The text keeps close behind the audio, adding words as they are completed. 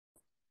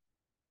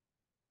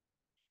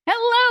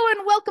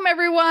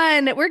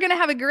everyone. We're going to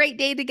have a great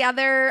day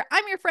together.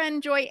 I'm your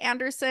friend, Joy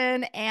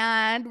Anderson,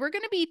 and we're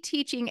going to be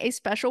teaching a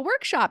special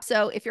workshop.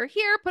 So if you're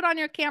here, put on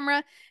your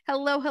camera.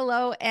 Hello,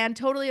 hello, and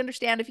totally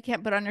understand if you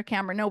can't put on your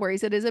camera. No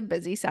worries. It is a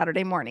busy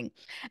Saturday morning.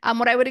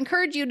 What I would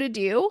encourage you to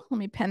do, let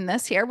me pin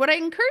this here. What I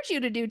encourage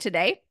you to do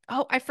today.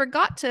 Oh, I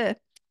forgot to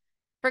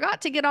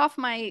get off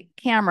my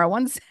camera.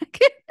 One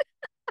second.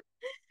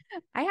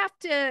 I have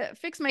to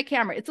fix my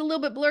camera. It's a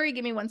little bit blurry.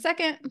 Give me 1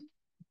 second.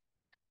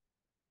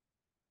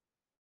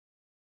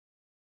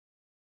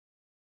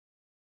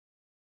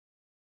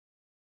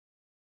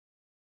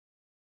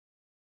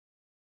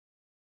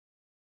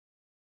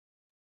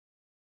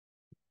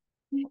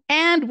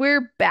 And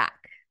we're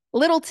back.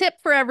 Little tip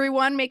for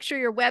everyone, make sure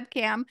your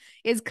webcam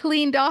is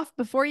cleaned off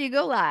before you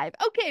go live.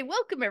 Okay,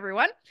 welcome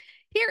everyone.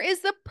 Here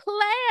is the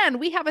plan.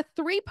 We have a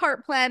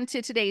 3-part plan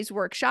to today's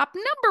workshop.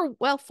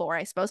 Four,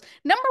 I suppose.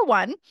 Number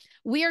 1,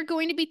 we are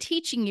going to be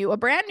teaching you a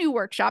brand new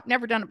workshop,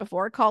 never done it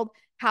before, called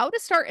How to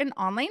Start an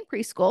Online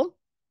Preschool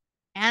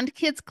and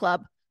Kids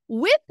Club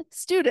with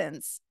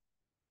Students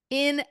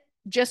in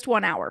just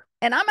 1 hour.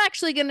 And I'm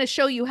actually going to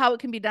show you how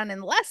it can be done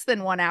in less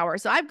than 1 hour.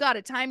 So I've got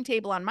a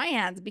timetable on my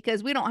hands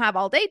because we don't have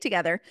all day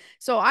together.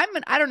 So I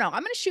don't know,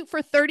 I'm going to shoot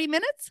for 30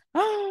 minutes.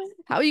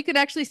 How you can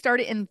actually start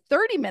it in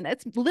 30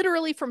 minutes,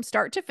 literally from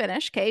start to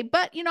finish. Okay.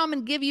 But I'm going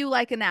to give you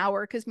like an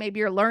hour because maybe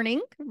you're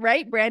learning,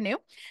 right? Brand new.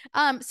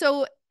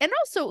 And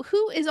also,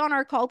 who is on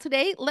our call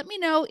today? Let me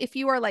know if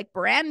you are like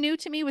brand new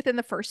to me within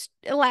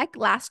the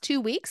last 2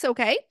 weeks.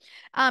 Okay.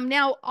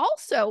 Now,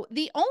 also,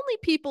 the only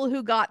people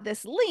who got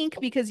this link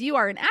because you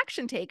are an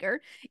action taker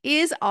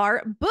is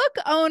our book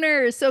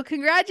owners. So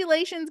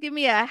congratulations. Give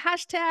me a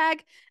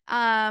hashtag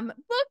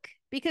book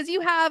because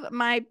you have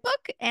my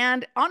book.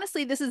 And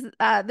honestly, this is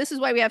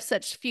why we have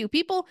such few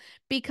people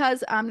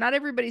because not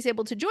everybody's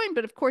able to join,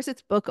 but of course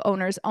it's book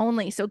owners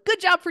only. So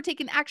good job for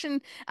taking action,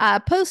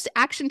 post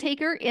action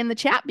taker in the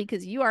chat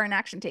because you are an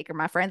action taker,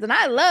 my friends. And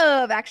I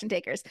love action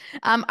takers.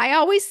 I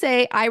always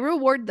say I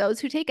reward those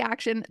who take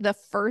action the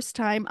first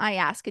time I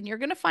ask. And you're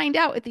going to find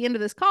out at the end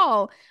of this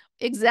call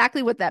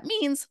exactly what that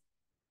means.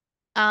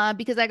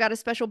 Because I got a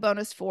special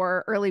bonus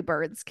for early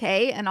birds,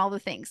 okay, and all the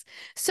things.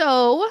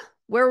 So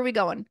where are we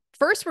going?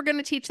 First, we're going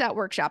to teach that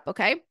workshop,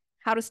 okay,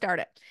 how to start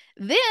it.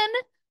 Then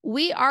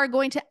we are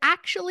going to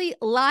actually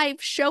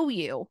live show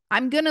you.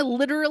 I'm going to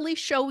literally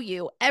show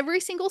you every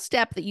single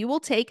step that you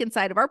will take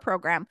inside of our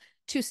program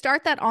to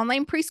start that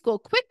online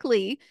preschool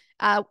quickly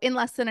in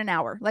less than an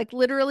hour, like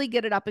literally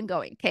get it up and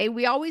going. Okay.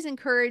 We always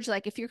encourage,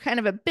 like, if you're kind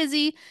of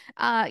you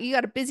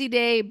got a busy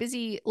day,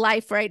 busy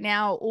life right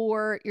now,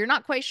 or you're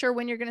not quite sure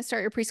when you're going to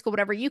start your preschool,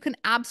 whatever, you can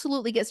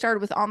absolutely get started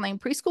with online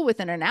preschool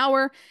within an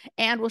hour.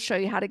 And we'll show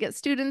you how to get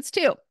students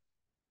too.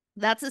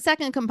 That's the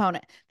second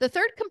component. The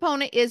third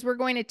component is we're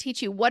going to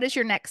teach you what is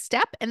your next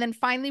step. And then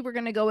finally, we're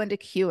going to go into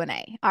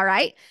Q&A. All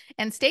right.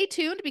 And stay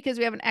tuned because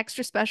we have an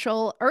extra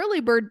special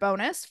early bird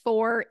bonus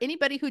for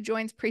anybody who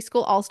joins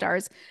Preschool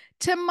All-Stars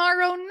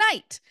tomorrow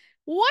night.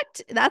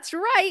 What? That's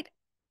right.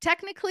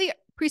 Technically,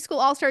 Preschool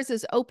All-Stars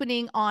is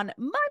opening on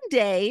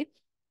Monday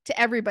to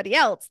everybody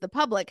else, the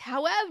public.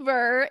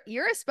 However,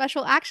 you're a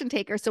special action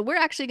taker. So we're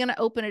actually going to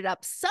open it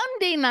up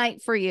Sunday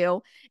night for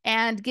you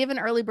and give an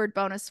early bird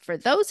bonus for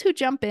those who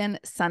jump in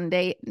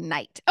Sunday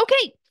night.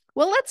 Okay,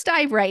 well, let's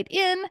dive right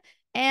in.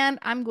 And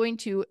I'm going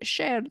to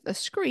share the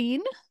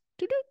screen.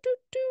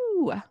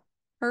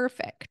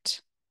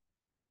 Perfect.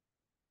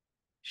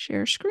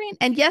 Share screen.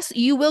 And yes,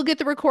 you will get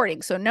the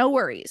recording, so no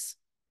worries.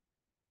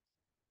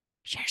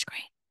 Share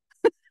screen.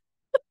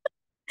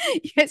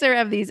 You guys are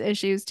have these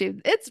issues too.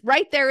 It's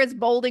right there. It's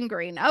bold and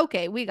green.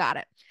 Okay, we got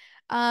it.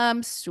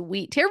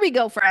 Sweet. Here we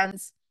go,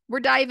 friends. We're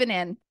diving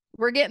in.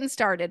 We're getting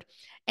started.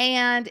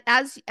 And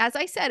as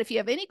I said, if you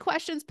have any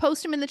questions,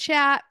 post them in the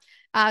chat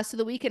so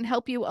that we can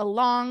help you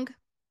along.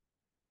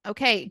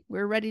 Okay,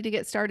 we're ready to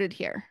get started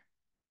here.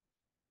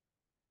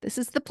 This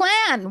is the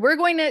plan. We're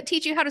going to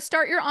teach you how to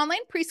start your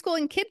online preschool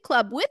and kid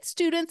club with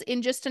students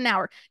in just an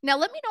hour. Now,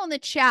 let me know in the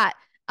chat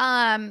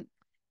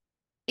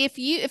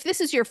if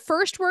this is your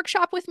first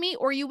workshop with me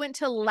or you went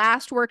to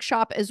last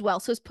workshop as well.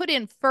 So it's put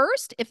in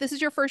first if this is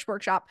your first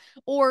workshop,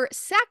 or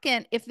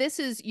second if this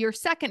is your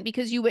second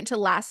because you went to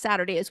last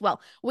Saturday as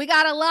well. We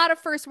got a lot of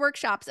first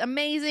workshops.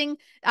 Amazing.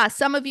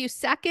 Some of you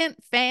second.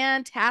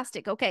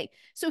 Fantastic. Okay.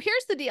 So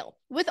here's the deal.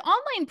 With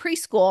online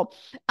preschool,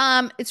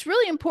 it's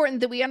really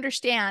important that we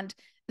understand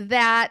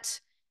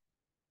that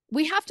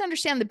we have to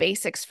understand the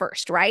basics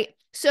first, right?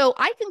 So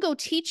I can go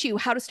teach you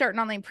how to start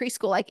an online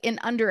preschool like in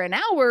under an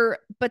hour,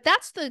 but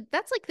that's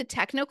like the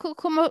technical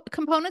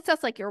components.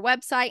 That's like your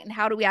website and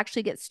how do we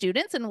actually get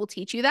students, and we'll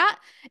teach you that.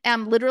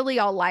 Literally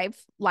I'll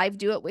live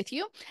do it with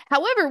you.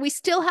 However, we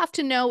still have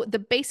to know the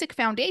basic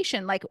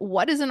foundation, like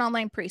what is an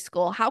online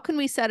preschool? How can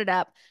we set it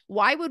up?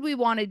 Why would we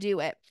want to do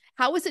it?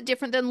 How is it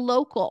different than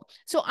local?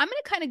 So I'm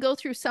going to kind of go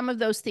through some of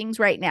those things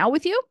right now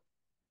with you.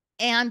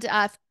 And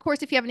of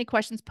course, if you have any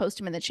questions, post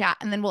them in the chat,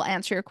 and then we'll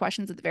answer your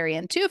questions at the very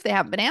end too if they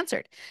haven't been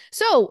answered.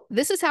 So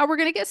this is how we're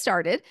going to get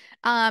started.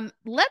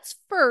 Let's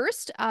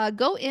first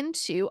go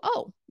into,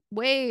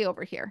 way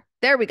over here.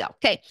 There we go.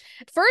 Okay.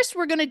 First,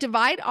 we're going to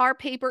divide our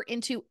paper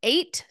into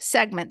 8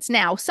 segments.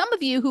 Now, some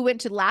of you who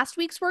went to last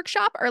week's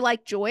workshop are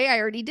like, Joy, I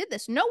already did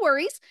this. No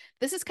worries.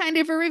 This is kind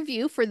of a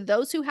review for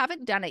those who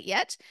haven't done it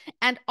yet.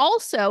 And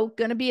also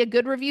going to be a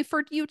good review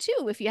for you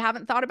too, if you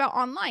haven't thought about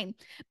online.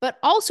 But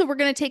also, we're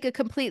going to take a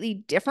completely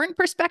different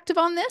perspective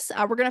on this.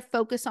 We're going to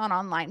focus on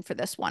online for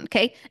this one.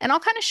 Okay. And I'll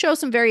kind of show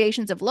some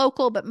variations of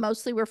local, but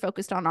mostly we're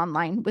focused on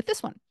online with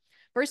this one.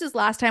 Versus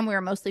last time, we were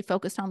mostly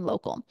focused on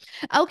local.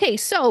 Okay,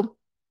 so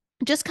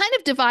just kind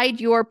of divide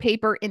your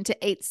paper into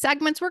 8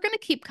 segments. We're going to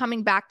keep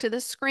coming back to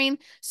this screen.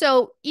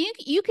 So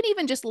you can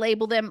even just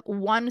label them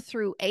 1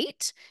 through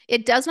 8.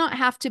 It does not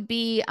have to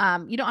be,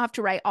 you don't have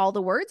to write all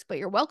the words, but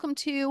you're welcome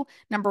to.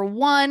 Number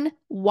 1,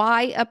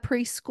 why a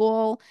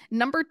preschool.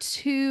 Number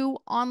 2,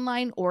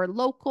 online or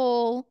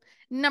local.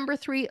 Number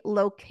 3,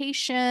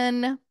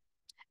 location.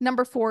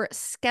 Number 4,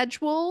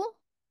 schedule.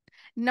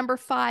 Number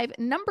 5,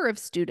 number of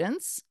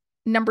students.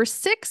 Number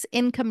 6,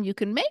 income you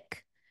can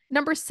make.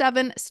 Number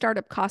 7,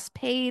 startup costs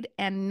paid.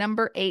 And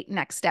number 8,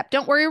 next step.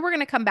 Don't worry, we're going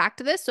to come back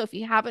to this. So if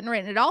you haven't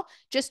written it all,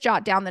 just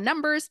jot down the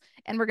numbers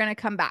and we're going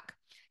to come back.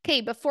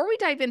 Okay, before we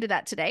dive into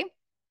that today,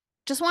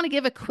 just want to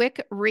give a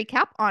quick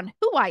recap on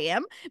who I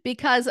am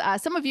because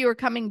some of you are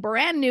coming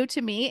brand new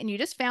to me and you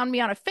just found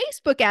me on a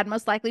Facebook ad,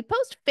 most likely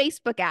post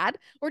Facebook ad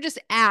or just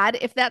ad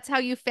if that's how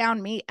you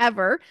found me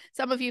ever.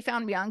 Some of you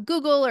found me on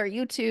Google or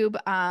YouTube.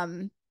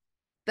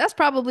 That's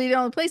probably the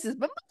only places,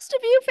 but most of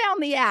you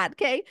found the ad,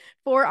 okay,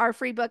 for our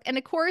free book. And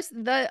of course,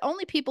 the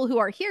only people who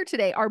are here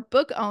today are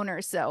book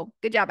owners. So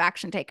good job,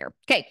 action taker.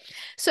 Okay,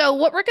 so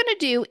what we're going to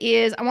do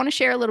is I want to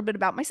share a little bit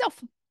about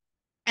myself.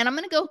 And I'm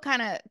going to go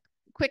kind of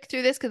quick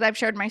through this because I've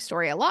shared my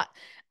story a lot.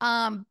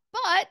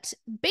 But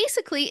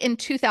basically in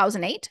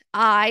 2008,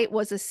 I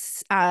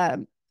was a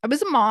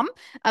mom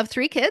of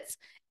 3 kids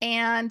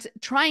and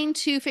trying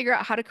to figure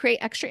out how to create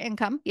extra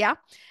income. Yeah.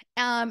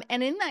 And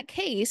in that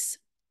case,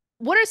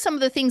 what are some of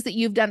the things that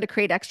you've done to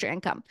create extra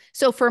income?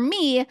 So for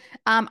me,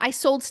 I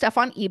sold stuff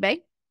on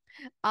eBay.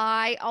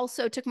 I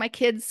also took my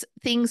kids'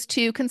 things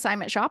to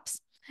consignment shops.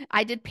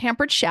 I did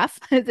Pampered Chef.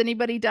 Has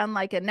anybody done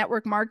like a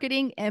network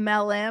marketing,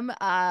 MLM,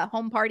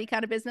 home party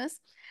kind of business?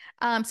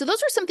 So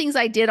those were some things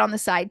I did on the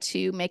side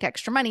to make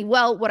extra money.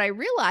 Well, what I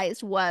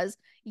realized was,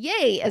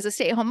 yay, as a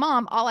stay-at-home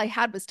mom, all I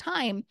had was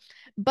time.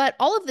 But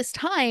all of this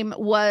time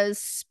was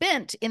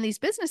spent in these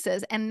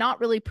businesses and not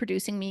really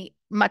producing me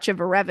much of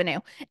a revenue.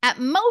 At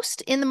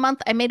most in the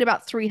month, I made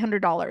about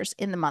 $300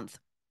 in the month.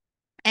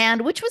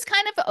 And which was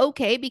kind of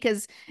okay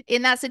because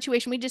in that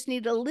situation, we just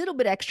needed a little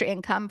bit extra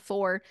income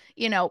for,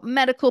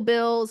 medical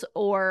bills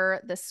or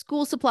the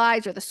school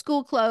supplies or the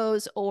school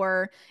clothes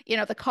or,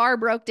 the car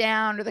broke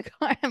down or the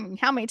car, I mean,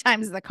 how many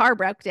times the car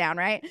broke down,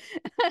 right?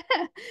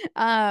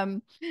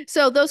 um,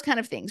 so those kind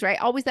of things, right?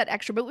 Always that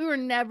extra, but we were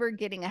never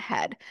getting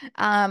ahead.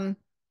 It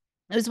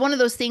was one of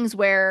those things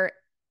where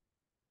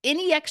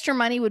any extra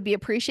money would be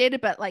appreciated,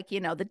 but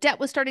the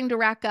debt was starting to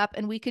rack up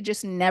and we could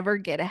just never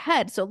get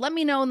ahead. So let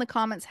me know in the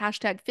comments,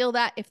 #feel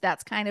that if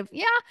that's kind of,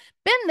 yeah,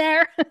 been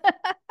there.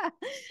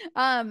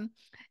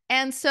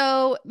 And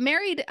so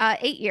married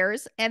 8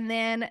 years and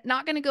then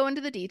not going to go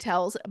into the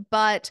details,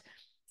 but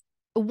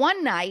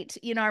one night,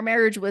 our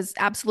marriage was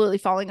absolutely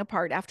falling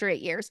apart after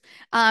 8 years.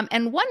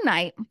 And one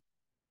night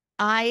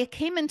I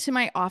came into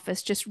my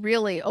office just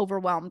really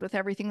overwhelmed with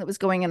everything that was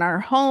going in our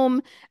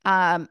home,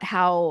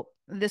 how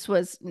this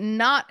was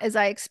not as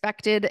I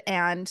expected.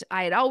 And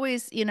I had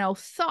always,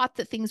 thought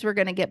that things were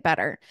going to get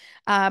better.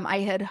 I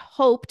had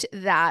hoped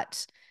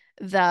that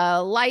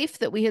the life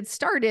that we had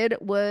started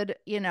would,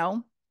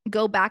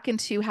 go back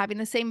into having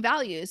the same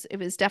values. It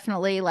was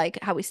definitely like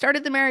how we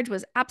started the marriage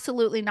was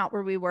absolutely not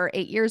where we were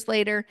 8 years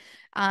later.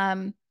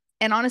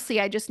 And honestly,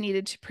 I just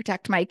needed to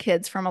protect my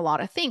kids from a lot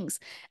of things.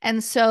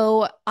 And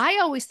so I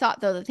always thought,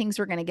 though, that things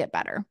were going to get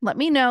better. Let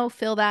me know,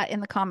 feel that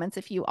in the comments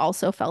if you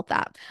also felt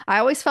that. I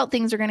always felt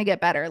things are going to get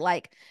better.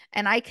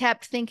 And I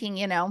kept thinking,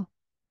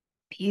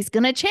 he's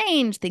going to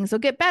change. Things will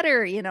get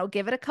better,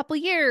 give it a couple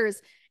years.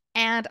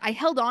 And I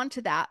held on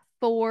to that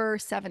for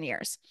 7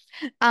 years.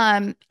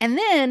 And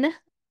then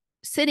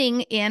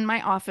sitting in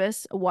my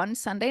office one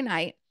Sunday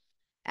night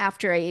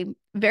after a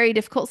very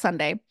difficult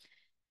Sunday,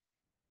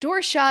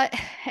 door shut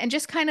and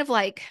just kind of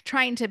like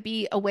trying to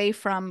be away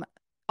from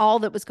all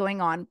that was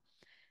going on.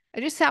 I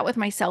just sat with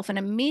myself and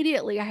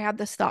immediately I had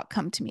this thought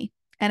come to me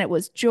and it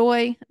was,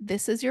 Joy,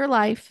 this is your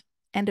life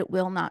and it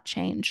will not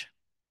change.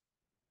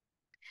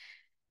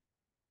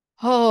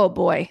 Oh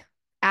boy.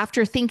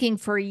 After thinking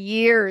for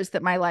years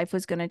that my life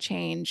was going to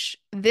change,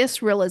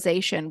 this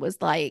realization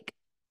was like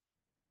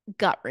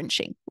gut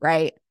wrenching,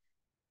 right?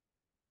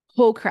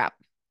 Oh crap.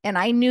 And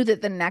I knew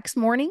that the next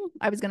morning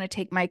I was going to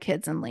take my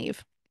kids and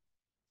leave.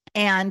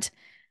 And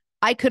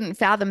I couldn't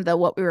fathom though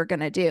what we were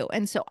going to do.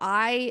 And so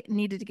I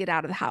needed to get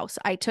out of the house.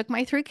 I took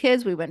my 3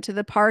 kids. We went to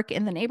the park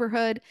in the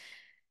neighborhood.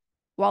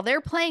 While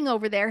they're playing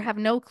over there, have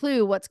no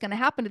clue what's going to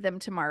happen to them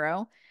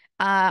tomorrow.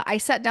 I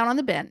sat down on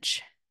the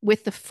bench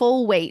with the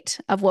full weight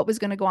of what was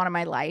going to go on in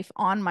my life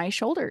on my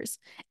shoulders.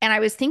 And I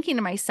was thinking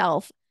to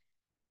myself,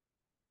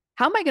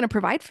 How am I going to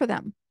provide for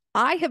them?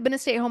 I have been a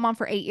stay-at-home mom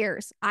for 8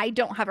 years. I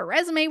don't have a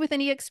resume with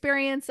any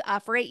experience.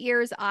 For 8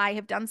 years, I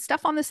have done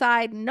stuff on the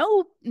side.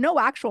 No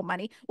actual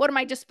money. What am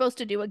I just supposed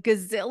to do? A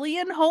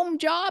gazillion home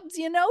jobs,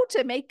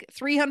 to make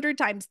 300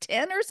 times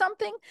 10 or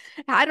something?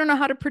 I don't know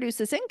how to produce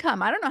this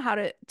income. I don't know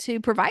how to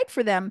provide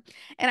for them.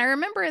 And I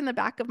remember in the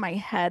back of my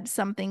head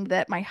something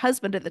that my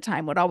husband at the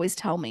time would always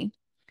tell me.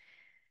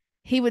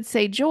 He would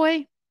say,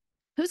 Joy,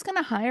 who's going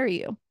to hire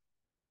you?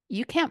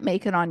 You can't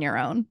make it on your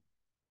own.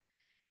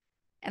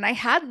 And I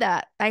had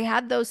that. I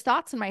had those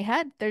thoughts in my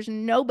head. There's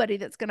nobody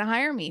that's going to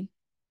hire me.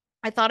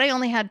 I thought I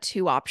only had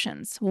two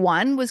options.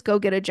 One was go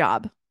get a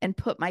job and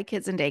put my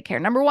kids in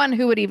daycare. Number one,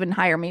 who would even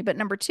hire me? But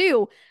number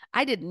two,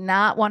 I did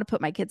not want to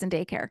put my kids in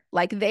daycare.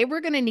 Like they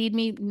were going to need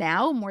me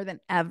now more than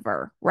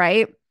ever.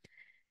 Right.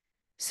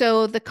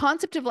 So the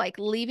concept of like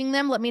leaving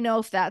them, let me know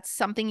if that's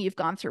something you've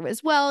gone through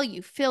as well.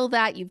 You feel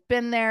that you've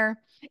been there.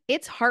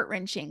 It's heart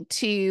wrenching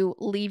to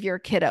leave your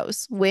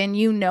kiddos when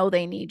you know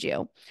they need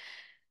you.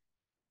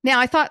 Now,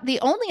 I thought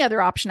the only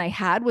other option I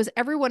had was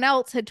everyone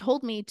else had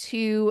told me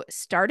to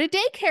start a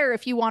daycare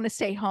if you want to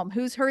stay home.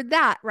 Who's heard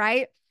that,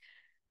 right?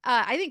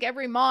 I think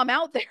every mom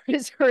out there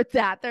has heard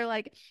that. They're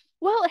like,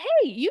 well,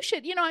 hey, you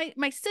should,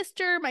 my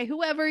sister, my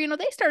whoever,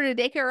 they started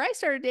a daycare or I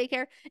started a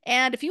daycare.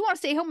 And if you want to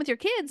stay home with your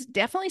kids,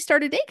 definitely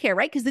start a daycare,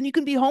 right? Because then you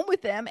can be home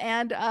with them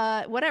and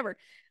whatever.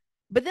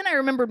 But then I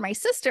remembered my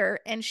sister,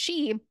 and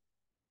she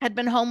had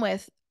been home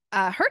with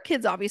her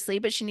kids, obviously,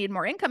 but she needed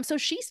more income. So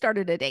she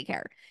started a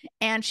daycare.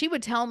 And she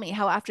would tell me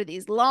how after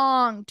these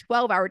long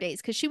 12-hour days,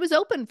 because she was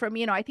open from,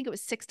 I think it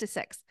was 6 to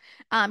 6.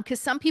 Because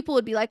some people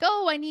would be like,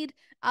 oh, I need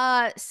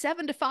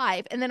 7 to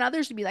 5. And then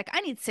others would be like,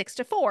 I need 6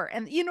 to 4.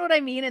 And you know what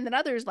I mean? And then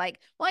others like,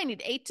 well, I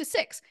need 8 to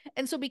 6.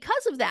 And so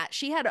because of that,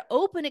 she had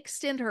to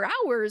extend her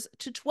hours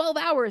to 12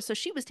 hours. So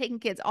she was taking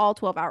kids all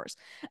 12 hours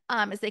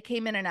as they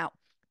came in and out.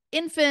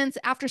 Infants,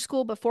 after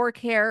school, before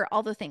care,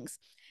 all the things.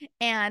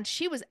 And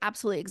she was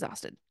absolutely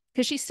exhausted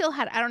because she still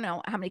had, I don't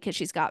know how many kids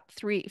she's got,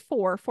 3,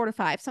 4, 4 to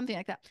 5, something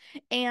like that.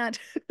 And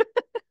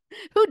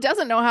who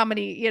doesn't know how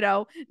many,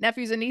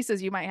 nephews and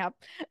nieces you might have?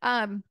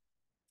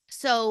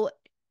 So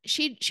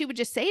she would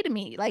just say to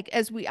me, like,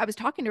 I was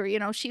talking to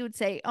her, she would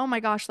say, oh my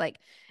gosh, like,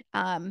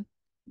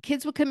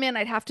 kids would come in.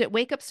 I'd have to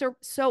wake up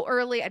so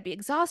early. I'd be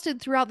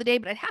exhausted throughout the day,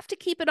 but I'd have to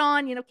keep it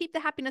on, keep the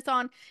happiness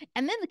on.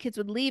 And then the kids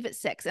would leave at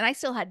 6 and I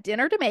still had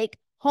dinner to make,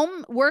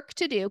 homework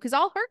to do, because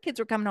all her kids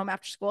were coming home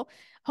after school,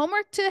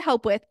 homework to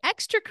help with,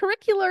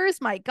 extracurriculars.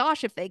 My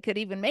gosh, if they could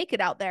even make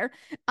it out there.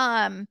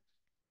 And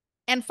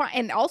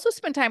also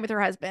spend time with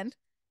her husband.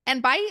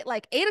 And by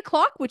like 8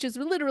 o'clock, which is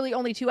literally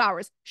only 2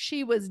 hours,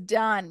 she was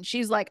done.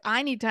 She's like,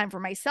 I need time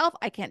for myself.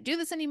 I can't do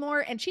this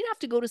anymore. And she'd have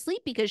to go to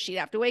sleep because she'd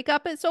have to wake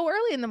up at so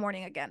early in the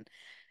morning again.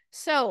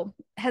 So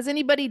has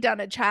anybody done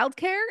a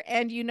childcare?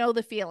 And you know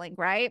the feeling,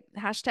 right?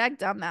 Hashtag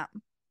done that.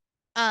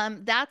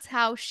 That's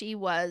how she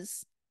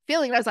was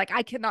feeling. I was like,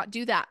 I cannot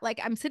do that. Like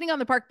I'm sitting on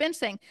the park bench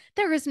saying,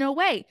 there is no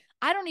way.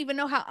 I don't even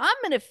know how I'm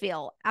going to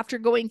feel after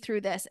going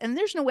through this. And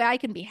there's no way I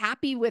can be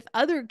happy with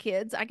other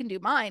kids. I can do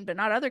mine, but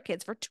not other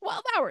kids for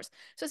 12 hours.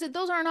 So I said,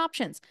 those aren't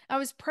options. I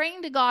was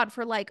praying to God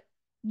for like,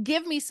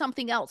 give me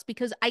something else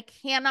because I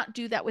cannot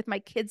do that with my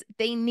kids.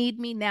 They need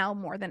me now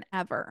more than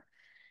ever.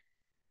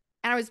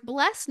 And I was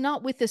blessed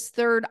not with this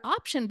third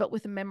option, but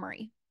with a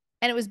memory.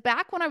 And it was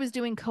back when I was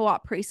doing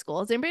co-op preschool.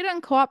 Has anybody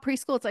done co-op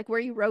preschool? It's like where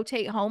you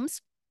rotate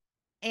homes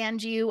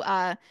and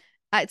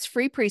it's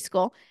free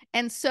preschool.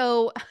 And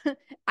so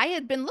I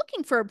had been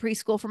looking for a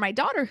preschool for my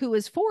daughter who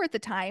was 4 at the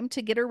time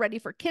to get her ready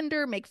for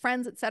kinder, make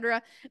friends,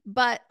 etc.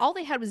 But all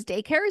they had was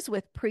daycares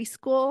with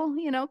preschool,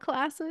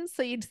 classes.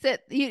 So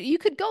you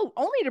could go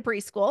only to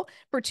preschool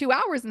for 2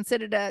 hours and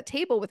sit at a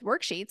table with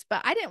worksheets.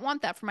 But I didn't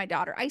want that for my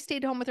daughter. I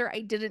stayed home with her.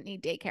 I didn't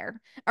need daycare,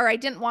 or I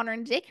didn't want her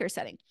in a daycare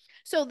setting.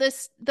 So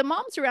the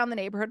moms around the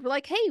neighborhood were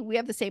like, hey, we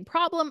have the same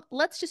problem.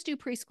 Let's just do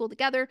preschool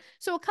together.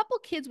 So a couple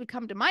kids would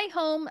come to my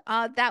home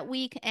that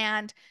week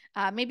and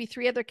maybe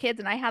 3 other kids.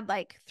 And I had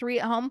like 3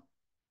 at home.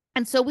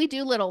 And so we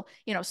do little,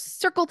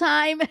 circle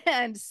time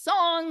and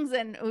songs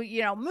and,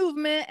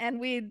 movement.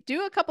 And we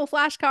do a couple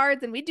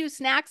flashcards and we do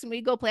snacks and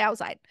we go play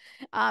outside.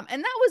 And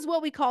that was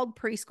what we called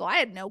preschool. I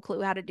had no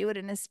clue how to do it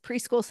in this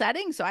preschool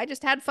setting. So I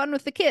just had fun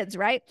with the kids,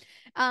 right?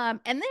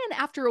 And then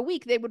after a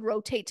week, they would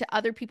rotate to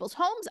other people's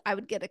homes. I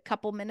would get a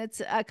couple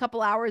minutes, a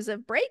couple hours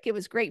of break. It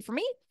was great for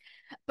me.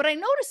 But I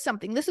noticed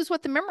something. This is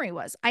what the memory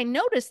was. I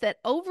noticed that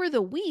over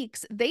the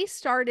weeks, they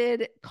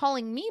started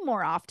calling me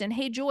more often.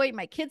 Hey, Joy,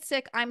 my kid's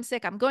sick. I'm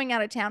going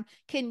out of town.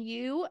 Can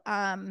you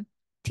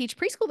teach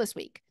preschool this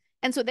week?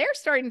 And so they're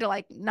starting to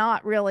like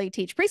not really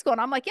teach preschool.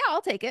 And I'm like, yeah,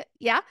 I'll take it.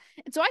 Yeah.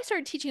 And so I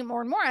started teaching more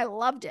and more. I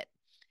loved it.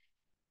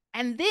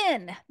 And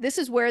then this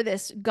is where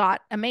this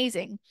got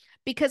amazing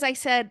because I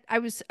said, I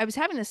was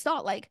having this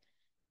thought like,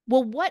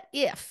 well, what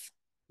if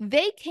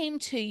they came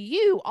to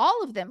you,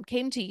 all of them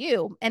came to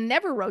you and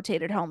never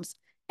rotated homes.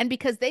 And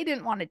because they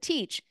didn't want to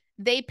teach,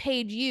 they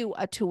paid you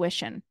a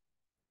tuition.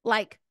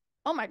 Like,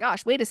 oh my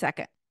gosh, wait a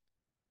second.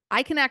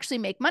 I can actually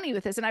make money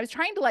with this. And I was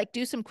trying to like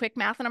do some quick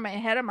math in my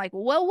head. I'm like,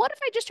 well, what if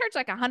I just charge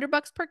like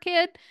 $100 per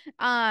kid?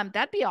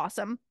 That'd be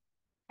awesome.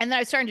 And then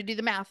I was starting to do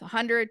the math,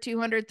 100,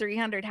 200,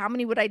 300. How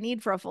many would I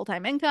need for a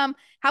full-time income?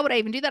 How would I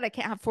even do that? I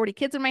can't have 40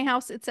 kids in my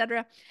house,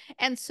 etc.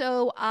 And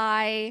so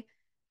I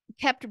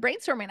kept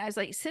brainstorming. I was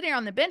like sitting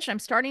on the bench and I'm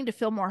starting to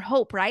feel more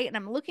hope, right? And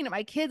I'm looking at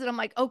my kids and I'm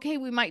like, okay,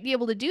 we might be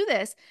able to do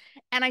this.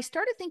 And I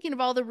started thinking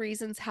of all the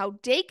reasons how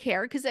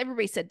daycare, because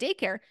everybody said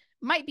daycare,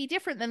 might be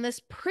different than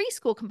this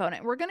preschool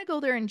component. We're going to go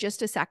there in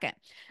just a second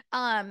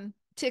to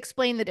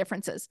explain the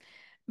differences.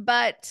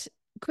 But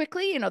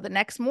quickly, the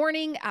next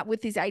morning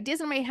with these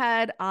ideas in my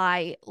head,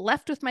 I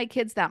left with my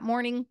kids that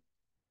morning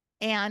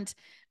and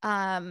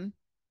um,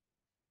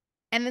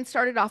 and then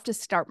started off to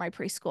start my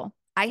preschool.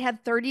 I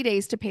had 30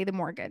 days to pay the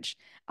mortgage.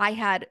 I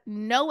had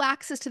no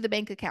access to the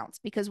bank accounts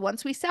because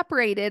once we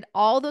separated,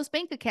 all those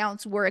bank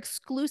accounts were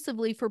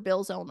exclusively for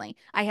bills only.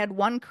 I had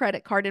one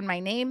credit card in my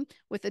name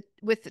with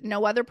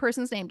no other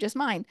person's name, just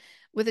mine,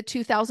 with a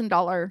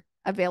 $2,000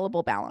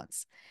 available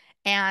balance.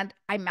 And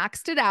I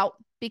maxed it out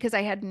because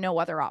I had no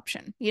other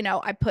option.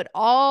 I put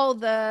all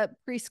the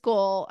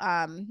preschool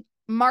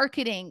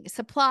marketing,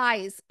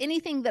 supplies,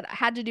 anything that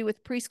had to do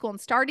with preschool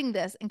and starting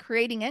this and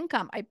creating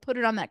income, I put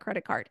it on that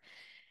credit card.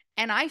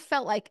 And I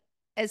felt like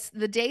as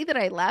the day that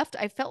I left,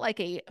 I felt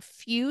like a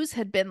fuse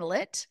had been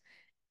lit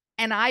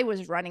and I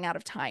was running out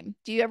of time.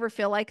 Do you ever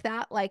feel like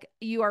that? Like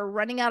you are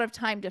running out of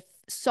time to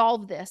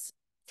solve this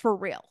for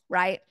real,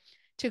 right?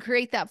 To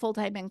create that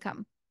full-time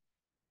income.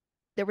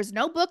 There was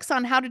no books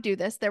on how to do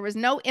this. There was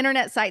no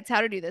internet sites how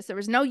to do this. There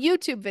was no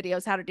YouTube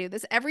videos how to do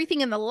this.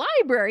 Everything in the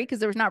library, because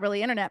there was not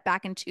really internet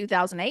back in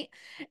 2008.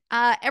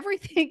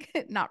 Everything,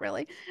 not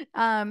really.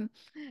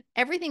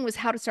 Everything was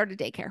how to start a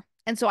daycare.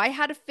 And so I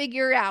had to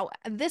figure out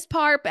this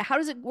part, but how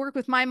does it work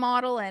with my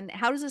model? And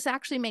how does this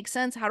actually make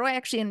sense? How do I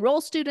actually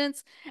enroll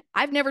students?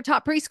 I've never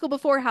taught preschool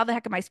before. How the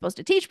heck am I supposed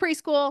to teach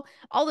preschool?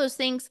 All those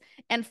things.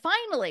 And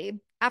finally,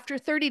 after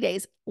 30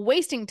 days,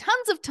 wasting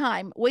tons of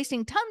time,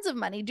 wasting tons of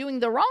money, doing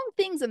the wrong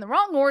things in the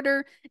wrong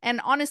order,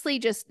 and honestly,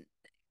 just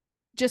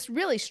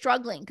really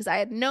struggling because I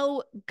had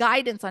no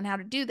guidance on how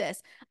to do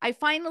this. I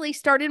finally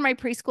started my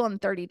preschool in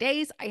 30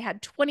 days. I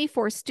had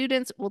 24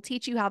 students. We'll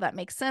teach you how that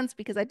makes sense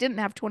because I didn't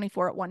have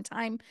 24 at one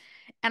time.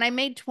 And I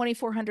made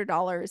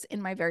 $2,400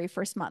 in my very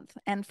first month.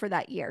 And for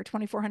that year,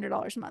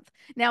 $2,400 a month.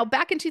 Now,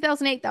 back in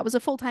 2008, that was a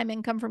full-time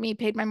income for me,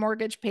 paid my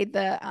mortgage, paid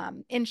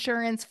the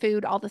insurance,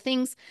 food, all the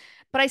things.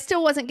 But I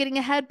still wasn't getting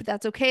ahead, but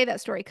that's okay.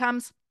 That story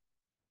comes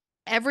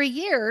every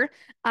year.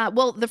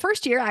 Well, the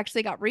first year I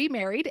actually got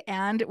remarried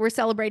and we're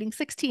celebrating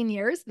 16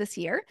 years this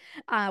year.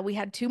 We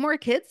had 2 more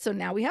kids, so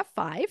now we have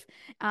 5.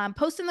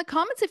 Post in the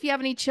comments if you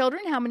have any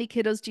children. How many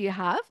kiddos do you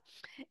have?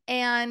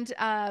 And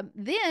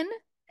then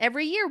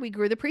every year we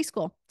grew the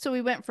preschool. So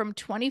we went from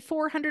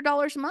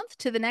 $2,400 a month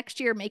to the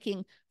next year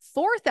making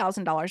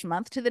 $4,000 a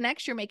month, to the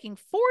next year making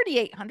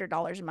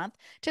 $4,800 a month,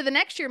 to the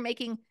next year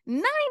making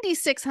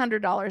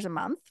 $9,600 a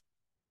month.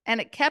 And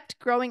it kept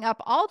growing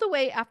up all the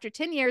way after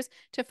 10 years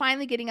to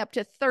finally getting up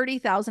to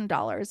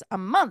 $30,000 a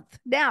month.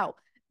 Now,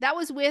 that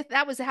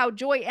was how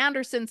Joy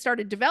Anderson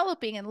started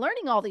developing and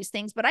learning all these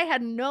things, but I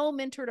had no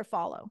mentor to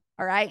follow.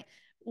 All right.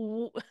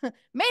 Made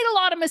a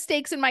lot of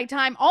mistakes in my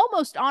time.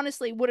 Almost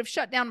honestly would have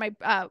shut down my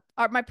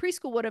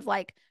preschool would have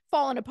like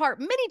fallen apart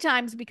many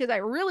times because I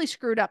really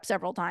screwed up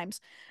several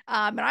times.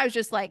 And I was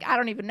just like, I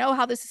don't even know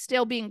how this is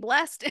still being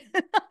blessed.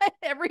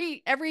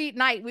 every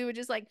night we would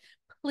just like,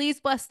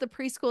 please bless the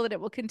preschool that it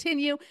will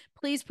continue.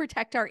 Please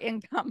protect our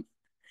income.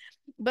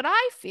 But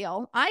I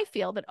feel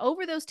that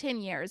over those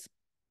 10 years,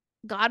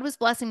 God was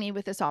blessing me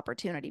with this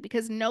opportunity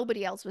because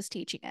nobody else was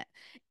teaching it.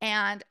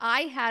 And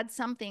I had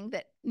something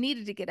that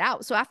needed to get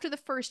out. So after the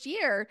first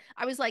year,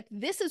 I was like,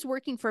 this is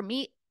working for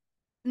me.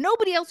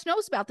 Nobody else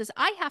knows about this.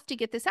 I have to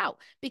get this out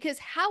because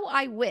how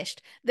I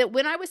wished that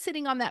when I was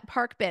sitting on that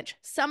park bench,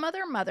 some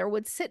other mother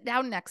would sit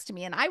down next to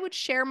me and I would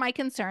share my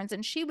concerns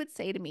and she would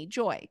say to me,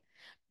 Joy,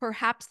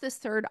 perhaps this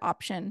third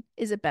option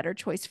is a better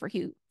choice for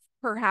you.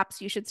 Perhaps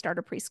you should start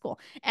a preschool.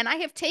 And I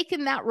have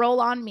taken that role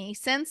on me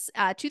since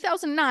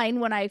 2009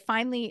 when I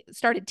finally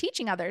started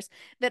teaching others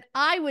that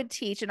I would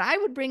teach and I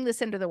would bring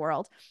this into the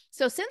world.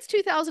 So since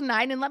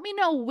 2009, and let me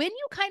know when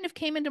you kind of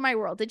came into my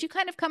world. Did you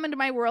kind of come into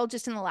my world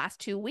just in the last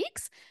 2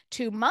 weeks,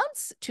 2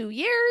 months, 2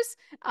 years,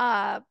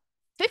 15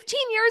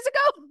 years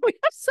ago? We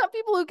have some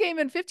people who came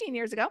in 15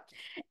 years ago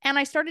and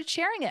I started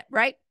sharing it,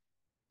 right?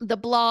 The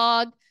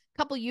blog,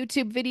 couple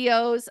YouTube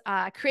videos,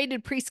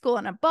 created Preschool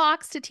in a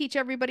Box to teach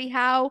everybody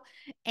how.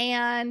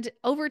 And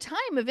over time,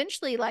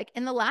 eventually, like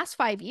in the last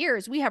 5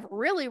 years, we have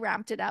really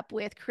ramped it up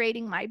with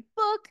creating my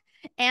book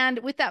and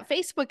with that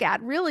Facebook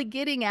ad, really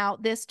getting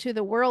out this to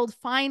the world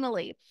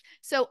finally.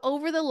 So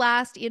over the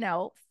last,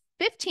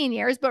 15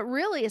 years, but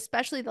really,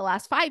 especially the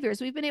last 5 years,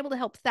 we've been able to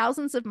help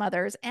thousands of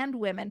mothers and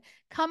women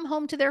come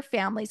home to their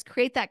families,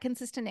 create that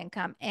consistent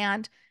income,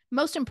 and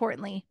most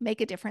importantly,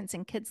 make a difference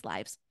in kids'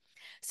 lives.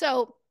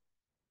 So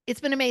It's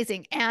been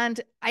amazing.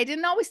 And I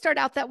didn't always start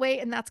out that way.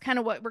 And that's kind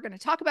of what we're going to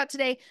talk about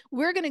today.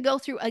 We're going to go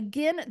through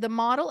again the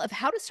model of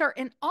how to start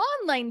an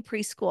online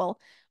preschool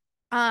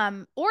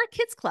or a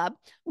kids club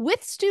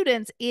with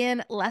students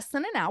in less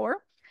than an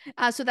hour.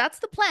 So that's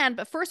the plan.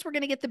 But first, we're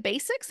going to get the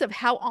basics of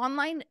how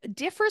online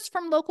differs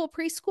from local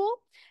preschool,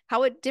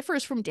 how it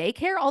differs from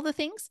daycare, all the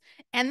things.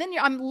 And then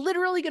I'm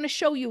literally going to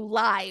show you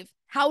live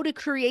how to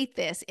create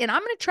this. And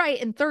I'm going to try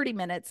it in 30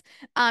 minutes.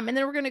 And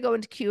then we're going to go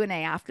into Q&A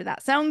after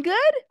that. Sound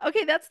good?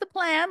 Okay, that's the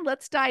plan.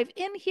 Let's dive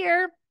in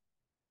here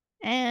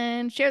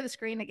and share the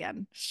screen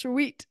again.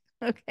 Sweet.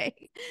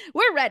 Okay,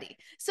 we're ready.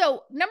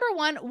 So, number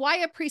one, why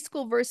a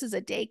preschool versus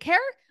a daycare?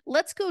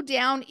 Let's go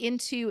down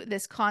into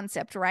this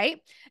concept,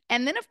 right?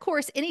 And then, of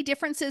course, any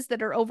differences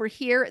that are over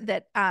here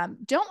that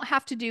don't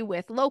have to do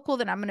with local,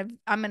 then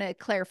I'm gonna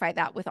clarify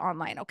that with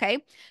online.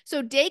 Okay,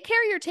 so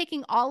daycare, you're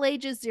taking all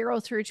ages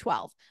 0 through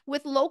 12.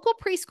 With local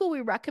preschool,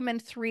 we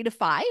recommend 3 to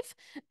 5,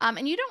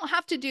 and you don't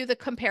have to do the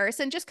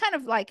comparison. Just kind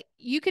of like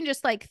you can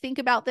just like think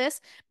about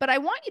this. But I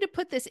want you to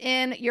put this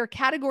in your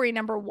category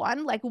number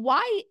one, like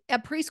why a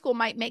preschool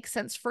might make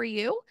sense for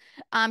you.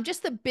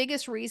 Just the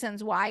biggest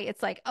reasons why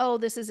it's like, oh,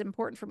 this is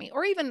important for me.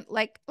 Or even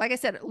like I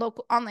said,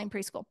 local online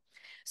preschool.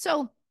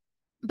 So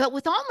but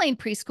with online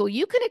preschool,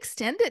 you can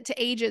extend it to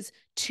ages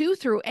 2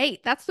 through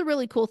 8. That's the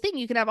really cool thing.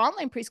 You can have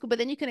online preschool, but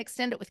then you can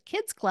extend it with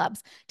kids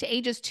clubs to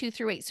ages 2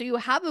 through 8. So you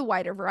have a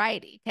wider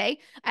variety. Okay.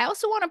 I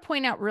also want to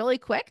point out really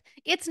quick,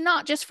 it's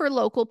not just for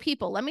local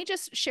people. Let me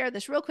just share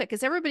this real quick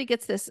because everybody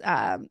gets this,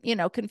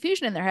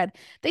 confusion in their head.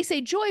 They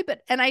say, Joy,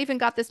 and I even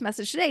got this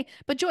message today,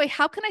 but Joy,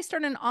 how can I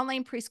start an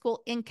online preschool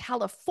in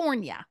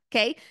California?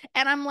 Okay.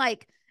 And I'm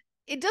like,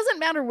 it doesn't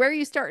matter where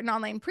you start an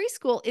online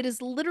preschool. It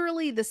is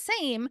literally the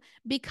same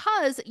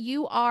because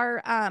you're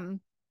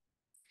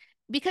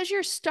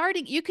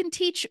starting, you can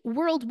teach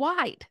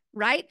worldwide,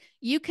 right?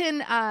 You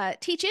can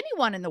teach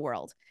anyone in the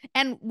world.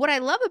 And what I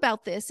love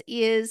about this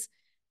is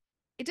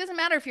it doesn't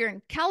matter if you're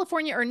in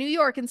California or New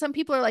York. And some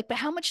people are like, but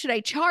how much should I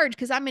charge?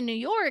 Because I'm in New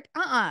York.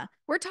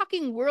 We're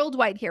talking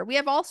worldwide here. We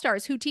have all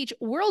stars who teach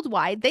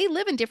worldwide. They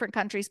live in different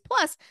countries.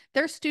 Plus,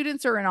 their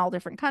students are in all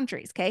different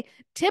countries. Okay.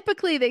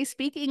 Typically, they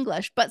speak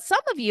English, but some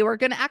of you are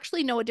going to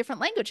actually know a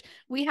different language.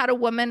 We had a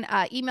woman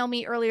email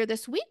me earlier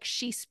this week.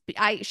 She's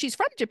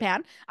from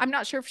Japan. I'm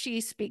not sure if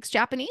she speaks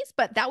Japanese,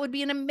 but that would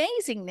be an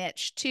amazing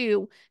niche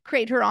to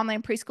create her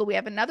online preschool. We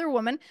have another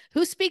woman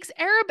who speaks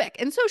Arabic.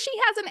 And so she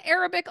has an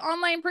Arabic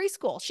online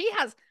preschool. She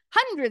has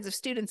hundreds of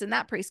students in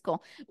that preschool.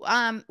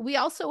 We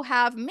also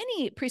have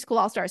many preschool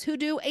all-stars who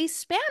do a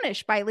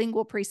Spanish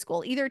bilingual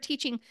preschool, either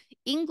teaching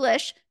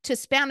English to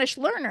Spanish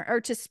learner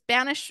or to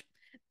Spanish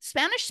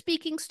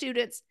speaking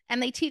students,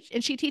 and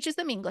she teaches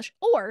them English,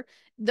 or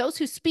those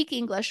who speak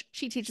English,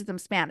 she teaches them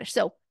Spanish.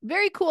 So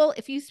very cool.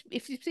 If you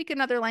speak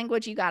another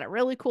language, you got a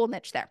really cool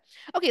niche there.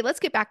 Okay, let's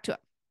get back to it.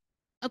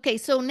 Okay,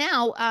 so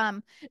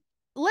now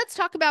let's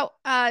talk about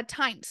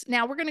times.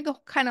 Now we're going to go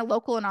kind of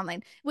local and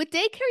online. With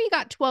daycare, you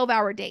got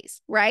 12-hour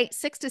days, right?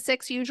 6 to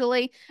 6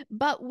 usually.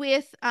 But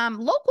with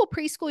local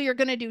preschool, you're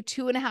going to do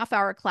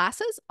 2.5-hour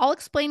classes. I'll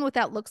explain what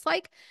that looks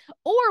like.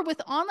 Or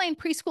with online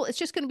preschool, it's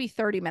just going to be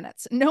 30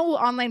 minutes. No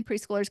online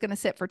preschooler is going to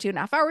sit for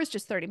 2.5 hours,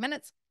 just 30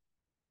 minutes.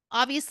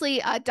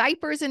 Obviously,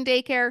 diapers in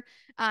daycare.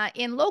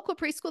 In local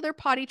preschool, they're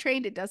potty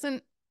trained. It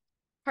doesn't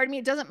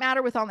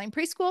matter with online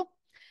preschool.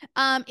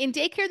 In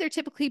daycare, they're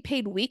typically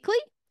paid weekly.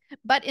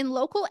 But in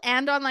local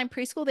and online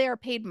preschool, they are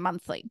paid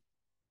monthly,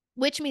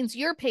 which means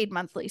you're paid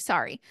monthly.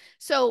 Sorry.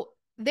 So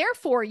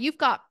therefore, you've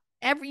got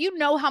you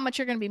know how much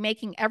you're going to be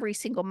making every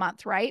single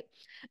month, right?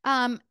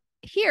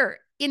 Here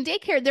in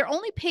daycare, you're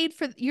only paid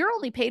for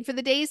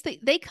the days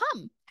that they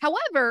come.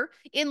 However,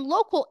 in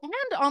local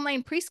and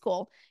online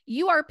preschool,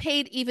 you are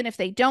paid even if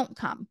they don't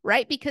come,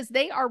 right? Because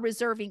they are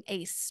reserving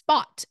a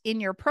spot in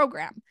your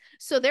program.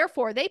 So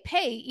therefore, they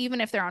pay even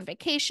if they're on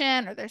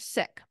vacation or they're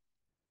sick.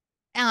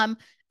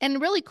 And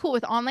really cool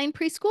with online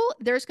preschool,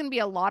 there's going to be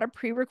a lot of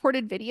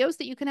pre-recorded videos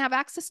that you can have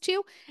access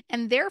to.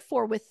 And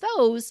therefore, with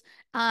those,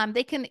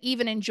 they can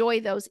even enjoy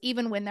those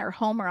even when they're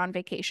home or on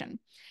vacation.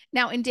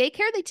 Now, in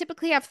daycare, they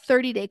typically have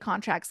 30-day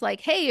contracts like,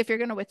 hey, if you're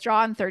going to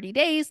withdraw in 30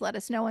 days, let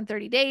us know in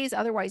 30 days.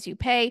 Otherwise, you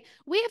pay.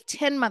 We have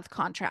 10-month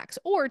contracts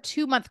or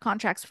 2-month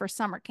contracts for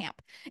summer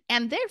camp.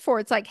 And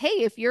therefore, it's like,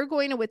 hey, if you're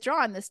going to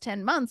withdraw in this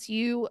 10 months,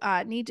 you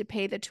need to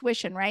pay the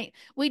tuition, right?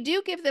 We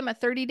do give them a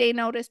 30-day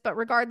notice, but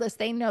regardless,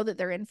 they know that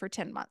they're in for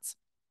 10 months.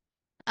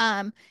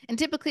 And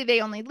typically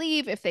they only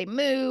leave if they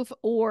move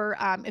or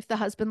if the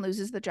husband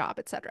loses the job,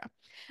 etc.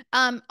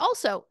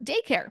 Also,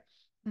 daycare,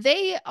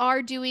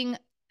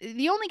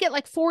 you only get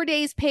like 4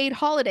 days paid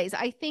holidays.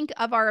 I think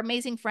of our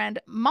amazing friend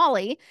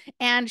Molly,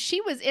 and she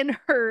was in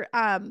her,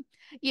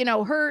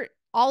 her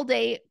all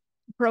day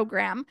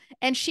program,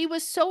 and she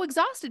was so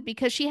exhausted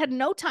because she had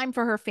no time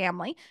for her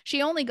family.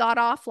 She only got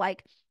off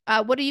like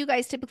what do you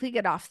guys typically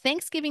get off?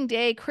 Thanksgiving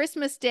Day,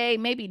 Christmas Day,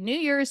 maybe New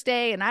Year's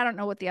Day, and I don't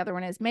know what the other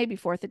one is, maybe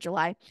 4th of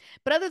July.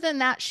 But other than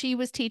that, she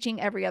was teaching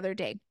every other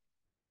day.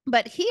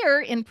 But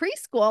here in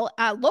preschool,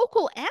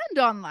 local and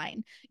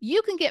online,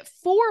 you can get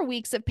 4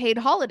 weeks of paid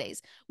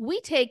holidays.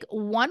 We take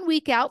 1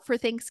 week out for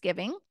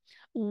Thanksgiving,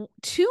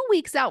 2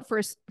 weeks out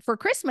for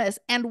Christmas,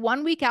 and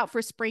 1 week out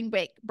for spring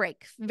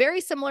break. Very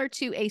similar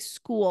to a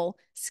school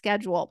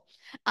schedule.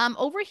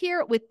 Over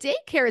here with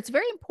daycare, it's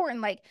very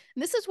important. Like,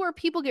 this is where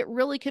people get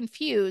really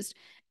confused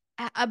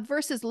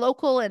versus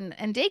local and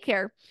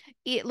daycare,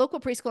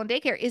 local preschool and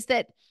daycare, is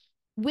that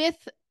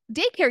with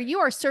daycare, you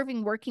are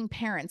serving working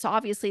parents.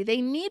 Obviously, they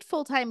need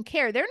full-time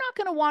care. They're not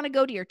going to want to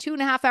go to your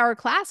 2.5 hour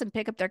class and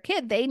pick up their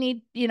kid. They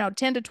need,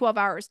 10 to 12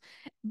 hours.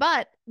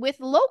 But with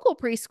local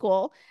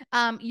preschool,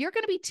 you're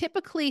going to be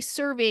typically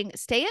serving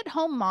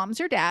stay-at-home moms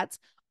or dads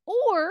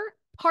or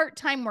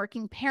part-time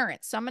working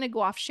parents. So I'm going to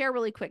go off share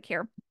really quick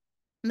here.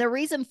 And the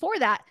reason for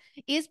that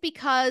is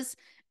because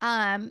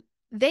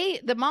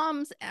the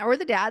moms or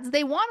the dads,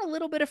 they want a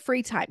little bit of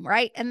free time,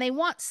 right? And they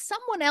want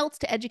someone else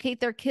to educate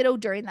their kiddo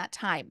during that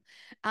time.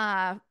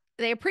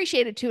 They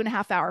appreciate a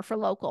 2.5 hour for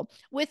local.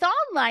 With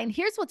online,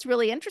 here's what's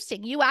really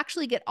interesting. You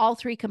actually get all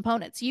three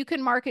components. You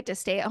can market to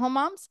stay-at-home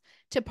moms,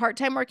 to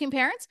part-time working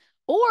parents,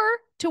 or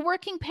to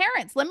working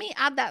parents. Let me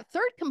add that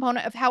third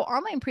component of how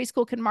online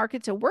preschool can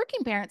market to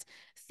working parents.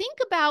 Think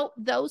about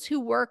those who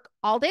work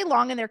all day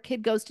long and their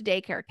kid goes to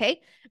daycare, okay?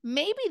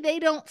 Maybe they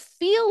don't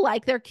feel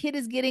like their kid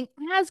is getting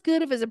as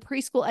good of as a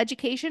preschool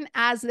education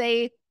as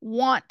they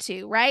want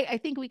to, right? I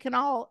think we can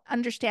all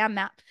understand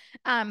that.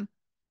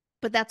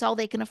 But that's all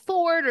they can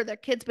afford, or their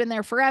kid's been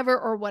there forever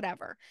or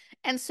whatever.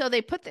 And so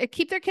they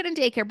keep their kid in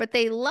daycare, but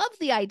they love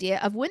the idea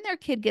of when their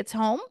kid gets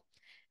home,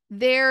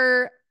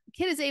 their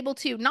kid is able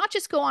to not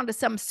just go onto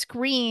some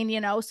screen,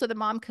 so the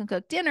mom can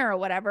cook dinner or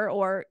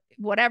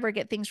whatever,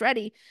 get things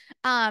ready.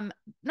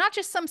 Not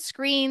just some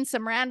screen,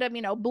 some random,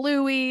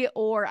 Bluey,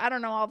 or I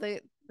don't know all the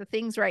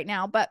things right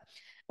now,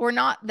 or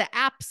not the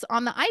apps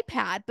on the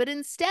iPad, but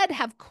instead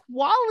have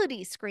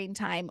quality screen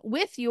time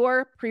with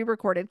your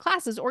pre-recorded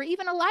classes or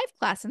even a live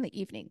class in the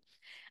evening.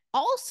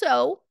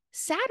 Also,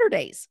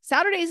 Saturdays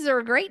are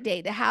a great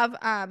day to have,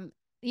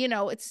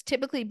 it's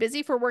typically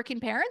busy for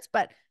working parents,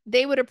 but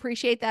they would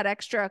appreciate that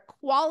extra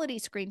quality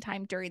screen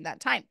time during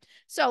that time.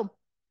 So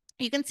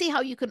you can see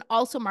how you can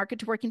also market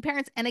to working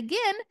parents. And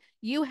again,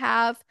 you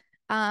have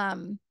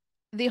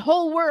the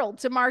whole world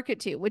to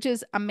market to, which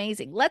is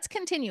amazing. Let's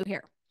continue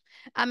here.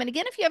 And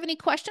again, if you have any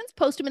questions,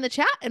 post them in the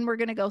chat and we're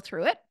going to go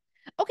through it.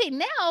 Okay,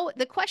 now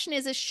the question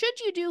is should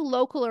you do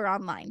local or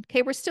online?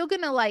 Okay, we're still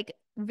going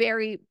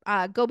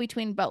to go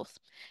between both.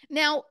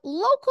 Now,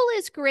 local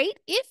is great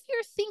if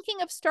you're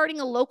thinking of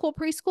starting a local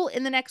preschool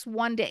in the next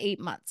 1 to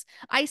 8 months.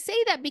 I say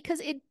that because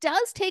it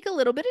does take a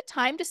little bit of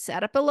time to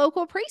set up a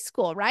local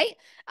preschool, right?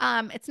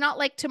 It's not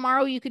like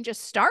tomorrow you can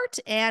just start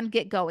and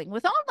get going.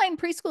 With online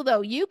preschool,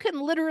 though, you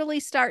can literally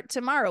start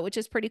tomorrow, which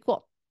is pretty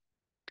cool.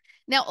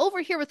 Now,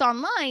 over here with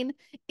online,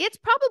 it's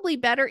probably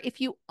better if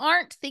you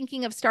aren't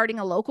thinking of starting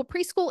a local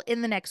preschool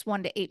in the next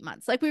 1 to 8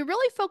 months. Like we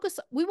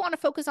want to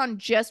focus on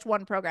just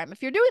one program.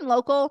 If you're doing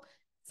local,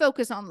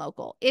 focus on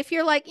local. If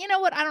you're like, you know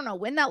what, I don't know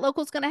when that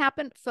local is going to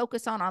happen,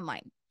 focus on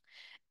online.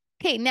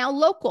 Okay, now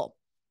local.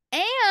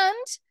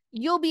 And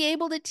you'll be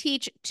able to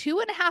teach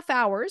 2.5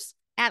 hours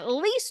at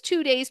least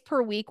 2 days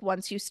per week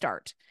once you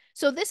start.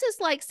 So this is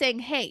like saying,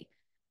 hey,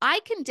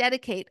 I can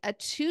dedicate a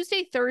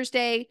Tuesday,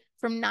 Thursday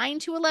from 9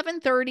 to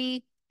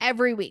 11:30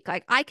 every week.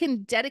 Like I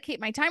can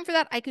dedicate my time for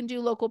that. I can do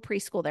local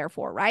preschool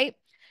therefore, right?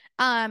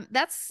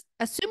 That's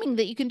assuming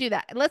that you can do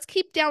that. Let's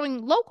keep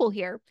doing local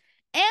here.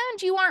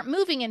 And you aren't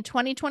moving in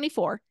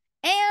 2024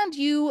 and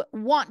you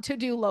want to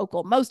do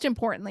local, most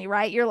importantly,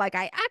 right? You're like,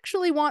 I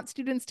actually want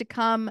students to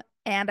come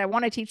and I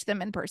want to teach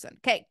them in person.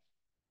 Okay,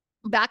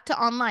 back to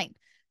online.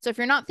 So if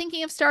you're not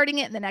thinking of starting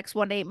it in the next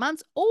 1 to 8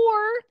 months, or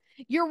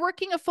you're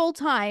working a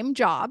full-time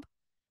job,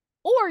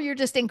 or you're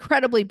just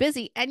incredibly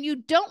busy and you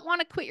don't want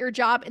to quit your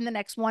job in the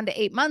next 1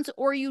 to 8 months,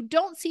 or you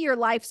don't see your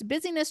life's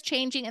busyness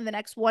changing in the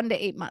next 1 to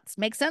 8 months.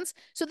 Make sense?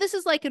 So this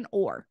is like an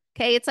or,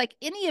 okay? It's like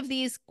any of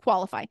these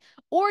qualify.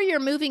 Or you're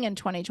moving in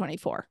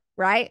 2024,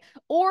 right?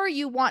 Or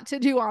you want to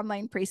do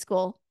online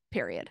preschool,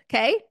 period.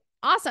 Okay?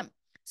 Awesome.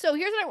 So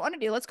here's what I want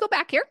to do. Let's go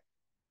back here.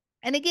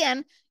 And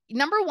again,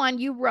 number one,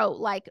 you wrote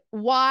like,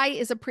 why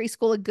is a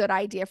preschool a good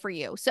idea for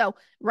you? So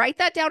write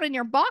that down in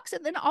your box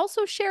and then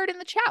also share it in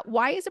the chat.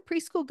 Why is a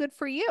preschool good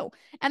for you?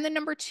 And then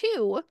number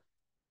two,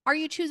 are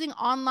you choosing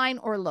online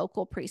or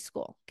local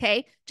preschool?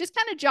 Okay, just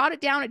kind of jot it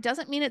down. It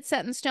doesn't mean it's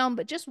set in stone,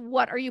 but just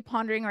what are you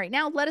pondering right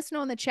now? Let us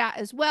know in the chat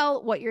as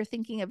well what you're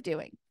thinking of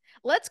doing.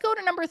 Let's go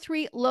to number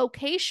three,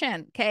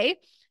 location. Okay,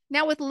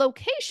 now with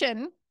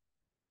location,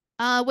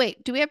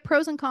 wait, do we have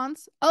pros and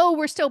cons? Oh,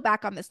 we're still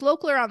back on this,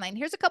 local or online.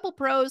 Here's a couple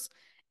pros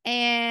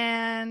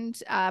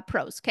and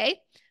pros, okay?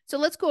 So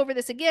let's go over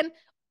this again.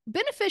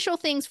 Beneficial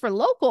things for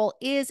local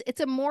is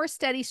it's a more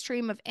steady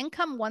stream of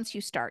income once you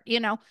start.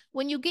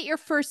 When you get your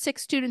first 6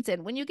 students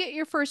in, when you get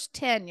your first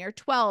 10, your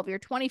 12, your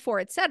 24,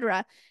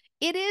 etc.,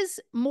 it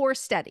is more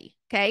steady,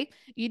 okay?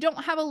 You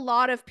don't have a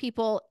lot of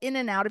people in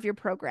and out of your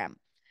program.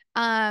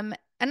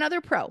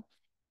 Another pro,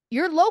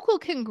 your local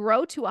can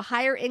grow to a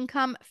higher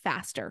income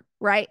faster,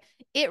 right?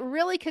 It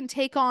really can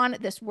take on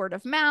this word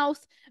of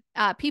mouth.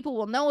 People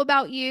will know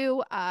about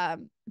you.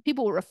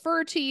 People will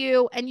refer to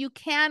you, and you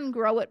can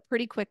grow it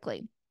pretty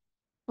quickly.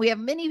 We have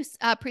many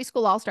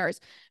preschool all-stars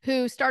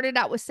who started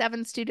out with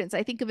 7 students.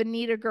 I think of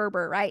Anita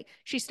Gerber, right?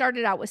 She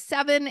started out with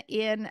 7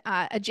 in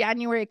a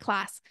January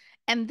class.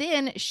 And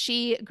then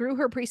she grew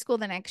her preschool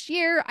the next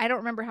year. I don't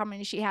remember how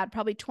many she had,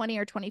 probably 20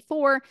 or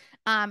 24,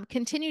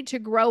 continued to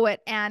grow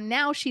it. And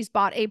now she's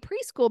bought a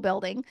preschool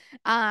building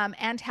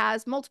and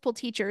has multiple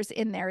teachers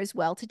in there as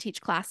well to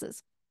teach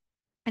classes.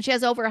 And she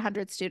has over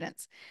 100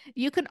 students.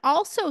 You can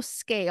also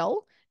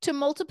scale to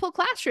multiple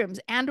classrooms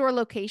and or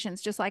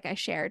locations, just like I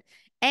shared.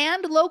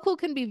 And local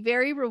can be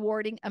very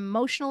rewarding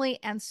emotionally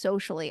and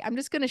socially. I'm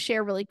just going to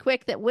share really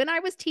quick that when I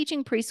was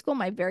teaching preschool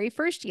my very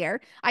first year,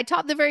 I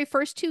taught the very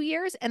first 2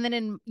 years. And then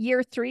in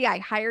year 3, I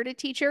hired a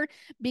teacher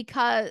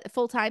because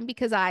full time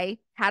because I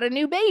had a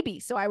new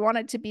baby. So I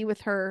wanted to be with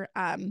her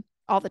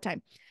all the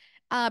time.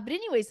 But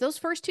anyways, those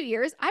first 2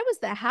 years, I was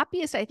the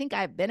happiest I think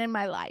I've been in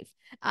my life.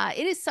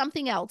 It is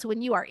something else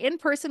when you are in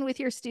person with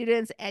your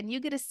students and you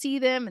get to see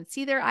them and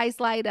see their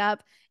eyes light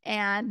up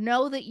and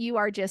know that you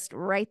are just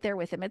right there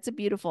with them. It's a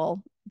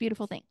beautiful,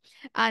 beautiful thing.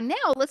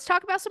 Now let's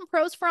talk about some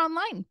pros for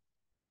online.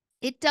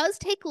 It does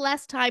take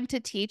less time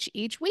to teach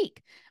each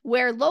week,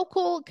 where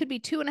local could be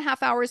 2.5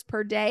 hours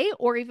per day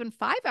or even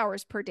 5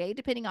 hours per day,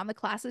 depending on the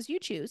classes you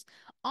choose.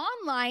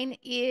 Online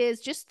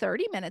is just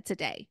 30 minutes a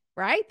day,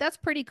 right? That's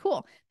pretty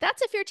cool.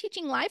 That's if you're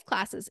teaching live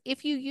classes.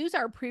 If you use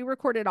our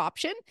pre-recorded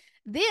option,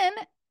 then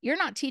you're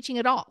not teaching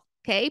at all.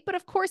 Okay. But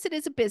of course, it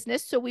is a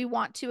business. So we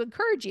want to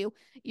encourage you.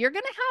 You're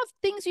going to have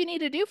things you need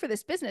to do for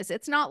this business.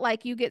 It's not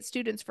like you get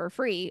students for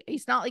free.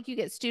 It's not like you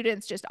get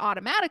students just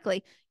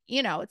automatically,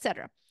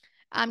 etc.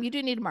 You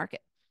do need to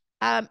market.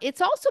 It's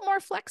also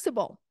more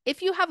flexible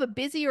if you have a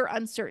busy or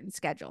uncertain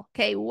schedule.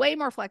 Okay, way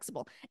more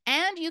flexible.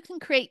 And you can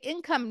create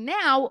income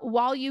now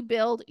while you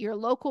build your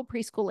local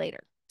preschool later.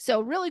 So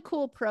really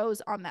cool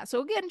pros on that.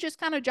 So again, just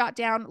kind of jot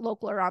down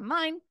local or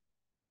online.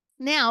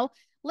 Now,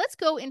 let's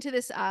go into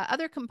this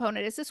other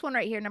component. It's this one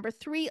right here, number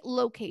 3,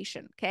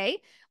 location.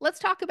 Okay, let's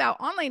talk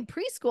about online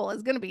preschool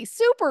is going to be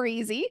super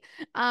easy.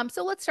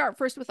 So let's start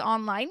first with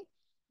online.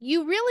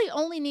 You really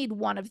only need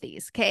one of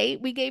these. Okay,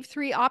 we gave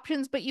 3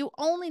 options, but you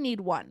only need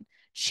one.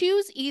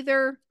 Choose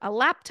either a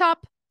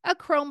laptop, a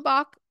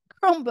Chromebook,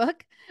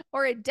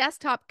 or a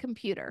desktop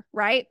computer,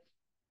 right?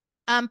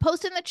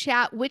 Post in the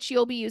chat which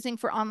you'll be using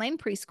for online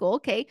preschool.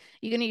 Okay,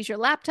 you're going to use your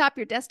laptop,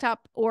 your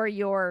desktop, or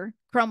your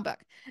Chromebook.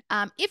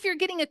 If you're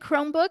getting a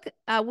Chromebook,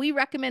 we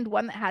recommend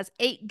one that has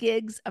 8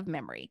 gigs of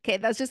memory. Okay,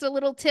 that's just a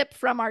little tip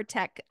from our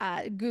tech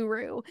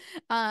guru.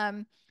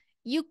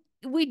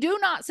 We do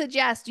not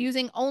suggest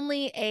using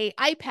only a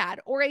iPad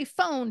or a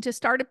phone to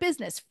start a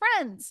business.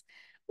 Friends,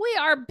 we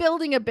are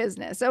building a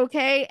business,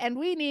 okay? And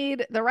we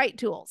need the right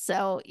tools.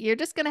 So you're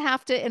just going to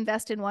have to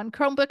invest in one.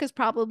 Chromebook is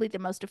probably the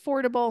most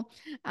affordable.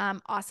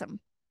 Awesome.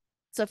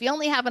 So if you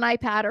only have an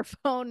iPad or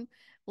phone,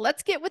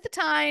 let's get with the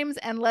times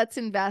and let's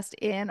invest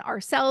in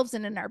ourselves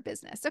and in our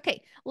business.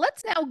 Okay,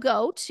 let's now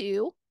go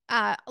to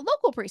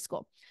local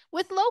preschool.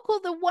 With local,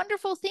 the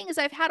wonderful thing is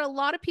I've had a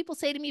lot of people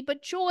say to me,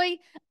 but Joy,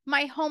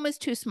 my home is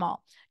too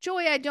small.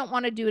 Joy, I don't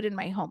want to do it in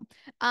my home.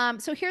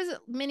 So here's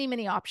many,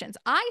 many options.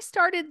 I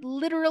started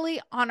literally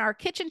on our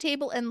kitchen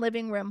table and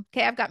living room.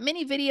 Okay, I've got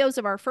many videos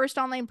of our first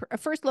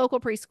local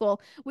preschool.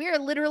 We are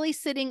literally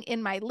sitting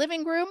in my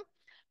living room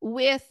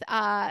with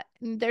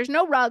there's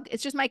no rug,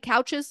 it's just my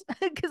couches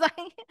because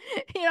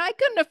I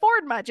couldn't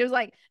afford much. It was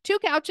like 2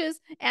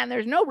 couches and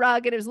there's no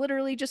rug. It was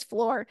literally just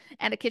floor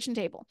and a kitchen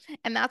table,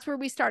 and that's where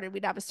we started.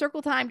 We'd have a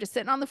circle time just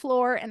sitting on the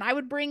floor, and I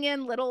would bring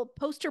in little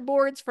poster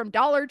boards from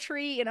Dollar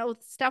Tree,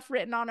 stuff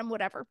written on them,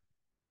 whatever.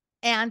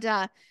 And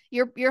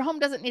your home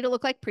doesn't need to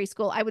look like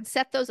preschool. I would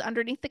set those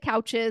underneath the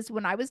couches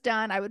when I was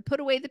done. I would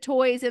put away the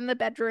toys in the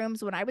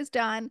bedrooms when I was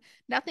done.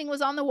 Nothing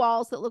was on the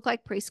walls that looked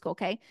like preschool.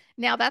 Okay.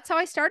 Now that's how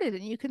I started,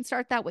 and you can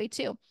start that way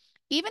too.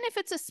 Even if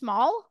it's a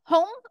small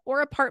home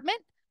or apartment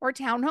or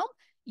townhome,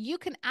 you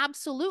can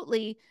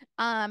absolutely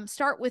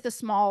start with a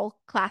small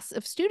class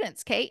of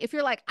students. Okay. If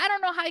you're like, I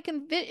don't know how I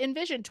can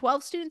envision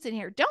 12 students in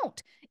here,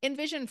 don't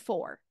envision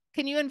 4.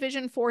 Can you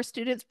envision 4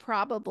 students?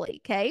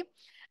 Probably. Okay.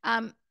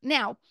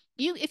 Now,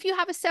 if you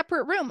have a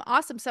separate room,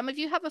 awesome. Some of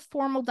you have a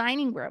formal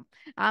dining room.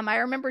 I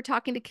remember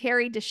talking to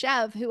Carrie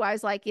Deshev, who I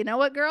was like, you know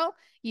what, girl,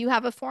 you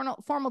have a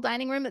formal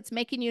dining room that's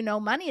making you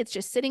no money. It's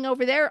just sitting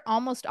over there,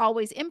 almost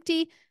always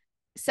empty.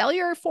 Sell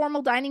your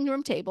formal dining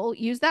room table,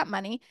 use that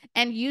money,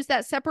 and use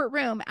that separate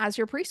room as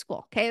your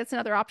preschool. Okay, that's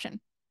another option.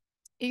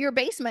 Your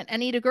basement,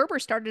 Anita Gerber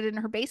started in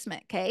her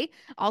basement. Okay.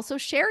 Also,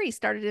 Sherry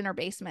started in her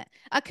basement.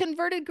 A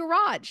converted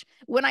garage.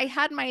 When I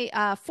had my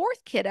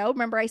 4th kiddo,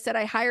 remember I said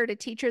I hired a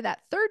teacher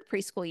that 3rd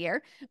preschool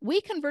year, we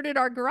converted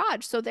our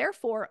garage. So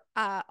therefore,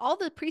 all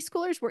the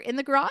preschoolers were in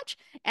the garage.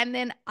 And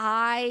then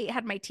I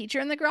had my teacher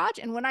in the garage.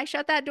 And when I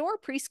shut that door,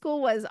 preschool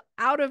was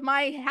out of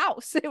my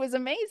house. It was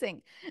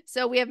amazing.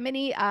 So we have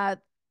many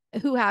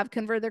who have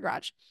converted their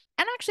garage.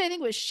 And actually, I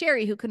think it was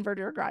Sherry who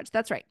converted her garage.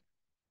 That's right.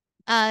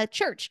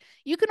 church.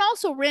 You can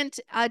also rent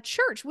a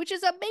church, which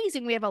is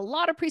amazing. We have a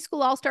lot of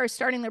preschool all-stars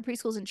starting their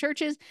preschools in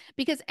churches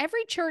because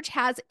every church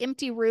has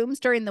empty rooms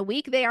during the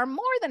week. They are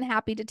more than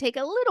happy to take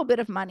a little bit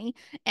of money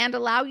and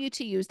allow you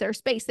to use their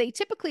space. They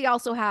typically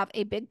also have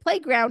a big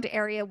playground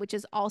area, which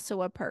is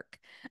also a perk.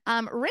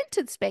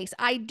 Rented space.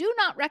 I do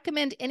not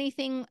recommend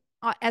anything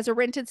as a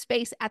rented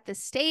space at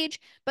this stage,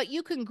 but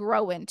you can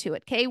grow into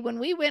it. Okay. When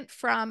we went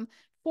from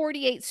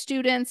 48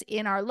 students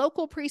in our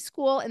local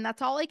preschool, and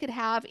that's all I could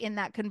have in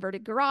that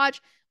converted garage,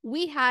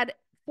 we had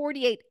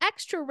 48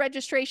 extra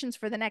registrations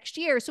for the next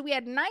year. So we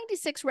had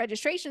 96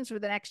 registrations for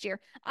the next year.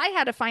 I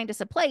had to find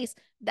us a place.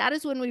 That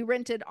is when we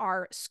rented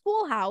our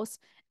schoolhouse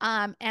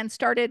and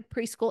started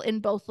preschool in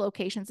both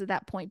locations at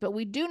that point. But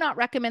we do not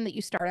recommend that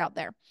you start out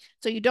there.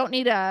 So you don't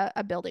need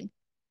a building.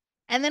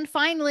 And then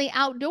finally,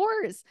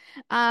 outdoors.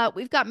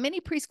 We've got many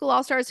preschool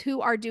all-stars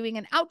who are doing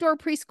an outdoor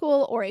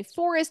preschool or a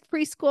forest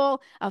preschool,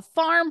 a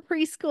farm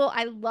preschool.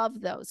 I love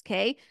those,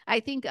 okay?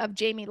 I think of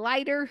Jamie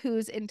Leiter,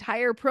 whose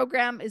entire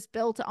program is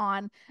built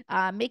on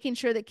making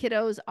sure that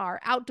kiddos are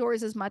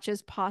outdoors as much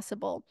as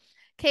possible.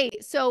 Okay,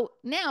 so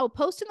now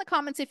post in the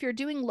comments if you're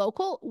doing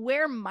local,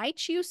 where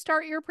might you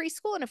start your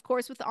preschool? And of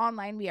course, with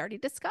online, we already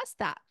discussed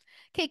that.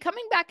 Okay,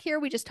 coming back here,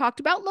 we just talked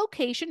about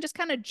location. Just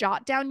kind of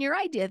jot down your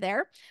idea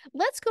there.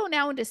 Let's go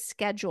now into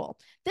schedule.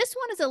 This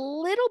one is a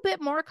little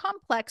bit more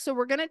complex, so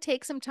we're going to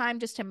take some time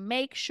just to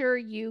make sure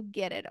you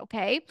get it,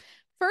 okay?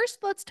 First,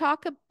 let's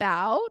talk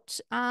about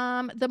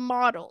the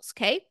models,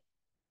 okay?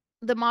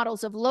 The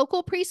models of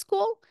local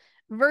preschool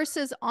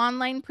versus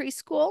online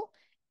preschool.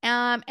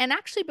 And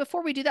actually,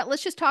 before we do that,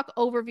 let's just talk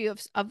overview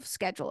of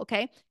schedule,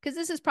 okay? Because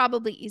this is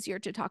probably easier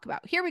to talk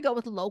about. Here we go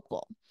with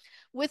local.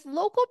 With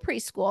local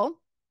preschool,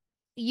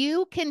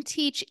 you can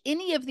teach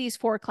any of these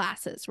 4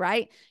 classes,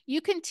 right? You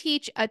can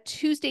teach a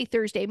Tuesday,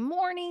 Thursday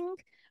morning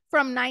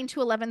from 9 to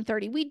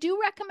 11:30. We do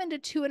recommend a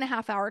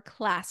 2.5-hour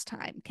class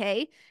time,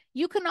 okay?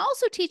 You can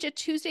also teach a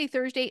Tuesday,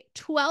 Thursday,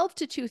 12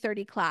 to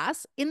 2:30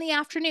 class in the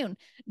afternoon.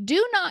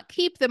 Do not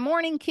keep the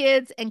morning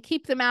kids and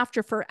keep them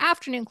after for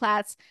afternoon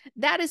class.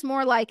 That is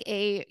more like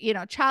a,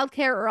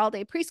 childcare or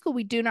all-day preschool.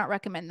 We do not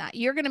recommend that.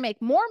 You're going to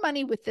make more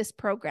money with this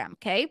program,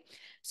 okay?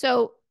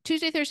 So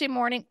Tuesday, Thursday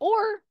morning,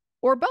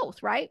 or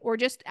both, right? Or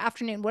just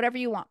afternoon, whatever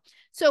you want.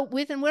 So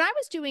when I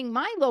was doing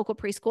my local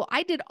preschool,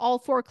 I did all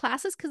 4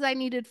 classes because I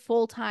needed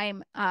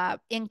full-time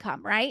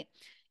income, right?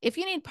 If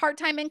you need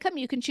part-time income,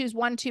 you can choose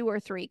 1, 2,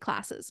 or 3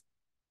 classes.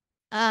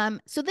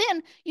 So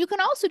then you can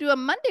also do a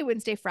Monday,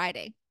 Wednesday,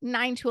 Friday,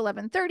 9 to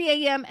 11:30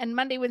 a.m. and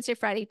Monday, Wednesday,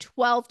 Friday,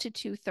 12 to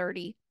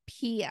 2:30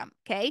 p.m.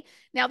 Okay.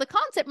 Now the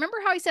concept, remember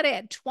how I said I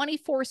had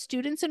 24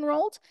 students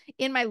enrolled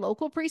in my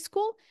local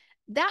preschool?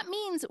 That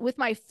means with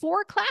my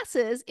 4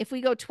 classes, if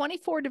we go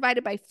 24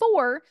 divided by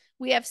 4,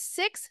 we have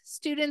 6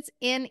 students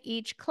in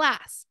each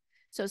class.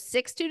 So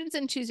 6 students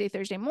in Tuesday,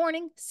 Thursday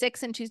morning,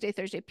 6 in Tuesday,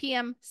 Thursday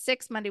PM,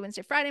 6 Monday,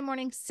 Wednesday, Friday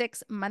morning,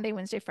 6 Monday,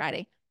 Wednesday,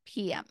 Friday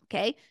PM.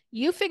 Okay.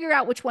 You figure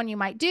out which one you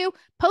might do.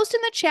 Post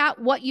in the chat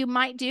what you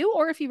might do,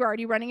 or if you're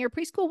already running your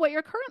preschool, what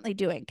you're currently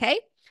doing. Okay.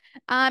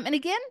 And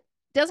again,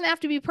 doesn't have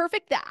to be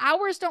perfect. The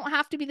hours don't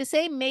have to be the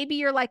same. Maybe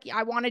you're like,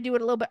 I want to do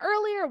it a little bit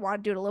earlier,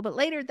 want to do it a little bit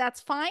later.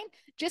 That's fine.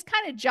 Just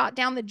kind of jot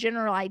down the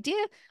general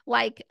idea,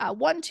 like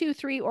 1, 2,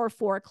 3, or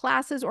 4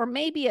 classes, or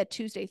maybe a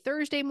Tuesday,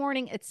 Thursday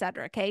morning,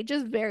 etc. Okay,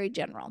 just very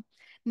general.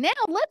 Now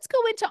let's go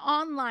into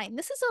online.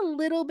 This is a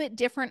little bit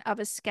different of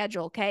a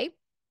schedule. Okay,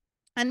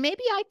 and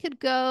maybe I could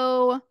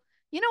go,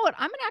 you know what?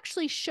 I'm going to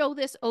actually show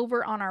this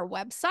over on our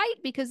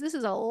website because this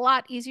is a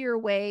lot easier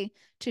way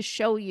to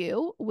show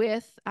you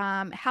with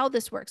how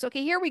this works.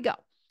 Okay, here we go.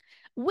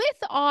 With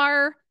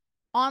our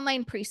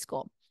online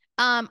preschool,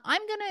 I'm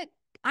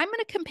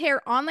gonna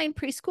compare online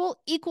preschool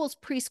equals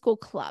preschool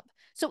club.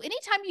 So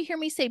anytime you hear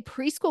me say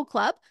preschool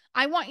club,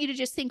 I want you to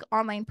just think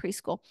online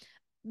preschool.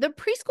 The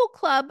preschool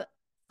club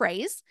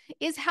phrase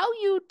is how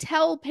you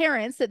tell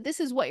parents that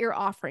this is what you're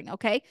offering,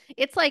 okay?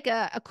 It's like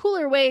a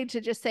cooler way to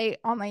just say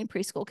online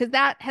preschool because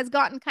that has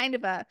gotten kind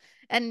of a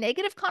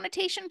negative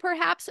connotation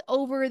perhaps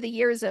over the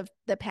years of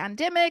the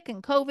pandemic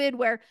and COVID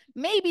where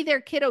maybe their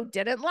kiddo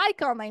didn't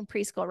like online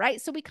preschool, right?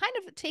 So we kind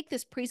of take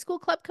this preschool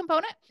club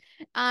component.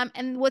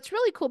 And what's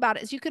really cool about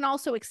it is you can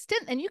also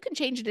extend and you can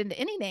change it into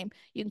any name.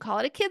 You can call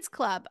it a kids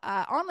club,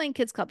 online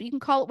kids club. You can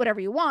call it whatever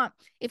you want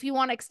if you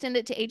want to extend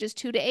it to ages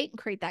 2 to 8 and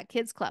create that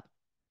kids club.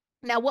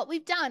 Now, what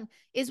we've done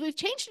is we've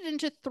changed it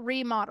into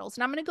 3 models,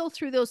 and I'm going to go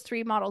through those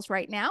 3 models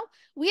right now.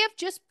 We have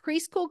just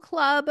preschool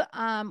club.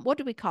 What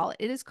do we call it?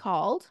 It is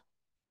called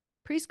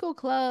preschool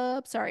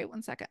club. Sorry,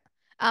 one second.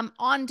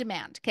 On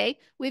demand. Okay.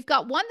 We've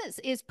got one that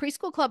is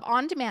preschool club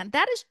on demand.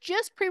 That is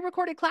just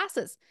pre-recorded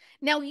classes.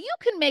 Now you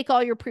can make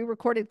all your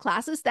pre-recorded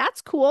classes.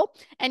 That's cool.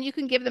 And you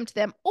can give them to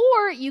them,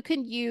 or you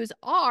can use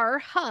our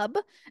hub.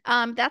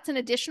 That's an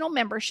additional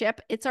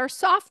membership. It's our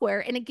software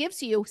and it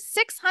gives you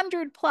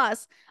 600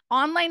 plus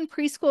online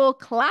preschool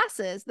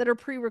classes that are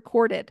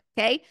pre-recorded.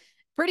 Okay.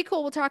 Pretty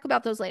cool. We'll talk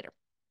about those later.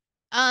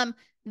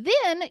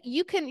 Then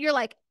you're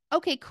like,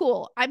 okay,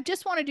 cool. I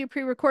just want to do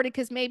pre-recorded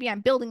because maybe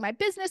I'm building my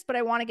business, but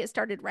I want to get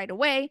started right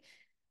away.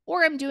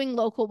 or I'm doing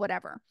local,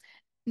 whatever.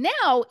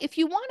 Now, if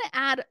you want to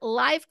add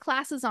live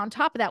classes on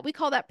top of that, we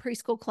call that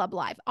Preschool Club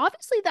Live.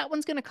 Obviously, that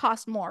one's going to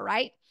cost more,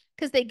 right?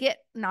 Because they get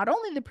not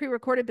only the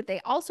pre-recorded, but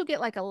they also get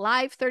like a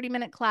live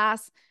 30-minute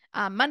class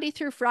Monday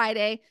through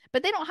Friday,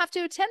 but they don't have to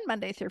attend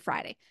Monday through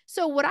Friday.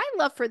 So what I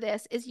love for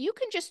this is you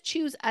can just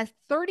choose a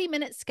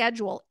 30-minute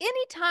schedule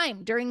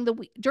anytime during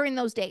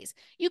those days.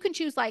 You can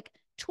choose like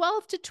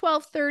 12 to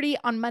 12:30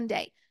 on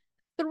Monday,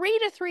 3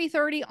 to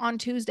 3:30 on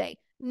Tuesday,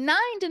 9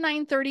 to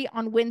 9:30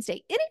 on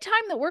Wednesday,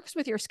 anytime that works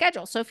with your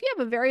schedule. So if you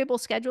have a variable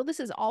schedule, this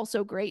is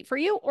also great for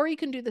you, or you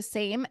can do the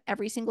same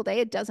every single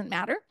day. It doesn't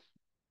matter.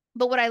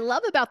 But what I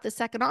love about the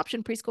second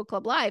option, Preschool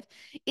Club Live,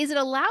 is it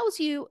allows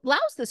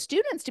the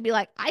students to be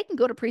like, I can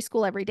go to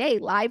preschool every day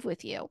live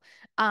with you.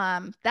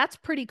 That's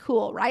pretty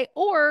cool, right?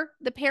 Or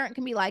the parent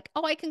can be like,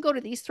 oh, I can go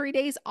to these 3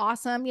 days.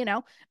 Awesome,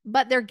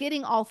 but they're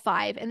getting all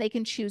 5 and they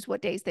can choose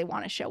what days they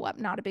want to show up.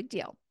 Not a big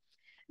deal.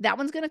 That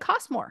one's going to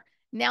cost more.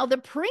 Now, the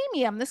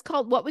premium, this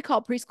called what we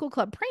call Preschool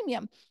Club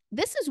Premium.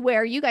 This is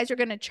where you guys are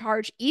going to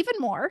charge even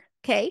more,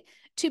 okay,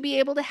 to be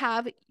able to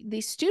have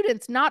these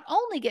students not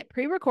only get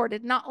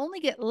pre-recorded, not only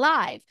get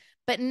live,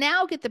 but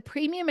now get the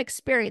premium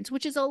experience,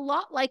 which is a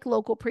lot like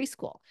local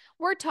preschool.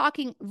 We're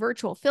talking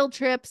virtual field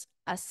trips,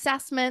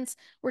 assessments.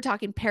 We're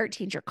talking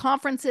parent-teacher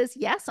conferences,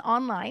 yes,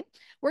 online.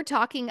 We're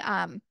talking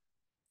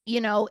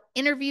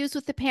interviews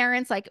with the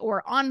parents, like,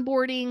 or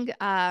onboarding,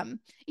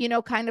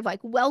 kind of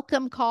like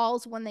welcome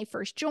calls when they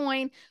first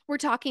join. We're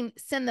talking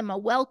send them a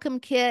welcome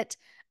kit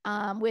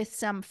with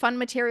some fun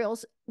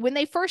materials when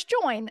they first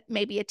join,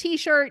 maybe a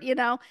t-shirt,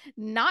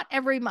 not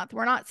every month.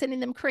 We're not sending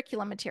them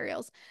curriculum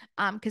materials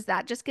because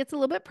that just gets a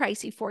little bit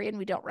pricey for you, and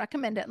we don't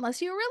recommend it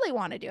unless you really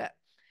want to do it.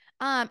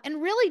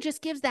 And really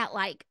just gives that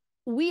like,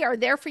 we are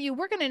there for you.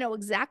 We're going to know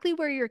exactly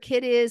where your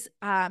kid is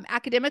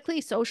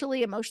academically,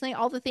 socially, emotionally,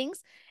 all the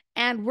things.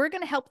 And we're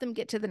going to help them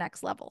get to the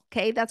next level.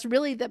 Okay. That's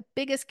really the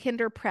biggest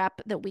kinder prep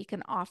that we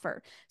can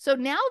offer. So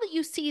now that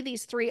you see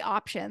these 3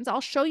 options,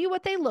 I'll show you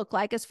what they look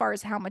like as far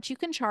as how much you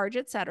can charge,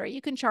 etc. You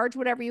can charge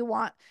whatever you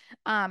want.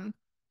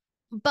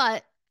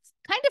 But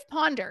kind of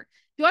ponder,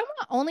 do I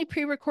want only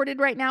pre-recorded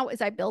right now as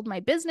I build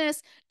my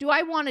business? Do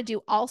I want to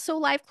do also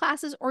live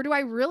classes, or do I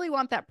really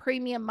want that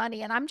premium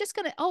money? And I'm just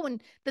going to,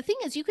 and the thing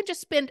is, you can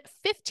just spend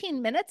 15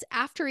 minutes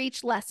after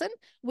each lesson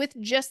with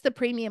just the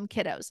premium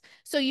kiddos.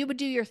 So you would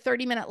do your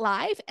 30-minute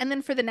live, and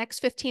then for the next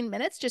 15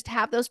 minutes, just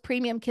have those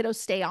premium kiddos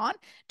stay on,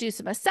 do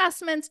some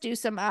assessments, do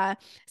some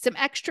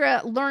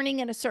extra learning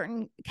in a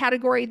certain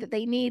category that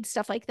they need,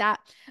 stuff like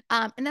that.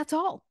 And that's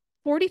all.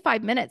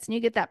 45 minutes and you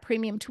get that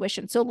premium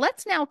tuition. So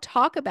let's now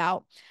talk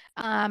about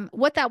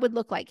what that would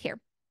look like here.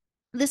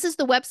 This is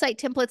the website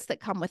templates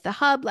that come with the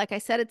hub. Like I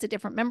said, it's a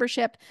different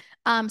membership.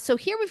 So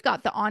here we've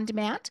got the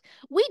on-demand.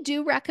 We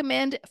do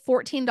recommend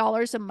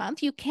 $14 a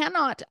month. You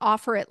cannot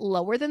offer it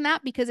lower than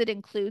that because it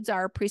includes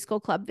our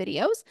preschool club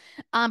videos.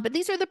 But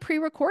these are the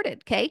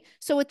pre-recorded, okay?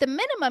 So at the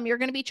minimum, you're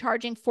going to be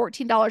charging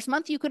 $14 a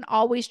month. You can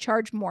always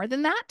charge more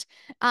than that.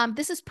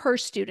 This is per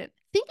student.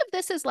 Think of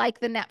this as like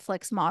the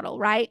Netflix model,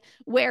 right?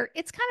 Where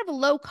it's kind of a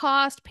low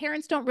cost.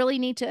 Parents don't really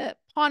need to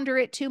ponder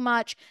it too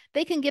much.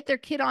 They can get their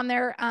kid on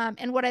there.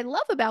 And what I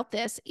love about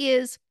this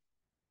is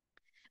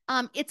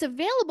it's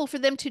available for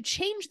them to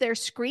change their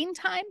screen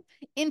time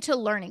into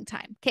learning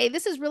time. Okay.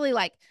 This is really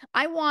like,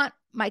 I want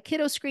my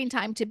kiddo screen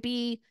time to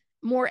be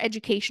more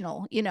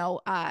educational,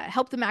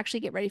 help them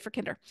actually get ready for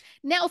kinder.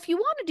 Now, if you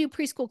want to do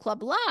Preschool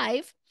Club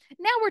Live,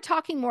 now we're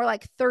talking more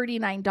like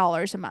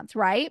 $39 a month,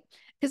 right?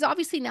 Because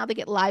obviously now they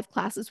get live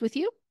classes with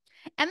you.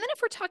 And then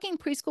if we're talking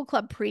Preschool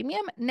Club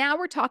Premium, now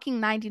we're talking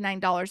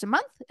 $99 a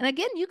month. And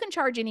again, you can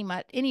charge any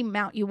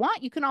amount you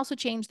want. You can also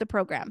change the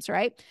programs,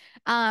 right?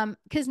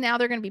 Because now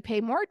they're going to be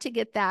paid more to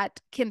get that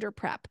kinder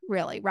prep,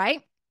 really,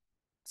 right?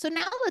 So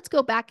now let's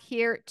go back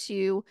here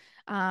to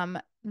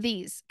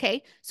these,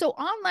 okay? So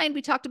online,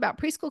 we talked about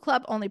Preschool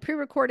Club, only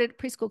pre-recorded.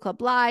 Preschool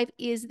Club Live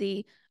is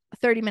the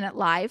 30-minute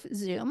live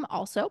Zoom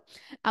also.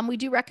 We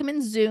do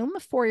recommend Zoom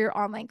for your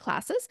online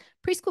classes.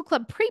 Preschool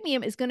Club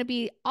Premium is going to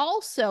be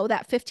also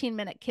that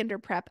 15-minute kinder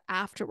prep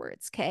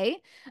afterwards, okay?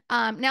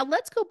 Now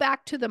let's go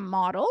back to the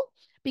model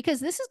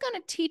because this is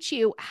going to teach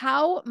you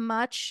how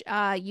much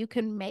you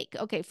can make,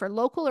 okay, for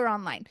local or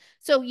online.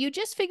 So you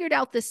just figured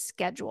out the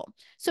schedule.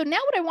 So now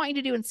what I want you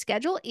to do in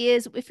schedule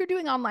is if you're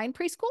doing online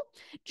preschool,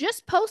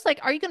 just post like,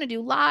 are you going to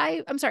do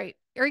live? I'm sorry,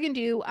 are you going to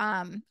do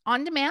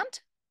on demand,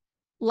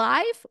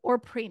 live, or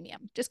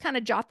premium? Just kind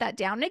of jot that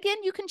down. And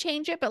again, you can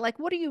change it, but like,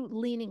 what are you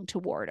leaning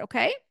toward?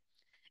 Okay.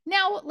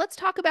 Now let's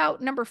talk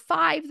about number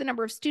 5, the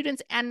number of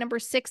students, and number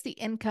 6, the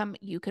income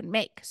you can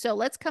make. So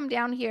let's come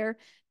down here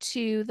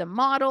to the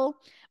model.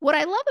 What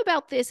I love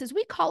about this is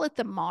we call it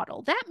the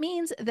model. That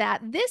means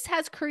that this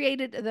has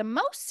created the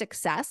most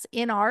success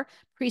in our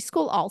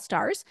Preschool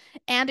All-Stars,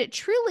 and it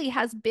truly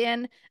has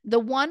been the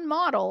one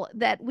model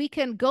that we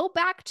can go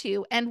back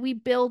to and we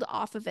build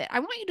off of it. I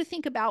want you to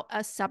think about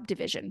a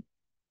subdivision.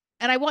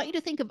 And I want you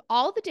to think of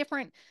all the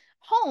different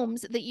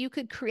homes that you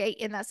could create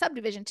in that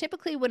subdivision.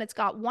 Typically, when it's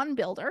got one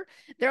builder,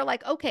 they're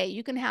like, okay,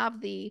 you can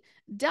have the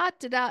dot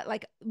to dot,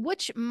 like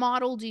which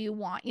model do you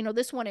want? You know,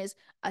 this one is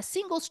a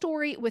single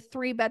story with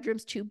 3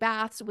 bedrooms, 2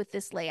 baths with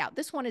this layout.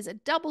 This one is a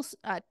double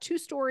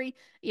 2-story,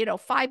 you know,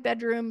 5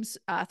 bedrooms,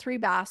 3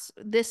 baths,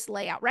 this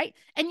layout, right?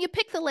 And you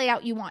pick the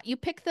layout you want. You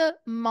pick the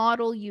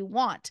model you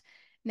want.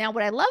 Now,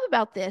 what I love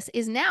about this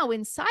is now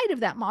inside of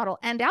that model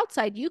and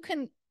outside, you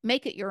can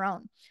make it your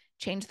own.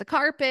 Change the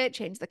carpet,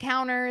 change the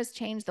counters,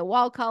 change the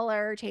wall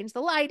color, change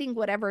the lighting,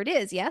 whatever it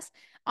is. Yes.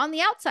 On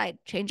the outside,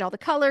 change all the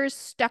colors,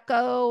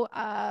 stucco,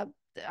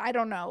 I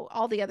don't know,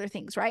 all the other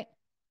things, right?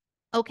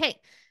 Okay.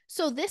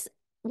 So this,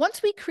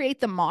 once we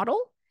create the model,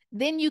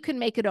 then you can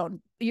make it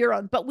your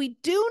own, but we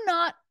do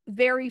not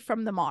vary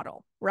from the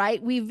model,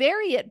 right? We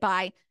vary it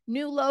by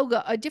new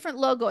logo, a different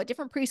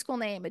preschool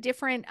name, a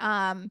different,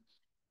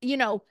 you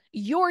know,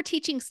 your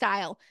teaching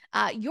style,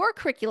 your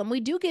curriculum. We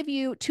do give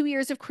you 2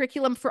 years of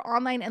curriculum for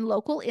online and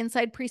local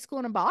inside Preschool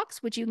in a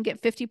Box, which you can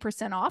get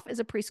 50% off as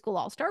a preschool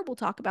all-star. We'll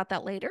talk about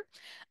that later.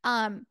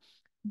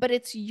 But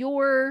it's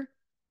your,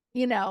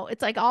 you know,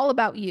 it's like all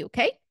about you.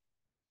 Okay.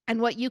 And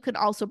what you can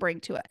also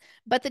bring to it.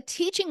 But the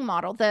teaching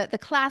model, the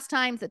class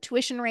times, the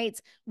tuition rates,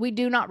 we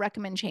do not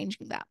recommend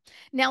changing that.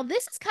 Now,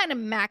 this is kind of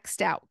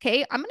maxed out,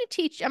 okay? I'm going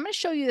to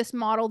show you this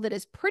model that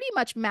is pretty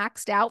much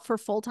maxed out for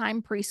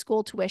full-time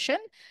preschool tuition.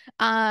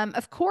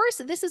 Of course,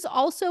 this is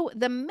also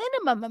the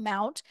minimum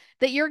amount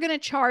that you're going to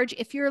charge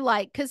if you're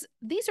like, because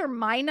these are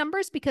my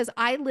numbers because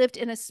I lived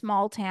in a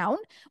small town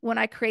when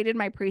I created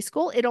my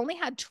preschool. It only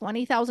had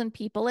 20,000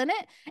 people in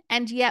it,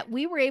 and yet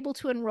we were able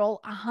to enroll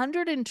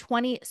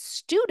 120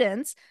 students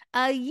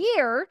a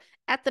year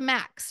at the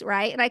max,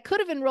 right? And I could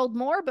have enrolled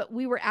more, but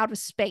we were out of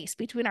space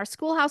between our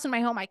schoolhouse and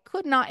my home. I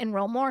could not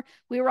enroll more.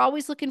 We were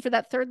always looking for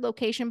that third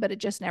location, but it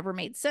just never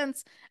made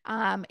sense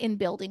in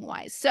building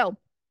wise. So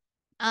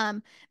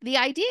the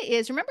idea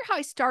is, remember how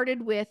I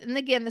started with, and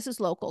again, this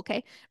is local,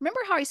 okay? Remember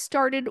how I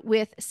started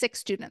with 6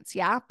 students,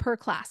 yeah, per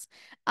class.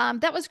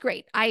 That was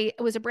great. I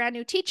was a brand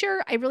new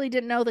teacher. I really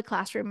didn't know the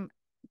classroom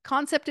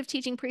concept of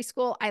teaching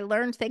preschool. I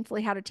learned,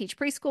 thankfully, how to teach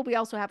preschool. We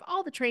also have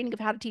all the training of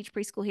how to teach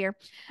preschool here.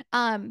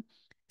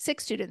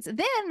 6 students.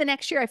 Then the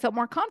next year, I felt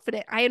more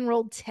confident. I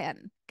enrolled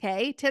 10,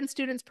 okay? 10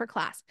 students per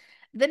class.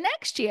 The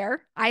next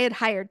year, I had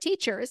hired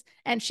teachers,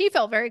 and she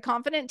felt very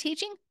confident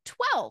teaching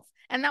 12.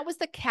 And that was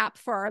the cap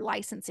for our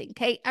licensing,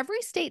 okay?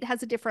 Every state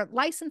has a different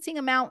licensing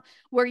amount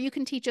where you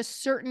can teach a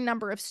certain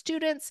number of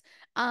students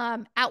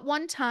at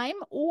one time,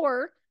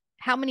 or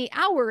how many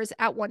hours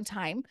at one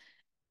time,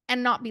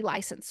 and not be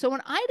licensed. So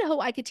in Idaho,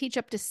 I could teach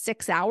up to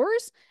 6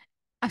 hours.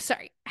 I'm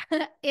sorry.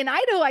 In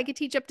Idaho, I could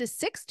teach up to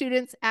 6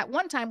 students at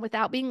one time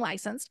without being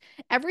licensed.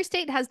 Every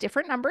state has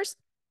different numbers.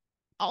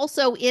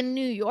 Also in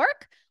New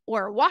York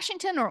or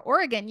Washington or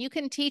Oregon, you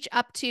can teach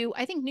up to,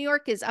 I think New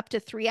York is up to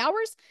 3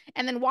 hours,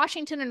 and then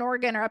Washington and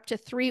Oregon are up to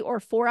 3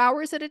 or 4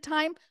 hours at a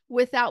time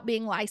without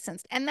being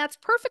licensed. And that's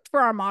perfect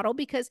for our model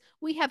because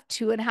we have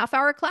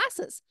 2.5-hour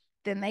classes.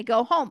 Then they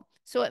go home.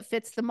 So it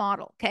fits the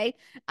model, okay?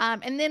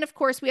 And then, of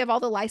course, we have all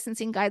the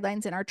licensing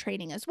guidelines in our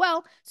training as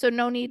well. So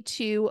no need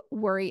to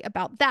worry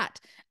about that.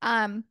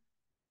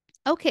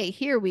 Okay,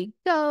 here we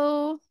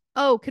go.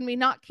 Oh, can we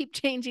not keep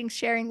changing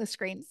sharing the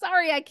screen?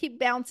 Sorry, I keep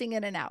bouncing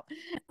in and out.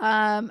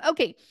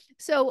 Okay,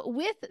 so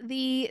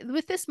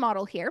with this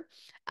model here,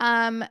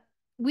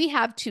 we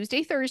have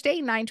Tuesday, Thursday,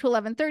 9 to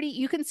 11:30.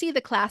 You can see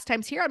the class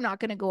times here. I'm not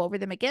going to go over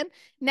them again.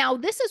 Now,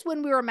 this is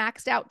when we were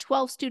maxed out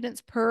 12 students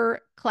per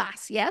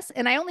class, yes?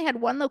 And I only had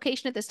one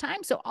location at this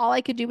time, so all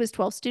I could do was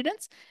 12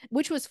 students,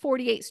 which was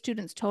 48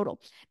 students total.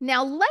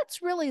 Now,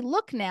 let's really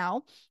look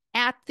now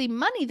at the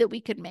money that we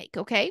could make,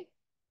 okay?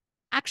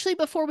 Actually,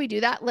 before we do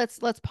that, let's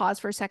pause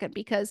for a second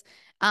because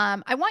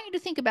I want you to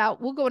think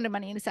about, we'll go into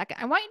money in a second.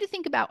 I want you to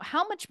think about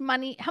how much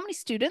money, how many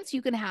students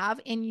you can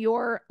have in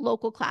your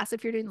local class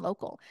if you're doing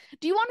local.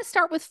 Do you want to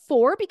start with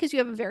 4 because you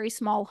have a very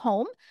small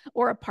home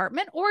or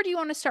apartment, or do you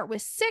want to start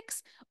with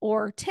 6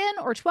 or 10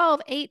 or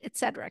 12, 8,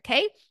 etc.?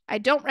 Okay, I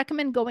don't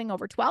recommend going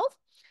over 12.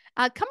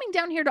 Coming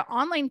down here to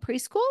online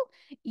preschool,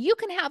 you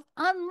can have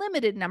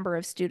unlimited number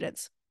of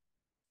students.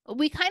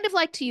 We kind of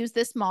like to use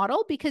this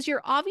model because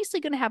you're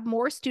obviously going to have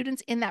more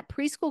students in that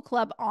preschool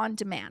club on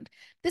demand.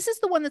 This is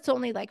the one that's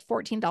only like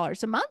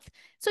 $14 a month.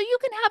 So you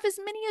can have as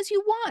many as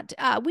you want.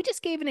 We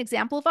just gave an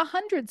example of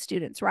 100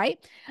 students, right?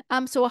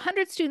 So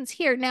 100 students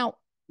here. Now,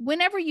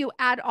 whenever you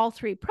add all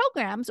 3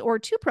 programs or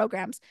 2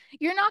 programs,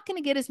 you're not going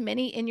to get as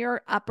many in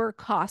your upper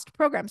cost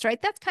programs,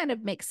 right? That kind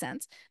of makes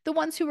sense. The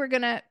ones who are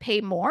going to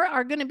pay more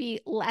are going to be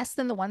less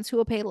than the ones who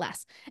will pay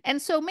less.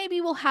 And so maybe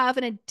we'll have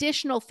an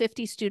additional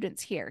 50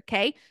 students here,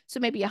 okay? So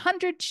maybe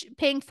 100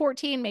 paying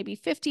 14, maybe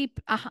 50,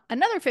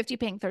 another 50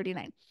 paying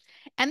 39.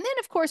 And then,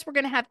 of course, we're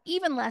going to have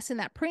even less in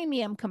that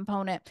premium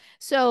component.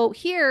 So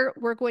here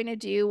we're going to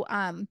do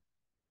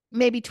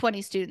maybe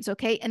 20 students,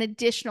 okay? An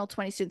additional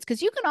 20 students,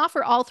 because you can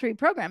offer all 3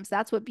 programs.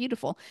 That's what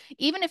beautiful.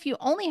 Even if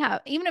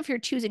you're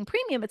choosing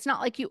premium, it's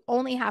not like you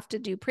only have to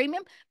do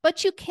premium,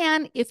 but you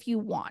can if you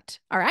want,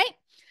 all right?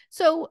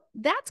 So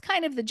that's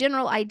kind of the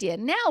general idea.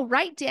 Now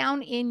write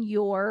down in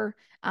your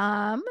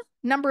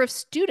number of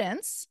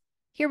students.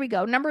 Here we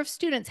go. Number of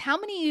students. How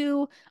many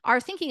you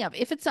are thinking of?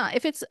 If it's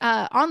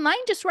online,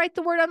 just write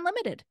the word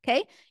unlimited.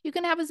 Okay. You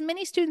can have as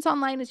many students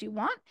online as you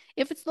want.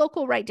 If it's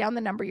local, write down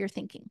the number you're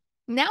thinking.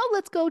 Now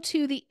let's go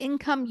to the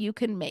income you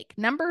can make.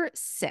 Number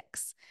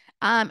 6.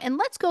 And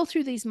let's go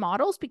through these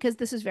models because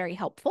this is very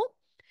helpful.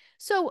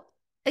 So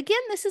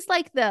again, this is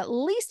like the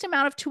least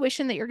amount of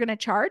tuition that you're going to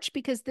charge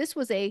because this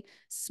was a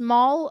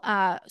small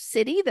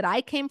city that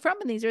I came from,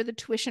 and these are the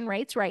tuition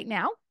rates right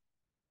now.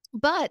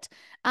 But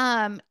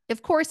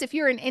of course, if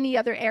you're in any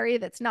other area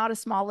that's not a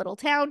small little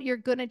town, you're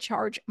going to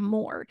charge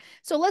more.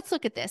 So let's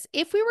look at this.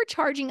 If we were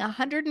charging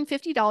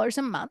 $150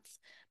 a month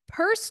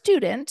per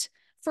student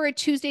for a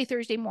Tuesday,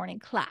 Thursday morning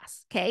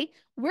class, okay,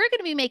 we're going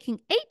to be making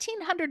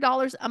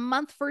 $1,800 a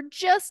month for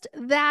just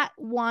that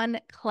one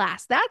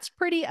class. That's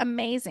pretty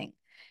amazing.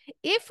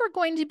 If we're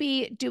going to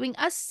be doing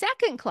a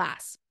second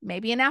class,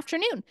 maybe an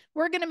afternoon,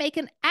 we're going to make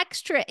an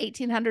extra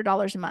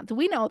 $1,800 a month.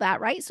 We know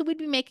that, right? So we'd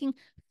be making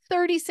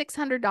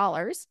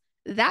 $3,600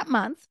 that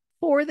month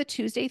for the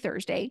Tuesday,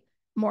 Thursday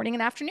morning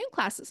and afternoon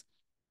classes.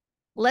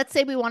 Let's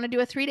say we want to do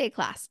a 3-day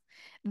class.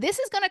 This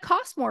is going to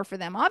cost more for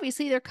them.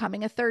 Obviously, they're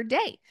coming a third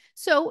day.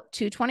 So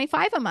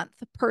 $225 a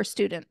month per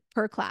student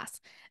per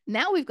class.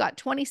 Now we've got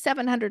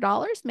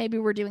 $2,700. Maybe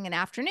we're doing an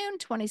afternoon,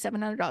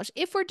 $2,700.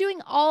 If we're doing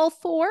all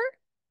 4,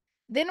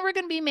 then we're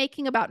going to be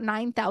making about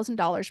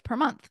 $9,000 per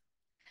month.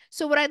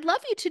 So what I'd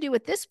love you to do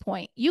at this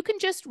point, you can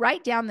just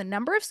write down the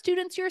number of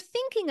students you're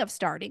thinking of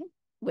starting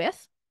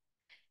with,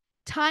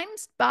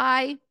 times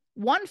by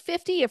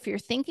 150 if you're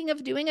thinking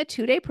of doing a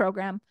 2-day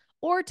program,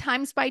 or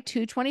times by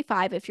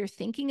 225 if you're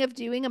thinking of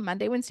doing a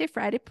Monday, Wednesday,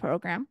 Friday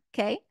program,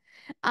 okay?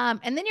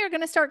 And then you're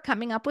going to start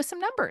coming up with some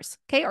numbers,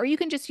 okay? Or you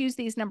can just use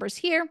these numbers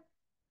here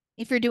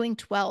if you're doing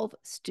 12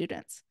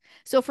 students.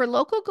 So for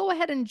local, go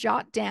ahead and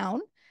jot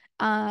down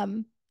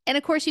and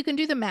of course, you can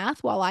do the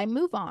math while I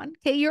move on.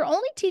 Okay, you're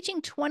only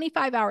teaching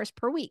 25 hours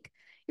per week.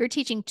 You're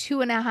teaching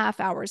 2.5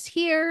 hours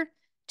here,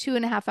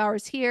 2.5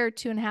 hours here,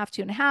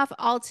 2.5, 2.5,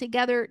 all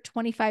together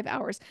 25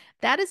 hours.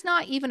 That is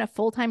not even a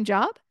full-time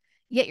job,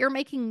 yet you're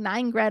making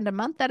 $9,000 a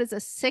month. That is a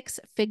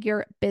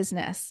 6-figure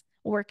business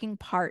working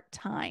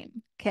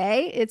part-time.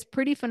 Okay, it's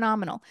pretty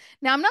phenomenal.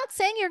 Now, I'm not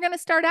saying you're going to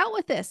start out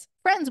with this.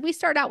 Friends, we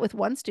start out with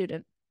 1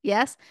 student.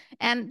 Yes.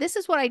 And this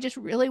is what I just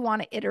really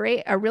want to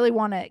iterate. I really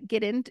want to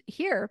get into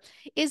here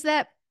is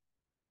that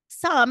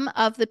some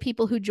of the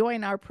people who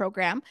join our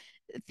program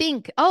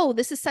think, oh,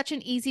 this is such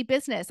an easy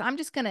business. I'm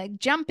just going to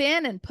jump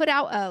in and put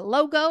out a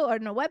logo or a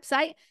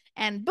website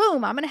and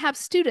boom, I'm going to have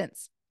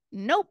students.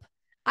 Nope.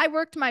 I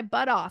worked my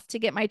butt off to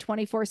get my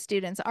 24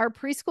 students. Our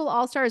preschool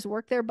all-stars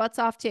work their butts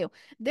off too.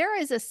 There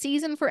is a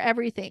season for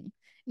everything.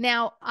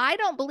 Now, I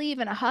don't believe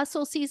in a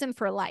hustle season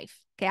for life.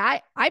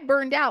 Okay. I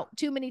burned out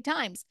too many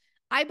times.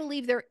 I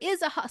believe there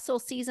is a hustle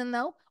season,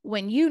 though,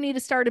 when you need to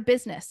start a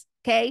business,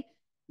 okay?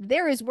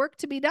 There is work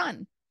to be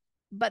done.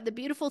 But the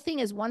beautiful thing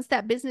is once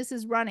that business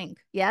is running,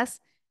 yes,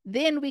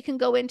 then we can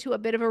go into a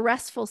bit of a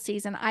restful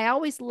season. I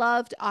always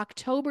loved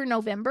October,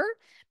 November,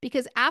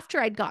 because after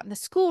I'd gotten the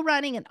school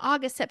running in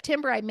August,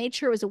 September, I made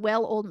sure it was a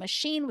well-oiled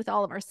machine with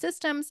all of our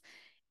systems.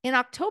 In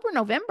October,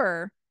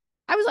 November,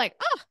 I was like,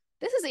 oh,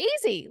 this is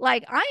easy.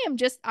 Like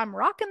I'm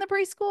rocking the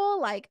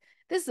preschool. Like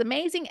this is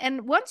amazing.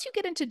 And once you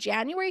get into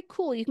January,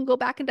 cool, you can go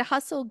back into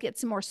hustle, get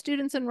some more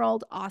students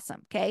enrolled.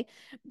 Awesome. Okay.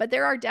 But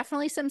there are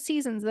definitely some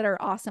seasons that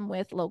are awesome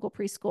with local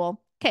preschool.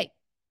 Okay.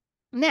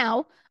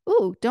 Now,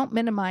 ooh, don't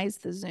minimize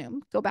the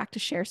Zoom. Go back to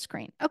share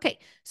screen. Okay.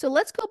 So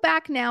let's go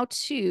back now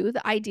to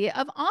the idea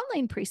of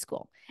online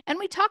preschool. And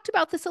we talked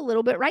about this a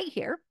little bit right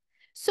here.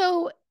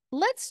 So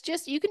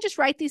you can just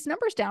write these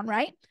numbers down,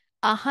 right?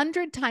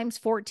 100 times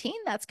 14,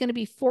 that's going to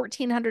be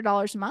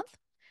 $1,400 a month.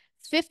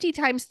 50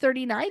 times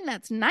 39,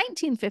 that's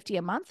 $1,950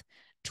 a month.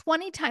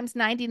 20 times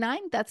 99,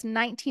 that's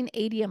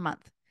 $1,980 a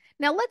month.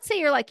 Now, let's say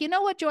you're like, you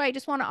know what, Joy, I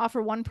just want to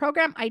offer one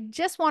program. I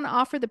just want to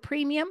offer the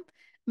premium.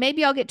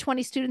 Maybe I'll get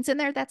 20 students in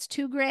there. That's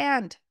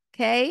 $2,000.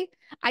 Okay.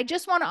 I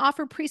just want to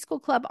offer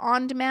Preschool Club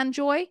on demand,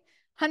 Joy.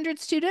 100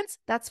 students,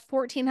 that's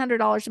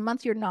 $1,400 a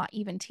month. You're not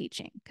even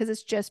teaching because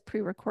it's just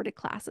pre-recorded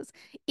classes.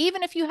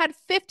 Even if you had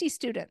 50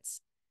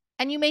 students,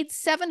 and you made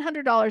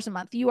 $700 a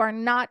month, you are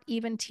not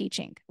even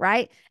teaching,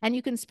 right? And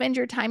you can spend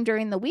your time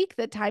during the week,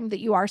 the time that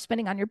you are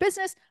spending on your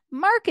business,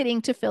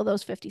 marketing to fill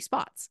those 50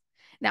 spots.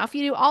 Now, if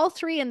you do all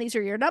 3 and these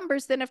are your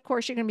numbers, then of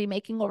course you're going to be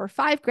making over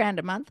 $5,000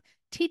 a month,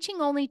 teaching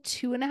only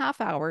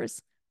 2.5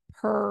 hours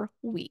per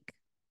week.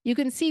 You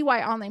can see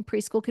why online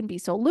preschool can be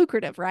so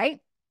lucrative, right?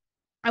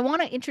 I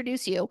want to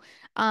introduce you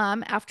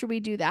after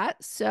we do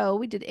that. So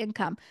we did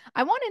income.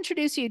 I want to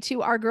introduce you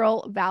to our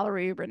girl,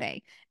 Valerie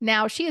Renee.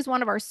 Now, she is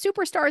one of our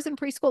superstars in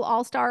Preschool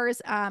All-Stars.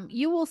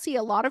 You will see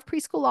a lot of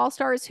Preschool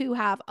All-Stars who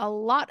have a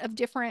lot of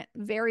different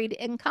varied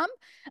income.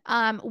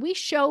 We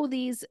show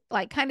these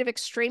like kind of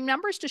extreme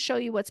numbers to show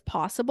you what's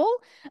possible.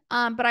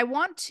 But I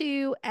want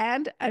to,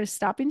 and I'm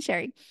stopping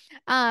sharing.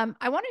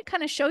 I want to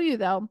kind of show you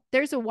though,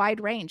 there's a wide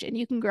range and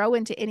you can grow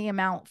into any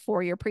amount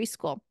for your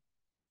preschool.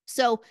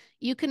 So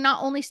you can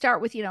not only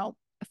start with,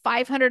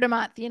 500 a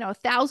month,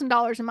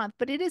 $1,000 a month,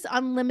 but it is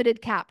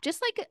unlimited cap.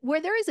 Just like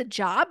where there is a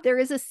job, there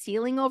is a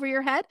ceiling over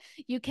your head.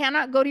 You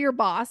cannot go to your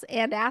boss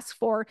and ask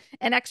for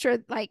an extra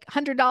like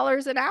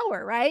 $100 an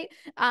hour, right?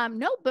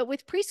 No, but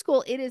with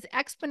preschool, it is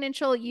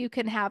exponential. You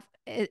can have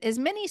as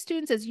many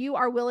students as you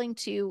are willing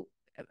to,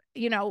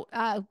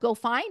 go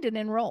find and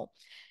enroll.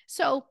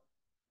 So,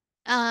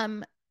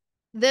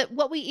 that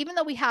what we even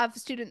though we have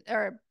student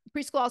or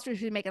preschool all-stars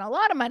who's making a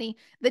lot of money,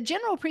 the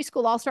general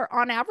preschool all-star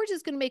on average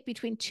is going to make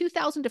between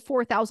 $2,000 to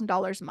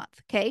 $4,000 a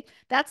month. Okay,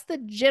 that's the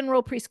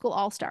general preschool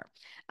all-star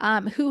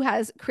who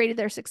has created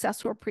their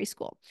successful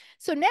preschool.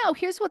 So now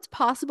here's what's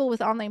possible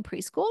with online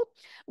preschool.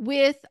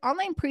 With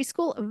online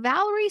preschool,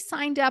 Valerie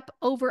signed up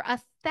over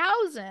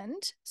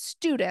 1,000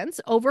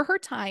 students over her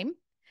time,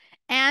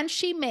 and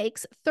she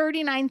makes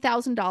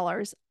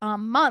 $39,000 a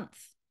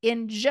month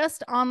in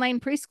just online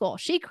preschool.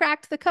 She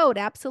cracked the code,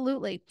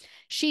 absolutely.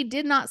 She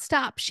did not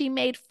stop. She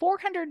made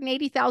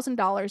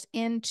 $480,000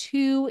 in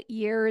 2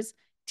 years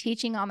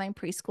teaching online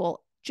preschool,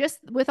 just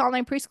with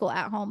online preschool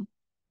at home.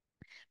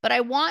 But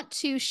I want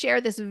to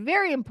share this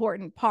very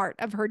important part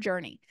of her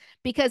journey,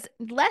 because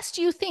lest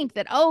you think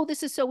that, oh,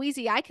 this is so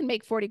easy, I can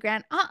make 40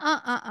 grand.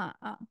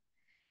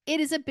 It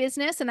is a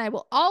business, and I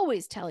will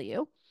always tell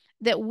you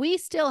that we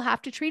still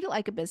have to treat it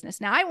like a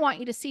business. Now, I want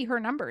you to see her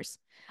numbers.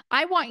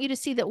 I want you to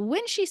see that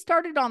when she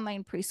started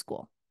online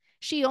preschool,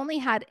 she only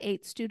had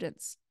 8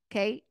 students.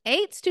 Okay,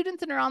 8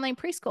 students in her online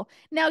preschool.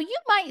 Now, you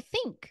might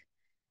think,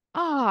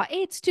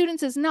 8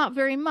 students is not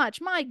very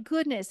much. My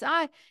goodness,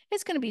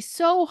 it's going to be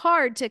so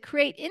hard to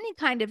create any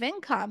kind of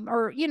income,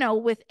 or,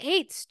 with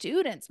 8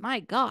 students.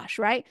 My gosh,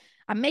 right?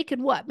 I'm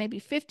making what,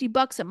 maybe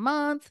 $50 a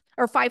month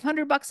or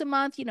 $500 a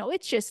month.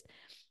 It's just,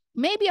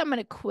 maybe I'm going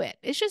to quit.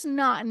 It's just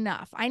not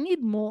enough. I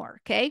need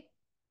more. Okay.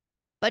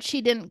 But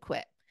she didn't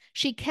quit.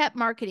 She kept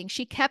marketing.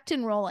 She kept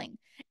enrolling.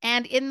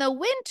 And in the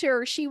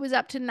winter, she was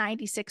up to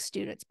 96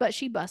 students, but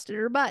she busted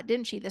her butt,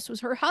 didn't she? This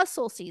was her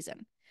hustle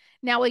season.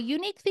 Now, a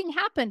unique thing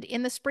happened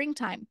in the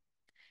springtime.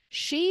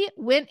 She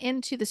went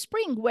into the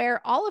spring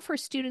where all of her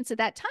students at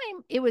that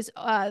time, it was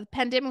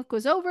pandemic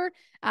was over.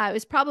 It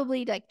was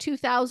probably like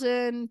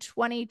 2020,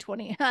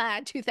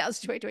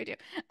 2022.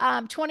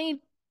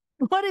 20,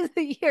 what is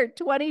the year?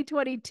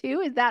 2022?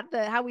 Is that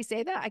how we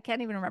say that? I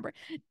can't even remember.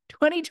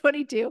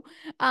 2022.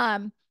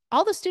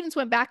 All the students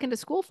went back into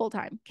school full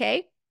time.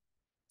 Okay.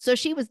 So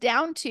she was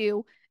down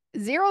to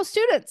 0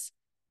 students.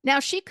 Now,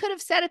 she could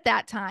have said at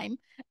that time,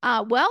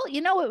 well,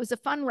 it was a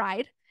fun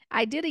ride.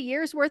 I did a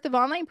year's worth of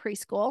online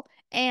preschool,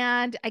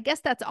 and I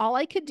guess that's all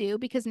I could do,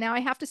 because now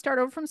I have to start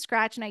over from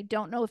scratch, and I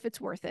don't know if it's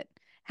worth it.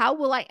 How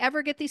will I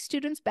ever get these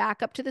students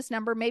back up to this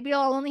number? Maybe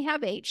I'll only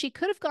have 8. She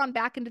could have gone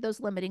back into those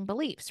limiting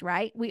beliefs,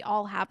 right? We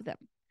all have them.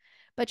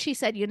 But she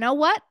said, you know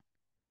what?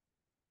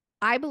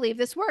 I believe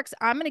this works.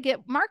 I'm going to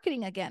get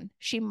marketing again.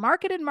 She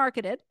marketed.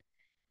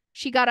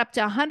 She got up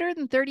to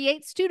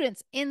 138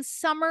 students in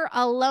summer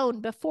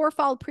alone. Before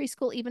fall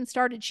preschool even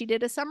started, she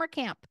did a summer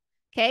camp.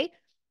 Okay.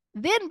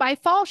 Then by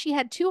fall, she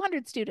had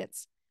 200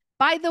 students.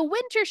 By the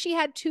winter, she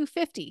had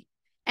 250.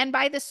 And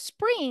by the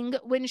spring,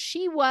 when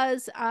she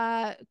was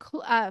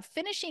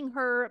finishing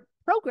her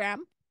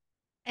program,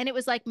 and it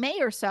was like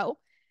May or so,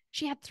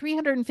 she had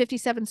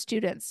 357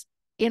 students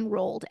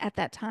enrolled at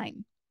that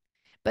time.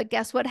 But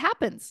guess what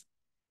happens?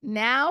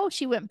 Now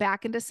she went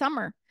back into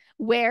summer,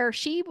 where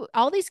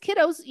all these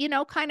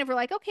kiddos, kind of were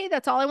like, okay,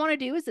 that's all I want to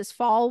do is this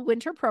fall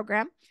winter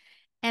program.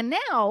 And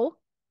now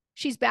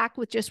she's back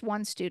with just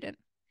 1 student.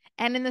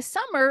 And in the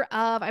summer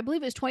of, I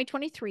believe it was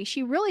 2023,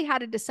 she really had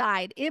to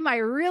decide, am I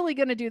really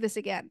going to do this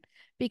again?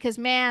 Because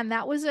man,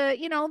 that was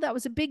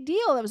a big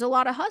deal. There was a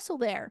lot of hustle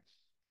there.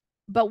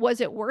 But was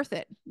it worth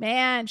it?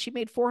 Man, she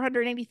made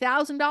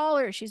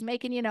 $480,000. She's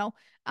making,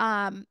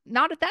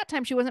 not at that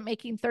time, she wasn't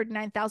making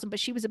 39,000, but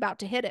she was about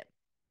to hit it.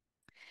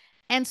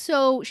 And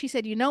so she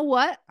said, you know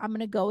what? I'm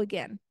going to go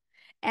again.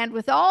 And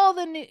with all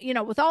the,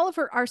 with all of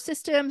our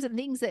systems and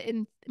things that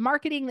in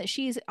marketing that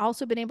she's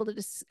also been able to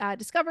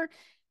discover,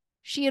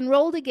 she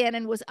enrolled again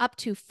and was up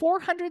to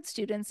 400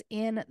 students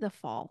in the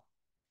fall.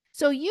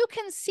 So you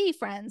can see,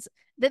 friends,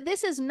 that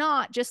this is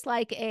not just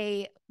like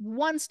a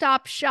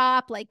one-stop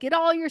shop, like get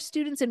all your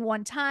students in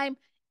one time.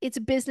 It's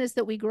a business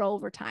that we grow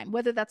over time,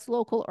 whether that's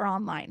local or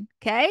online.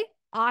 Okay,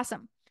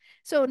 awesome.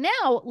 So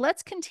now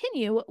let's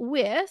continue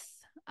with,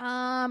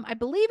 I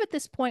believe at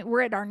this point,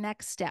 we're at our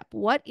next step.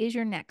 What is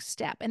your next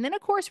step? And then,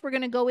 of course, we're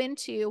going to go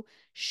into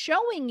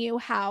showing you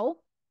how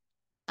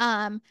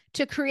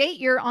to create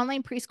your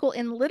online preschool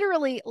in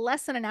literally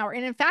less than an hour.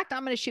 And in fact,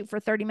 I'm going to shoot for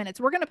 30 minutes.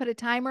 We're going to put a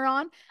timer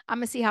on. I'm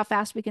going to see how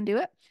fast we can do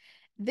it.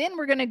 Then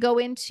we're going to go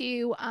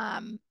into,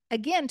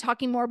 again,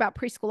 talking more about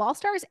Preschool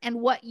All-Stars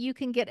and what you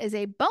can get as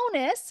a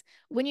bonus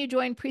when you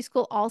join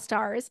Preschool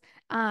All-Stars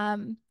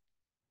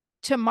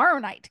tomorrow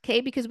night,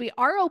 okay? Because we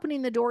are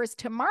opening the doors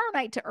tomorrow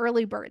night to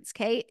early birds,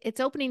 okay?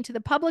 It's opening to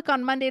the public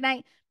on Monday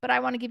night, but I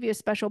want to give you a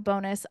special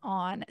bonus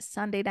on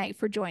Sunday night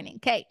for joining,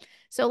 okay?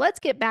 So let's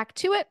get back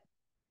to it.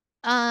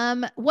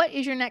 What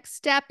is your next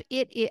step?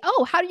 It is,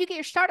 oh, how do you get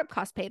your startup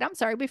cost paid? I'm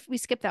sorry, we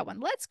skipped that one.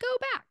 Let's go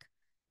back.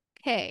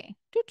 Okay.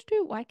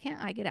 Why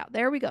can't I get out?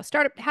 There we go.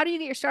 Startup. How do you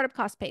get your startup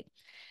cost paid?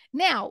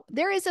 Now,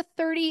 there is a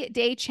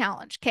 30-day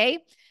challenge. Okay.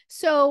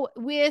 So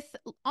with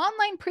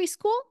online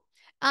preschool,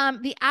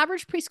 the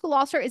average preschool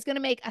all-star is going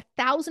to make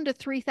 $1,000 to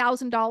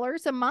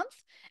 $3,000 a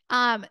month.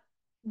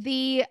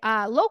 The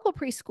local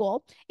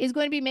preschool is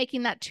going to be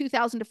making that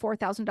 $2,000 to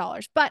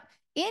 $4,000. But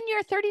in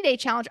your 30-day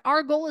challenge,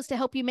 our goal is to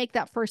help you make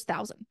that first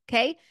 1,000.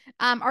 Okay.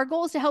 Our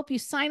goal is to help you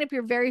sign up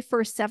your very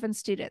first 7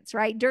 students,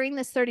 right? During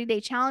this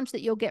 30-day challenge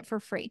that you'll get for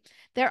free.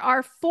 There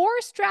are 4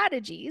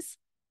 strategies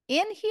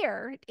in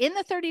here in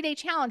the 30-day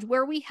challenge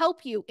where we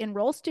help you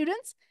enroll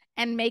students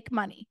and make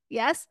money.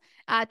 Yes.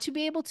 To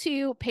be able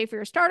to pay for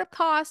your startup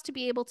costs, to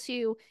be able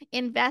to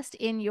invest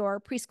in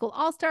your preschool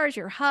all-stars,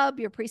 your hub,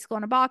 your preschool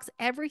in a box,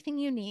 everything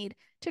you need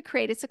to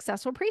create a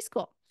successful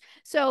preschool.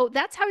 So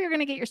that's how you're going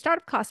to get your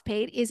startup cost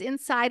paid, is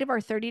inside of our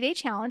 30-day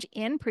challenge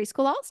in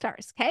Preschool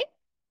All-Stars. Okay.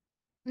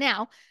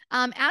 Now,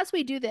 as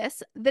we do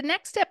this, the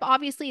next step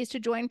obviously is to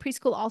join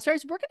Preschool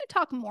All-Stars. We're going to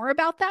talk more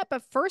about that,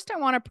 but first I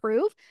want to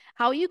prove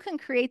how you can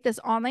create this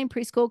online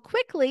preschool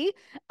quickly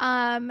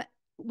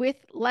with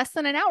less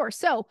than an hour.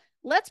 So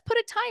let's put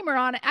a timer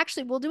on it.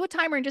 Actually, we'll do a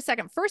timer in just a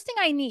second. First thing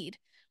I need,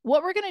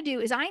 what we're going to do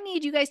is I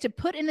need you guys to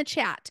put in the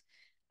chat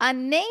a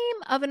name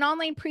of an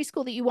online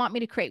preschool that you want me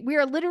to create. We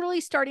are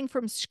literally starting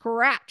from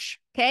scratch,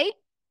 okay?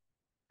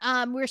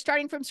 We're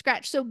starting from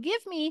scratch. So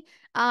give me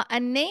a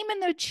name in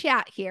the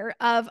chat here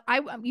of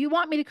you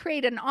want me to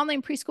create an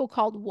online preschool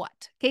called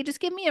what? Okay, just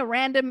give me a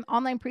random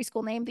online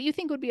preschool name that you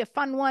think would be a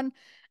fun one.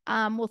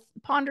 We'll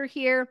ponder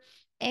here.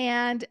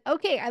 And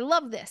okay, I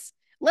love this.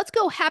 Let's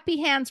go Happy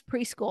Hands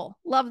Preschool.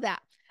 Love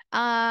that.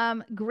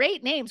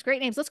 Great names,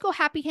 great names. Let's go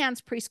Happy Hands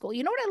Preschool.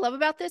 You know what I love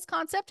about this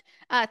concept?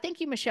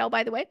 Thank you, Michelle,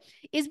 by the way,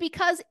 is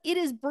because it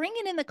is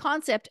bringing in the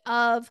concept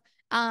of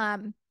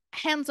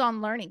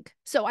hands-on learning.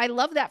 So I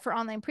love that for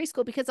online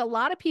preschool, because a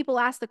lot of people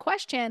ask the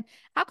question,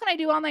 how can I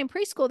do online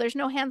preschool? There's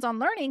no hands-on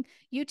learning.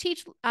 You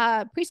teach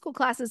preschool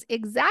classes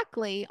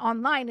exactly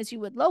online as you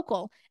would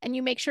local, and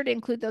you make sure to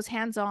include those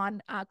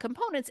hands-on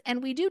components.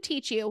 And we do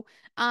teach you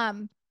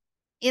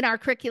in our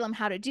curriculum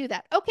how to do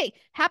that. Okay,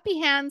 Happy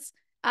Hands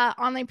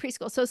online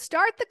preschool. So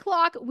start the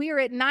clock. We are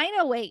at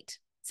 9:08.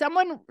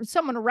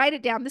 Someone write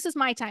it down. This is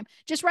my time.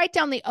 Just write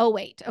down the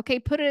 08.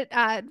 Okay,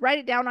 write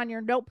it down on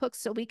your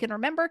notebooks so we can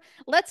remember.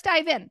 Let's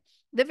dive in.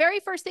 The very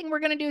first thing we're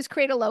going to do is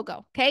create a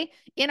logo. Okay,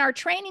 in our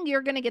training,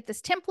 you're going to get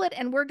this template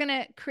and we're going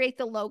to create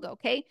the logo.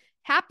 Okay,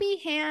 Happy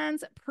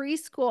Hands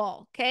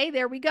Preschool. Okay,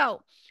 there we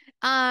go.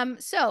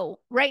 So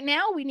right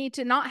now we need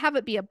to not have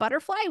it be a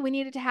butterfly. We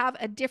needed to have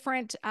a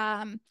different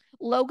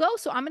logo.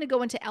 So I'm going to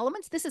go into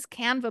elements. This is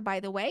Canva, by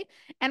the way,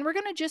 and we're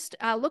going to just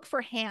look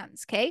for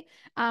hands. Okay.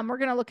 We're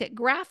going to look at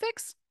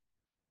graphics,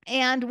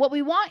 and what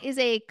we want is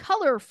a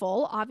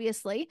colorful,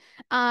 obviously,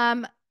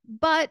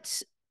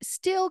 but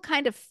still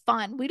kind of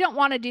fun. We don't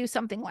want to do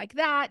something like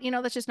that. You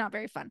know, that's just not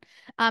very fun.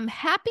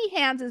 Happy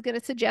Hands is going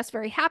to suggest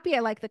very happy. I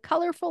like the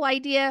colorful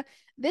idea.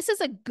 This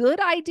is a good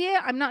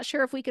idea. I'm not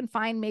sure if we can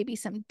find maybe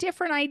some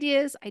different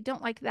ideas. I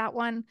don't like that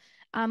one.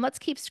 Let's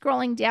keep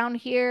scrolling down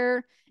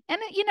here. And,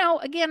 you know,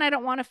 again, I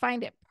don't want to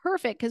find it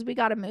perfect because we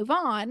got to move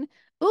on.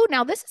 Ooh,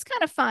 now this is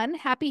kind of fun.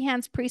 Happy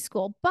Hands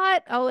Preschool,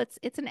 but oh,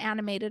 it's an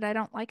animated. I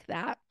don't like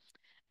that.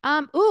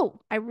 Ooh,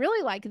 I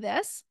really like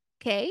this.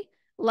 Okay.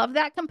 Love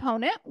that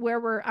component where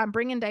we're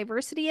bringing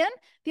diversity in.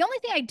 The only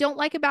thing I don't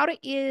like about it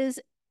is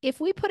if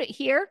we put it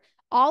here,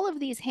 all of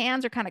these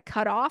hands are kind of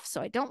cut off.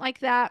 So I don't like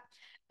that.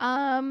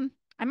 I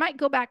might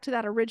go back to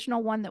that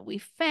original one that we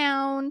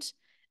found.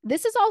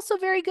 This is also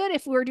very good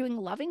if we're doing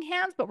loving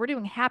hands, but we're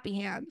doing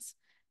happy hands.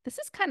 This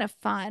is kind of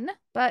fun,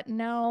 but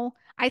no,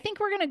 I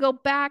think we're going to go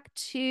back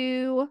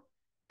to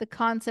the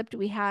concept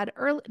we had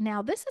earlier.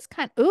 Now this is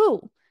ooh,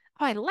 oh,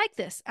 I like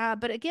this.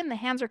 But again, the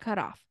hands are cut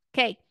off.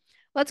 Okay,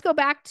 let's go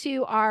back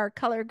to our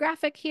color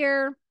graphic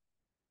here.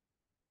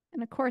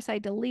 And of course I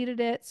deleted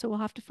it, so we'll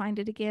have to find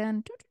it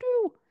again.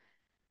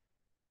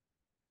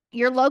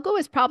 Your logo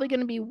is probably going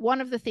to be one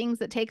of the things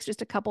that takes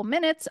just a couple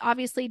minutes,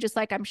 obviously, just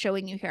like I'm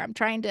showing you here. I'm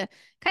trying to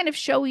kind of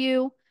show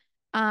you,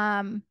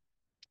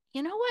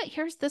 you know what?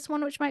 Here's this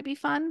one, which might be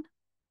fun.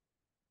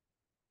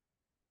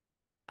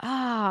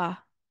 You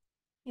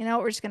know,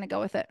 we're just going to go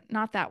with it.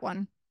 Not that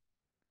one.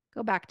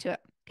 Go back to it.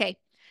 Okay.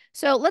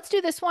 So let's do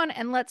this one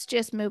and let's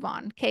just move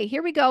on. Okay,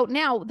 here we go.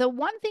 Now, the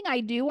one thing I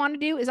do want to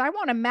do is I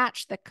want to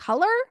match the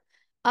color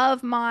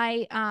of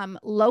my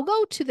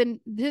logo to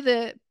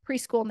the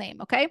preschool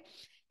name. Okay.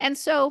 And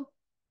so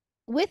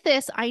with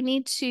this, I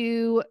need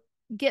to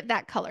get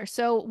that color.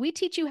 So we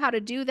teach you how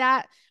to do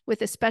that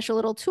with a special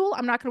little tool.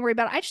 I'm not going to worry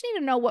about it. I just need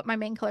to know what my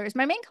main color is.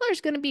 My main color is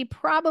going to be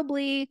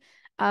probably,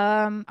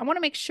 I want to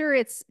make sure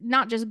it's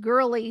not just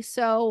girly.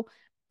 So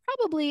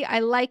probably I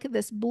like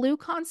this blue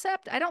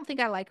concept. I don't think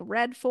I like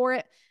red for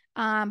it.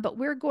 But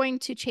we're going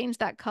to change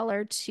that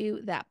color to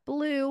that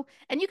blue.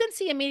 And you can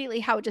see immediately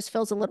how it just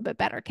feels a little bit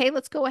better. Okay,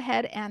 let's go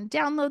ahead and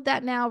download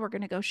that now. We're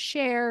going to go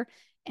share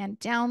and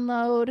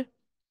download.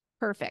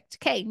 Perfect.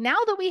 Okay, now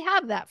that we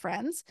have that,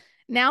 friends,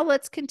 now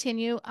let's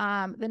continue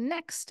the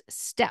next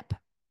step.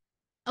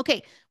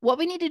 Okay, what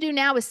we need to do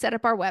now is set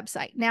up our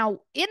website. Now,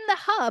 in the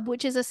hub,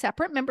 which is a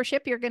separate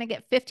membership, you're going to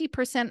get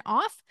 50%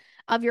 off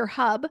of your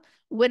hub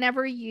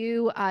whenever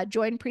you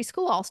join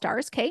Preschool All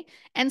Stars. Okay,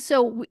 and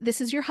so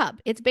this is your hub.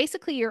 It's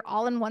basically your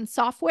all-in-one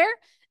software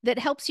that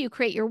helps you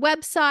create your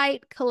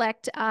website,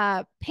 collect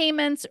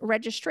payments,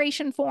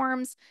 registration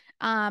forms,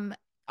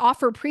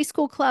 offer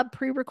preschool club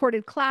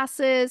pre-recorded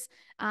classes,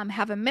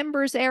 have a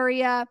members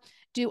area,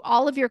 do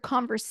all of your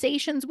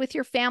conversations with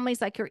your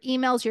families, like your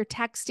emails, your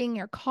texting,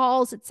 your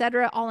calls,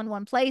 etc., all in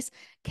one place.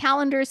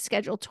 Calendars,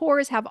 schedule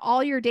tours, have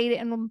all your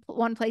data in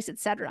one place,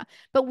 etc.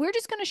 But we're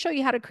just going to show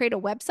you how to create a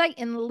website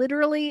in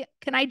literally,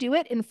 can I do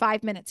it in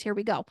 5 minutes? Here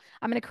we go.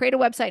 I'm going to create a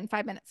website in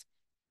 5 minutes.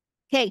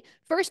 Okay,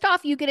 first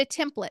off, you get a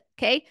template.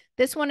 Okay,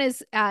 this one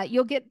is,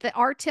 you'll get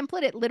our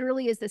template. It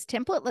literally is this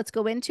template. Let's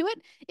go into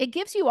it. It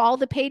gives you all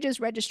the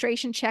pages,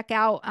 registration,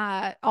 checkout,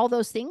 all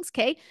those things.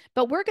 Okay,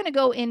 but we're going to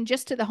go in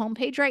just to the home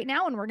page right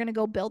now, and we're going to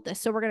go build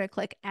this. So we're going to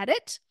click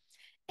edit.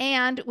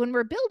 And when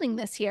we're building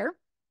this here,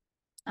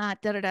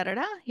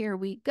 here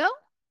we go.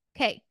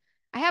 Okay,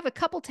 I have a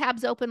couple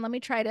tabs open. Let me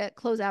try to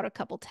close out a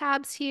couple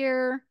tabs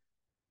here.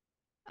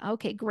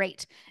 Okay,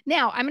 great.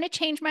 Now I'm going to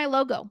change my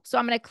logo. So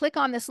I'm going to click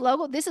on this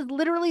logo. This is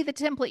literally the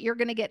template you're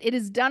going to get. It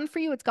is done for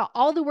you. It's got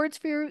all the words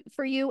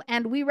for you.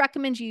 And we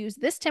recommend you use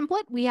this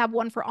template. We have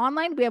one for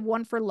online. We have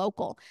one for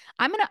local.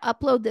 I'm going to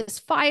upload this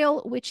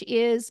file, which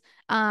is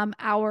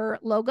our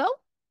logo.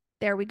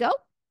 There we go.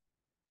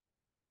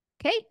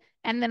 Okay.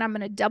 And then I'm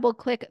going to double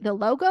click the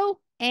logo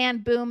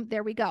and boom,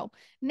 there we go.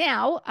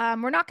 Now,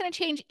 we're not going to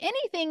change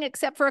anything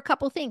except for a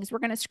couple things. We're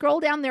going to scroll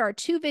down. There are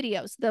 2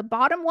 videos. The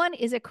bottom one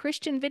is a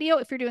Christian video.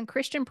 If you're doing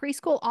Christian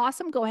preschool,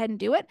 awesome. Go ahead and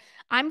do it.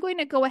 I'm going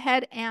to go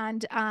ahead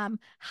and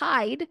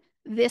hide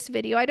this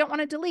video. I don't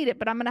want to delete it,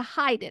 but I'm going to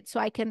hide it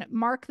so I can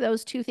mark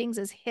those 2 things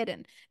as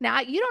hidden. Now,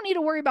 you don't need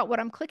to worry about what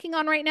I'm clicking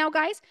on right now,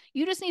 guys.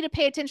 You just need to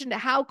pay attention to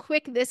how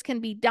quick this can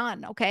be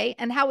done, okay?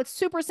 And how it's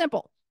super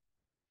simple.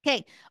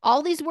 Okay,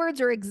 all these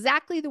words are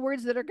exactly the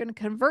words that are going to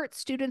convert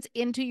students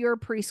into your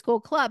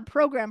preschool club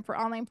program for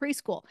online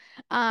preschool.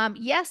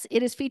 Yes,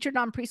 it is featured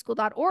on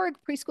preschool.org.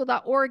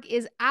 Preschool.org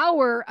is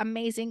our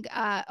amazing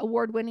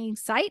award-winning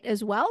site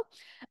as well.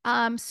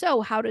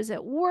 So how does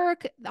it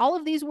work? All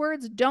of these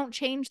words, don't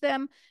change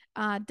them.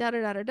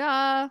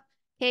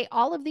 Okay,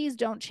 all of these,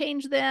 don't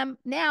change them.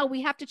 Now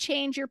we have to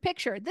change your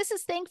picture. This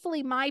is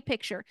thankfully my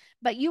picture,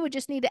 but you would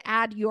just need to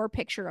add your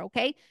picture,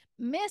 okay?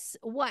 Miss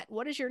what?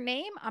 What is your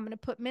name? I'm going to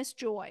put Miss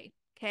Joy,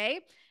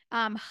 okay?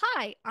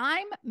 Hi,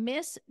 I'm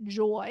Miss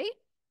Joy,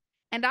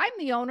 and I'm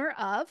the owner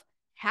of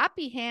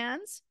Happy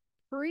Hands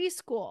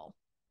Preschool.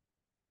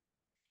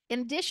 In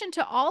addition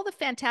to all the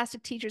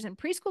fantastic teachers in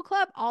Preschool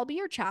Club, I'll be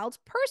your child's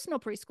personal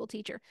preschool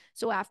teacher.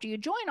 So after you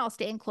join, I'll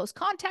stay in close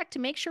contact to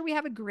make sure we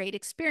have a great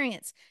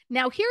experience.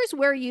 Now, here's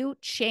where you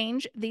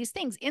change these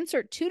things.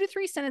 Insert 2 to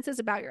 3 sentences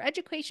about your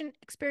education,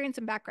 experience,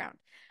 and background.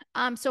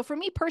 So for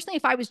me personally,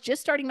 if I was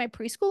just starting my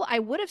preschool, I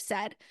would have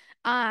said,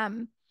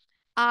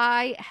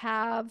 I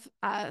have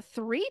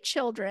 3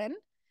 children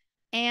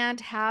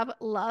and have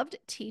loved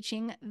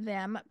teaching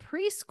them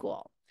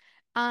preschool.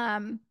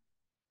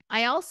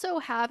 I also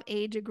have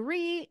a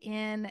degree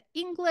in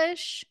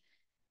English,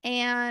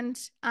 and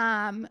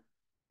at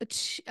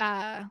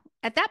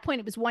that point,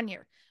 it was 1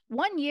 year.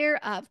 1 year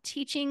of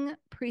teaching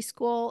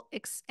preschool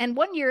and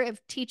 1 year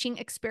of teaching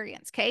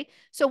experience. Okay.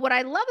 So what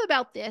I love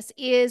about this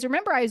is,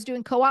 remember I was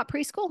doing co-op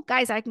preschool,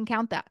 guys, I can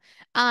count that.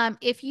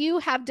 If you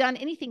have done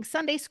anything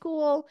Sunday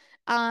school,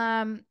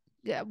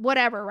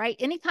 whatever, right?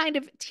 Any kind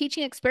of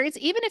teaching experience,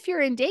 even if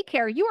you're in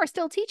daycare, you are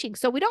still teaching.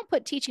 So we don't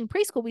put teaching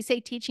preschool, we say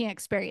teaching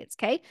experience.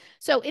 Okay.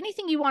 So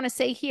anything you want to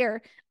say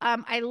here,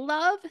 I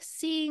love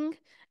seeing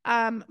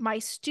my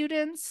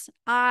students'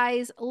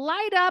 eyes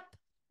light up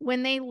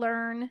when they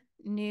learn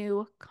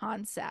new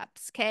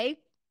concepts. Okay.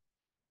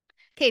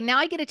 Okay, now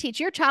I get to teach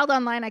your child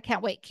online. I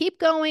can't wait. Keep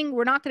going.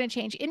 We're not going to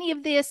change any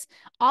of this.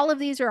 All of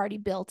these are already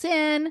built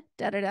in.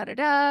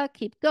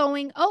 Keep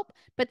going. Oh,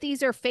 but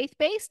these are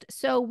faith-based.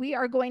 So we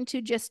are going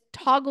to just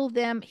toggle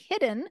them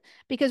hidden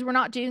because we're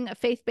not doing a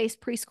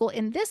faith-based preschool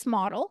in this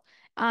model.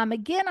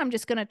 Again, I'm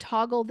just going to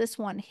toggle this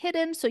one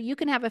hidden so you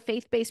can have a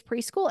faith-based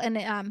preschool,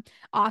 and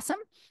awesome.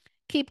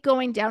 Keep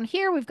going down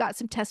here. We've got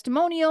some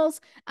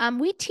testimonials.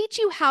 We teach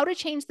you how to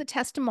change the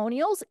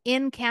testimonials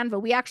in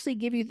Canva. We actually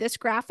give you this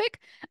graphic.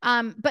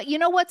 But you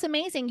know what's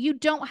amazing? You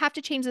don't have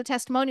to change the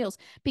testimonials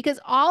because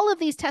all of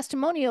these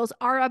testimonials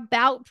are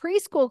about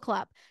Preschool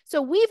Club.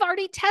 So we've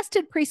already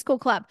tested Preschool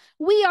Club.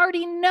 We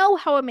already know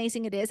how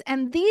amazing it is.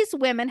 And these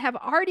women have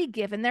already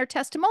given their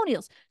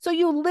testimonials. So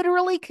you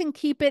literally can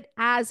keep it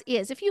as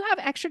is. If you have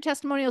extra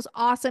testimonials,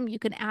 awesome, you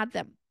can add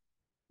them.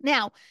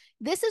 Now,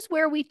 this is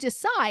where we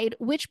decide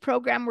which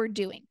program we're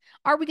doing.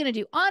 Are we going to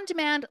do on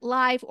demand,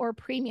 live, or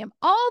premium?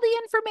 All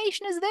the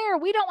information is there.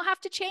 We don't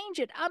have to change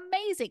it.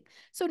 Amazing.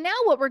 So now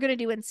what we're going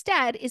to do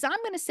instead is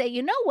I'm going to say,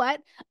 you know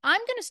what? I'm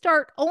going to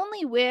start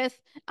only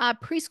with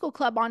Preschool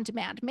Club on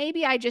demand.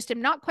 Maybe I just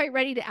am not quite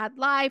ready to add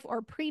live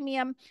or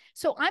premium.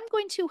 So I'm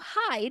going to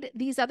hide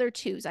these other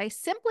twos. I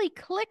simply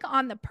click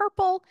on the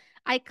purple,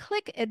 I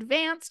click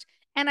advanced,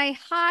 and I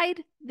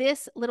hide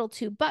this little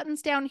two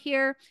buttons down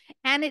here,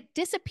 and it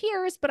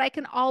disappears, but I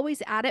can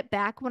always add it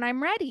back when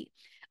I'm ready.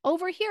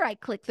 Over here, I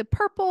click the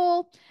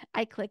purple,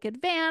 I click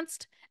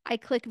advanced, I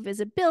click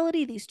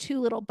visibility, these two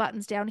little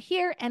buttons down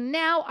here, and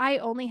now I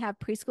only have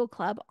Preschool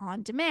Club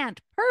on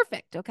demand.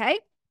 Perfect, okay?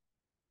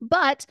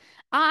 But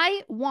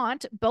I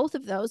want both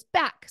of those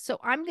back. So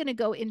I'm going to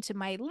go into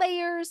my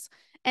layers,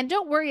 and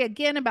don't worry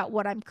again about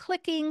what I'm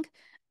clicking.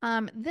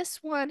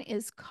 This one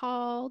is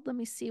called, let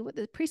me see what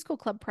the Preschool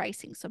Club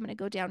pricing. So I'm going to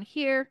go down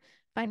here,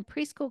 find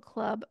Preschool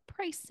Club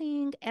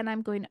pricing, and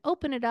I'm going to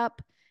open it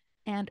up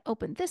and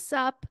open this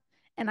up.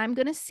 And I'm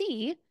going to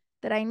see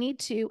that I need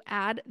to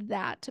add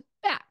that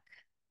back.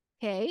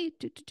 Okay,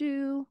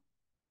 let's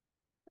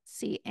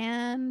see,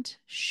 and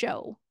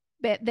show.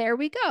 But there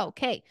we go.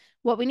 Okay,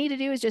 what we need to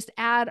do is just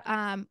add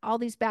all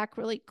these back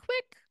really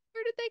quick.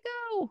 Where did they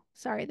go?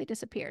 Sorry, they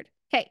disappeared.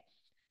 Okay,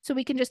 so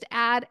we can just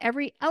add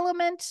every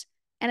element,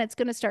 and it's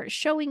going to start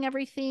showing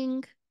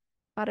everything.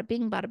 Bada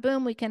bing, bada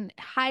boom. We can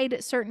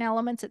hide certain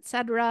elements,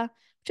 etc.,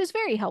 which is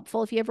very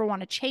helpful if you ever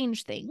want to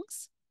change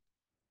things.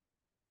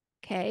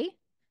 Okay,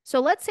 so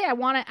let's say I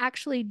want to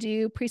actually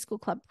do Preschool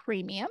Club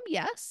Premium.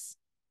 Yes.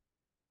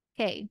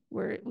 Okay,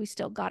 we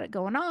still got it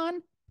going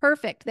on.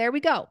 Perfect. There we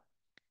go.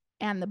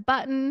 And the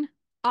button.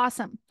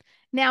 Awesome.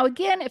 Now,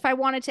 again, if I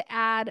wanted to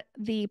add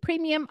the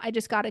premium, I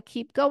just got to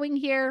keep going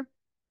here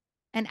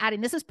and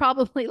adding. This is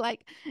probably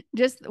like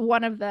just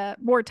one of the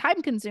more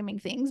time consuming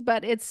things,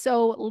 but it's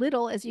so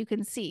little, as you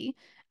can see,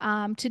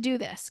 to do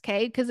this.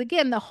 Okay. Because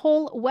again, the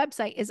whole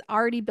website is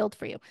already built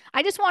for you.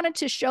 I just wanted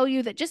to show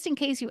you that just in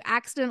case you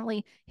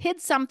accidentally hid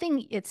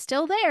something, it's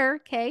still there.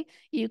 Okay.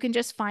 You can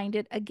just find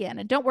it again.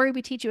 And don't worry,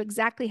 we teach you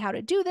exactly how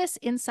to do this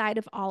inside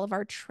of all of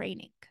our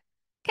training.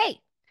 Okay.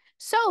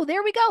 So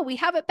there we go. We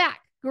have it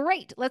back.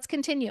 Great. Let's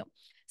continue.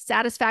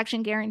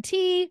 Satisfaction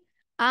guarantee.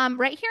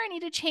 Right here, I need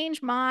to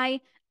change my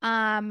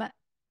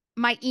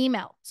my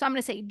email. So I'm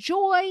going to say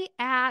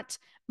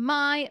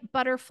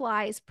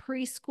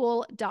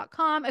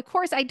joy@mybutterfliespreschool.com. Of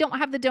course, I don't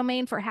have the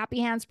domain for Happy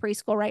Hands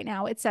Preschool right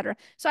now, etc.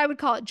 So I would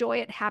call it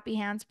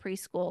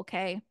joy@happyhandspreschool.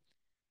 Okay.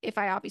 If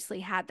I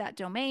obviously had that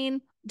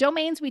domain.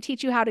 Domains, we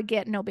teach you how to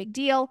get, no big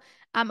deal.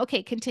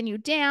 Okay, continue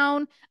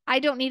down. I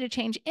don't need to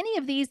change any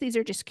of these. These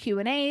are just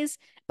Q&As,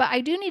 but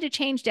I do need to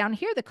change down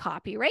here the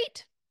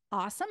copyright.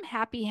 Awesome.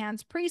 Happy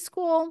Hands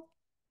Preschool.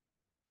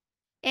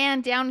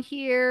 And down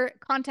here,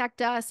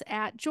 contact us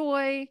at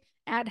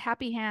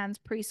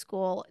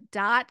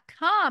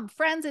joy@happyhandspreschool.com.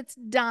 Friends, it's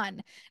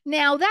done.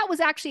 Now, that was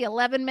actually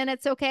 11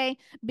 minutes, okay?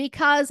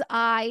 Because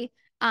I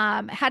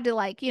had to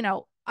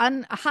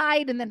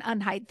unhide and then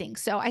unhide things.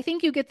 So I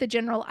think you get the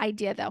general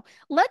idea though.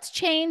 Let's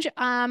change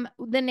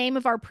the name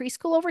of our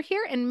preschool over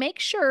here and make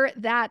sure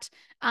that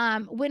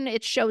when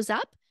it shows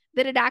up,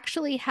 that it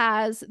actually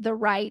has the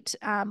right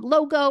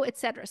logo,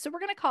 etc. So we're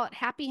going to call it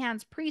Happy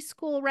Hands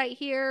Preschool right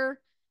here.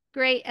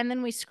 Great. And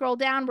then we scroll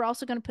down. We're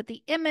also going to put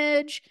the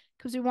image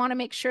because we want to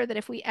make sure that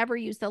if we ever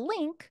use the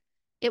link,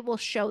 it will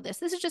show this.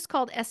 This is just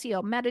called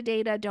SEO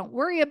metadata. Don't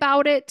worry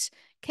about it.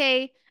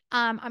 Okay.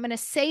 I'm going to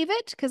save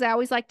it because I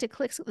always like to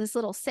click this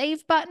little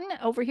save button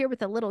over here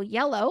with a little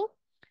yellow.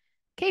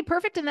 Okay,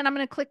 perfect. And then I'm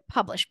going to click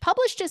publish.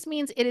 Publish just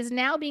means it is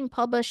now being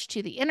published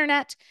to the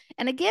internet.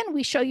 And again,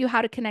 we show you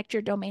how to connect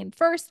your domain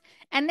first.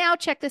 And now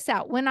check this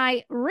out. When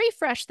I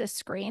refresh this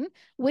screen,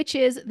 which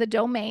is the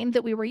domain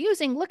that we were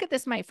using, look at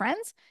this, my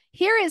friends.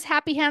 Here is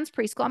Happy Hands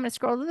Preschool. I'm going to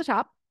scroll to the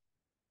top.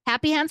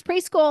 Happy Hands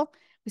Preschool.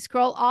 We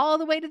scroll all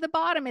the way to the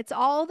bottom. It's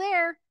all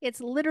there. It's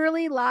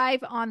literally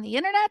live on the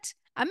internet.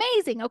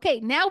 Amazing. Okay,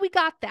 now we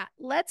got that.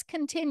 Let's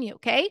continue,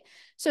 okay?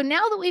 So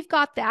now that we've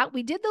got that,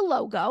 we did the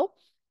logo.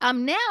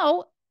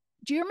 Now,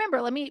 do you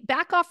remember? Let me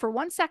back off for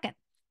 1 second.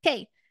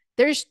 Okay,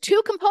 there's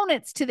two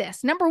components to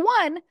this. Number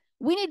one,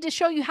 we need to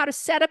show you how to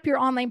set up your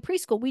online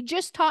preschool. We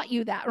just taught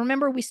you that.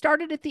 Remember, we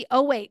started at the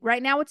 08.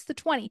 Right now, it's the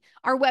 20.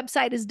 Our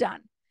website is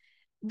done.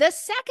 The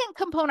second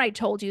component I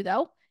told you,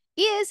 though,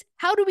 is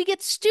how do we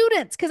get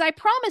students? Because I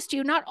promised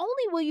you, not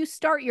only will you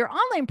start your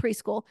online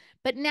preschool,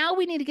 but now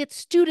we need to get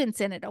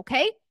students in it,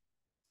 okay?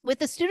 With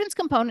the students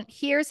component,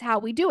 here's how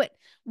we do it.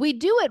 We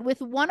do it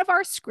with one of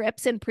our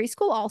scripts in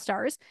Preschool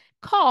All-Stars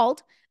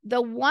called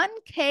the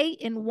 1K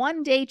in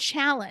 1 Day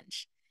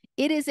Challenge.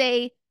 It is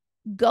a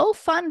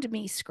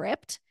GoFundMe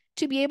script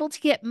to be able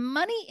to get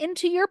money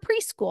into your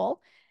preschool.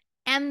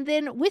 And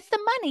then with the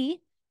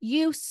money,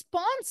 you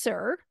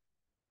sponsor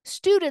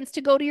students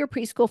to go to your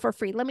preschool for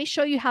free. Let me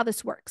show you how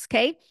this works,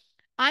 okay?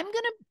 I'm going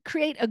to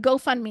create a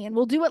GoFundMe and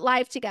we'll do it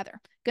live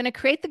together. Going to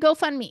create the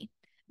GoFundMe.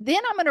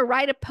 Then I'm going to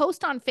write a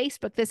post on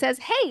Facebook that says,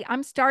 hey,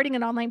 I'm starting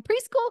an online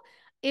preschool.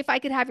 If I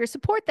could have your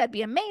support, that'd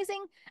be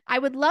amazing. I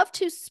would love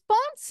to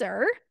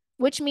sponsor,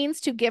 which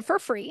means to give for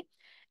free,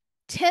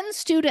 10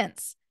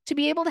 students to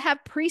be able to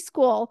have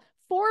preschool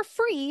for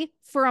free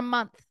for a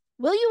month.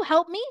 Will you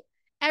help me?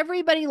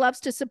 Everybody loves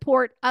to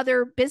support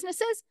other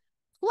businesses,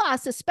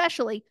 plus,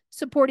 especially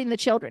supporting the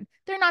children.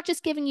 They're not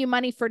just giving you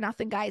money for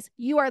nothing, guys.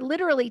 You are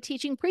literally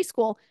teaching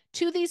preschool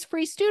to these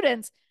free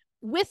students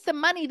with the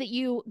money that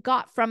you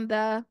got from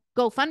the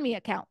GoFundMe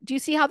account. Do you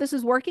see how this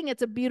is working?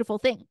 It's a beautiful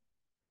thing.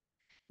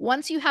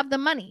 Once you have the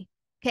money,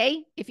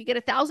 okay, if you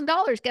get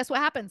 $1,000, guess what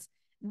happens?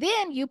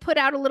 Then you put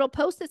out a little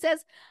post that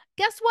says,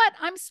 guess what?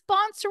 I'm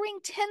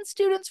sponsoring 10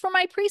 students for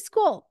my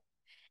preschool,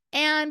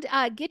 and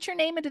get your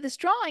name into this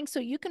drawing so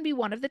you can be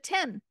one of the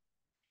 10.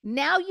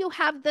 Now you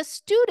have the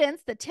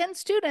students, the 10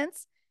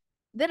 students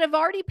that have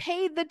already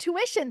paid the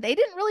tuition. They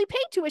didn't really pay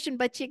tuition,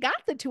 but you got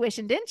the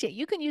tuition, didn't you?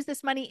 You can use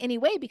this money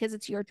anyway because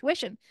it's your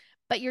tuition,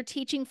 but you're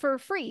teaching for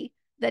free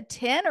the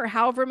 10 or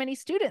however many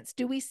students.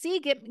 Do we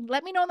see?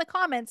 Let me know in the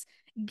comments.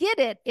 Get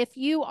it if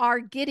you are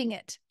getting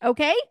it.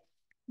 Okay.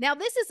 Now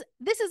this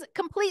is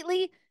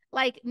completely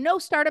like no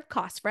startup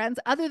costs, friends,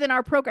 other than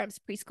our programs,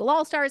 Preschool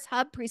All-Stars,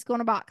 Hub, Preschool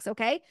in a Box.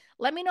 Okay.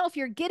 Let me know if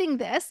you're getting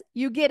this.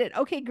 You get it.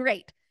 Okay,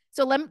 great.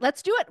 So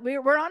let's do it.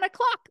 We're on a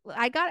clock.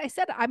 I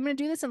said I'm going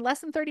to do this in less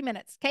than 30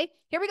 minutes. Okay,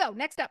 here we go.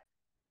 Next up,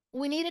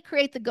 we need to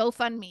create the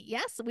GoFundMe.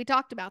 Yes, we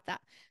talked about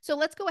that. So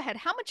let's go ahead.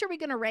 How much are we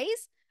going to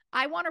raise?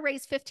 I want to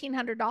raise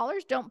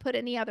 $1,500. Don't put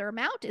any other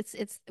amount.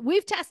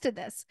 We've tested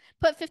this.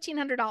 Put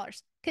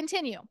 $1,500.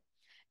 Continue.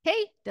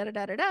 Okay,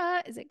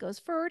 as it goes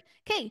forward.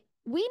 Okay,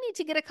 we need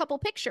to get a couple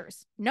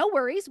pictures. No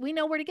worries. We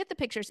know where to get the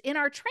pictures. In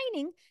our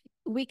training,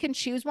 we can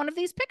choose one of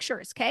these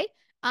pictures. Okay.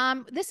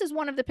 This is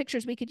one of the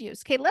pictures we could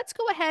use. Okay, let's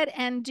go ahead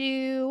and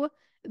do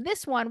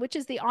this one, which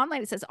is the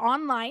online. It says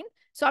online.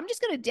 So I'm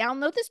just going to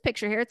download this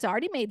picture here. It's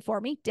already made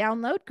for me.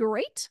 Download.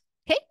 Great.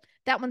 Okay,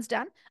 that one's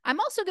done. I'm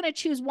also going to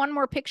choose one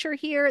more picture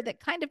here that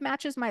kind of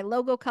matches my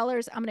logo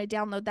colors. I'm going to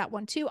download that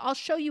one too. I'll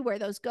show you where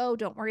those go.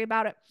 Don't worry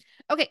about it.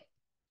 Okay,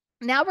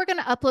 now we're going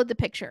to upload the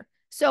picture.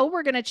 So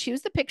we're going to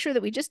choose the picture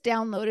that we just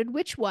downloaded,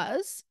 which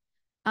was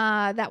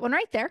that one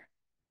right there.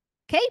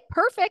 Okay,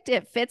 perfect.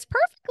 It fits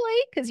perfectly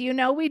because you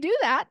know we do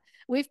that.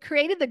 We've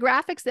created the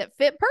graphics that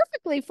fit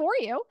perfectly for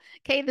you.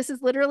 Okay, this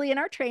is literally in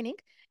our training.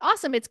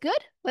 Awesome, it's good.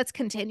 Let's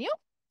continue.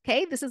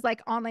 Okay, this is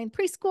like online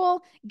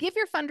preschool. Give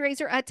your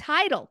fundraiser a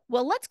title.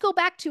 Well, let's go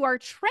back to our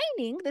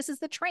training. This is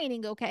the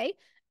training, okay?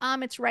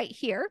 It's right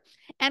here.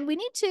 And we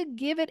need to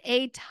give it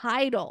a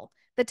title.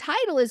 The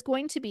title is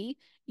going to be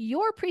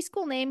your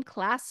preschool name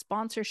class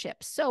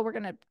sponsorship. So we're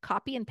going to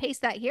copy and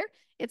paste that here.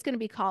 It's going to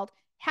be called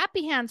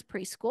Happy Hands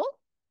Preschool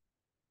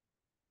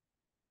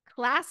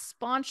class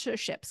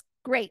sponsorships.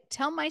 Great.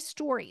 Tell my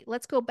story.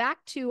 Let's go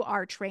back to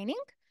our training.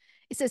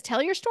 It says,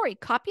 tell your story.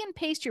 Copy and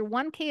paste your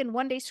 1K and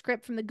 1 day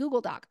script from the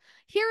Google Doc.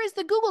 Here is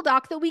the Google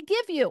Doc that we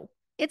give you.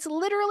 It's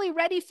literally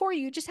ready for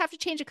you. You just have to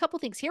change a couple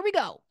things. Here we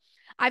go.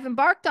 I've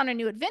embarked on a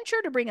new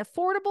adventure to bring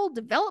affordable,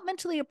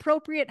 developmentally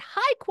appropriate,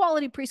 high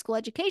quality preschool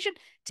education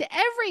to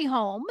every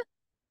home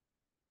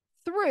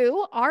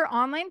through our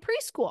online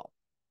preschool.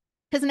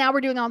 Because now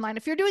we're doing online.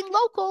 If you're doing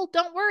local,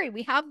 don't worry.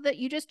 We have that.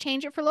 You just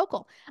change it for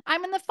local.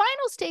 I'm in the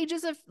final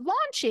stages of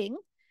launching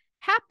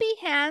Happy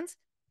Hands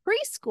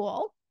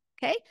Preschool.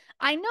 Okay.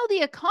 I know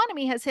the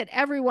economy has hit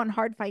everyone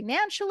hard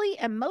financially,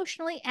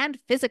 emotionally,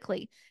 and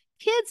physically.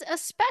 Kids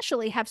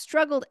especially have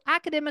struggled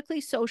academically,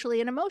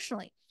 socially, and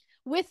emotionally.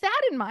 With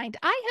that in mind,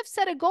 I have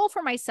set a goal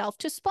for myself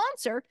to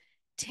sponsor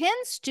 10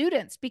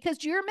 students because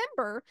do you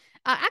remember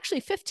actually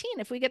 15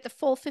 if we get the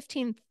full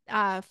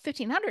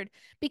 1,500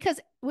 because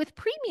with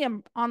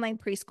premium online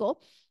preschool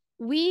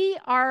we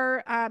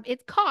are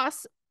it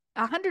costs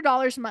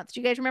 $100 a month.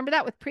 Do you guys remember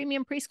that? With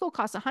premium preschool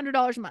costs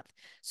 $100 a month.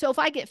 So if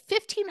I get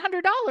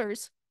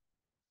 $1,500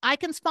 I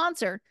can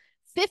sponsor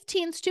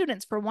 15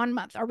 students for 1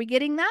 month. Are we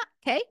getting that?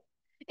 Okay.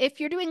 If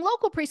you're doing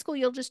local preschool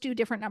you'll just do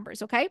different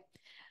numbers. Okay.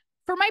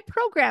 For my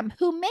program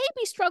who may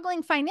be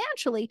struggling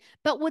financially,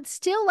 but would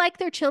still like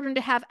their children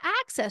to have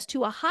access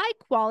to a high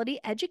quality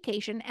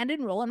education and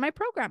enroll in my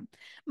program.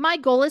 My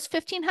goal is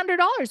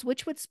 $1,500,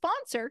 which would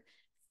sponsor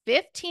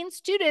 15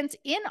 students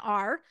in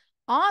our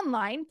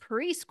online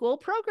preschool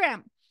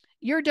program.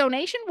 Your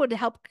donation would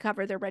help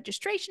cover their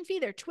registration fee,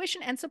 their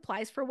tuition, and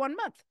supplies for 1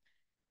 month.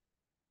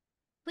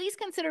 Please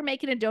consider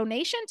making a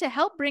donation to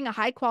help bring a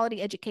high quality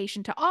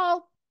education to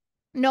all.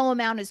 No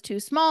amount is too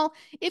small.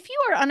 If you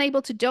are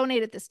unable to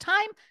donate at this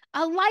time,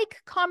 a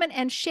like, comment,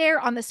 and share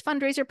on this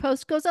fundraiser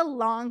post goes a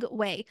long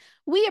way.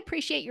 We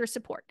appreciate your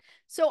support.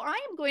 So I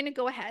am going to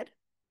go ahead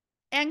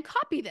and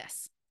copy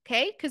this,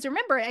 okay? Because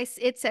remember,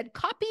 it said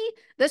copy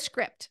the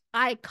script.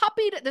 I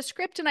copied the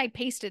script and I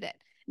pasted it.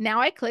 Now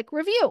I click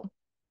review.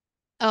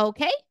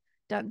 Okay,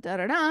 dun, dun,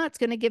 dun, dun. It's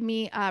going to give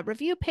me a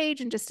review page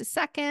in just a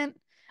second.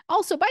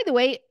 Also, by the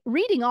way,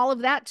 reading all of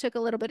that took a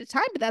little bit of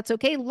time, but that's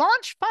okay.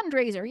 Launch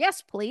fundraiser.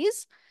 Yes,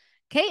 please.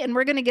 Okay, and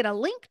we're going to get a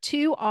link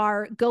to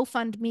our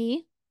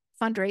GoFundMe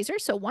fundraiser.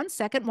 So 1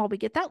 second while we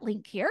get that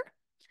link here.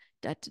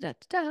 Da, da, da,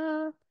 da,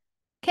 da.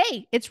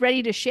 Okay, it's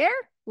ready to share.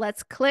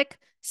 Let's click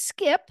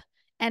skip.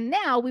 And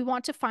now we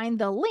want to find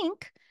the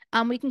link.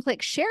 We can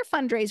click share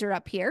fundraiser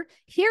up here.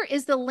 Here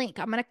is the link.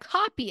 I'm going to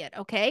copy it.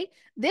 Okay.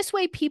 This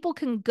way people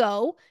can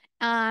go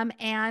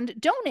and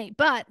donate.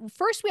 But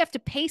first we have to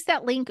paste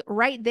that link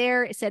right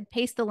there. It said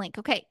paste the link.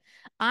 Okay.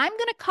 I'm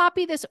going to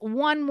copy this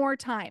one more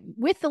time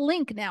with the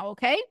link now.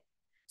 Okay.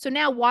 So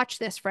now watch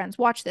this, friends.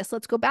 Watch this.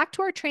 Let's go back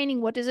to our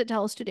training. What does it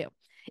tell us to do?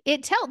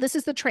 This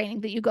is the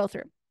training that you go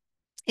through.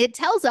 It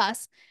tells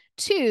us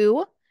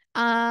to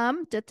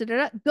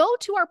go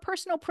to our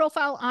personal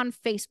profile on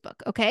Facebook.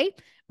 Okay.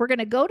 We're going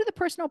to go to the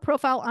personal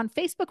profile on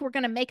Facebook. We're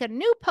going to make a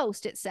new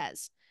post. It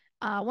says,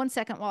 1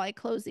 second while I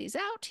close these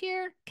out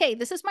here. Okay.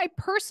 This is my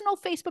personal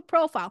Facebook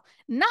profile,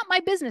 not my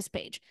business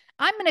page.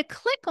 I'm going to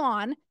click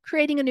on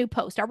creating a new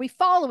post. Are we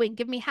following?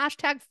 Give me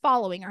hashtag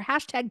following or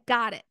hashtag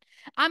got it.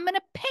 I'm going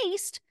to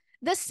paste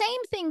the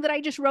same thing that I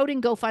just wrote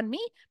in GoFundMe,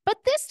 but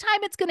this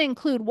time it's going to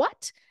include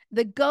what?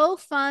 The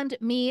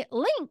GoFundMe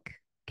link.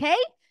 Okay.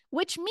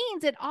 Which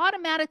means it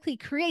automatically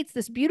creates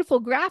this beautiful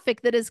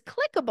graphic that is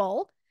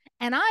clickable.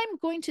 And I'm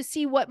going to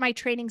see what my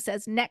training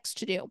says next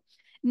to do.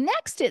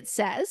 Next, it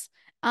says,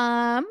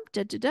 add,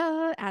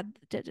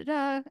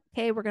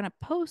 Okay, we're going to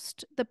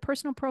post the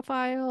personal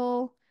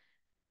profile.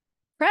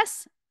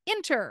 Press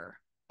enter.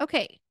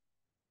 Okay.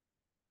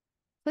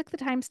 Click the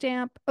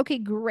timestamp. Okay,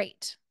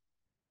 great.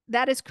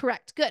 That is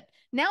correct. Good.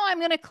 Now I'm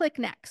going to click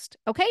next.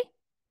 Okay.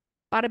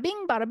 Bada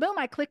bing, bada boom.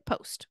 I click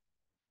post.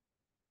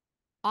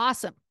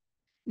 Awesome.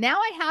 Now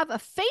I have a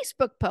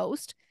Facebook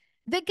post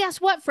that,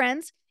 guess what,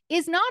 friends,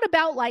 is not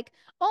about like,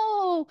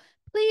 oh,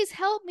 please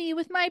help me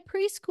with my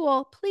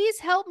preschool. Please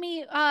help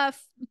me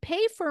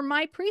pay for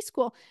my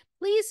preschool.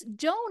 Please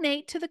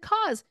donate to the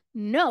cause.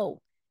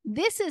 No,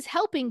 this is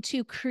helping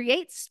to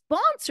create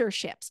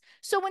sponsorships.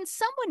 So when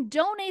someone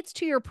donates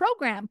to your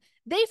program,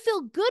 they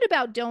feel good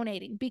about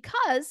donating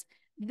because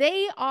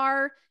they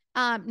are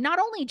not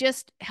only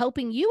just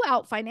helping you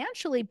out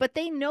financially, but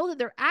they know that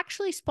they're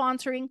actually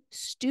sponsoring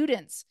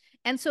students.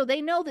 And so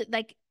they know that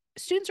like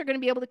students are going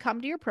to be able to come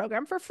to your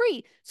program for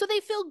free. So they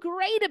feel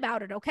great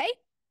about it. Okay.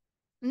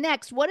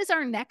 Next, what is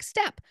our next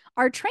step?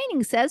 Our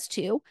training says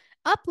to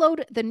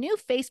upload the new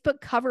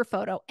Facebook cover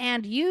photo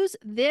and use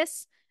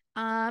this.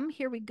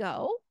 Here we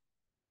go.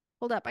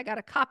 Hold up. I got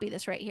to copy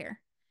this right here.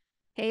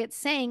 Okay. It's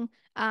saying,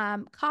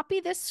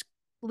 copy this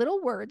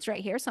little words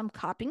right here. So I'm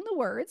copying the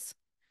words.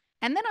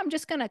 And then I'm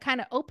just going to kind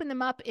of open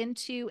them up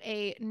into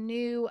a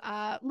new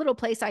little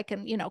place I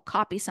can,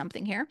 copy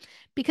something here,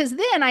 because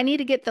then I need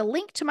to get the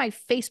link to my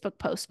Facebook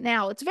post.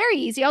 Now, it's very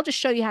easy. I'll just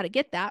show you how to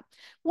get that.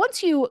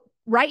 Once you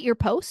write your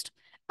post,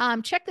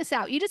 check this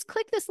out. You just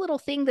click this little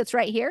thing that's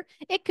right here.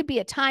 It could be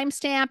a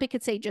timestamp. It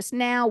could say just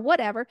now,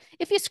 whatever.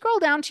 If you scroll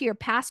down to your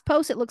past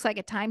post, it looks like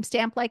a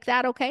timestamp like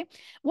that, okay?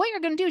 What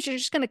you're going to do is you're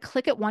just going to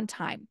click it one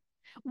time.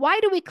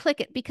 Why do we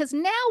click it? Because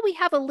now we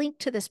have a link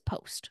to this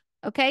post.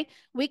 Okay,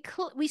 we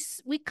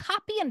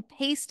copy and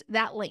paste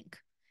that link.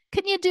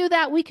 Can you do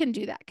that? We can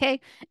do that.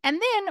 Okay,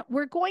 and then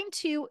we're going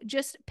to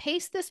just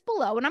paste this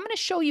below, and I'm going to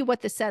show you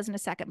what this says in a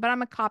second, but I'm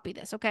going to copy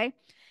this. Okay,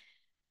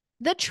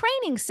 the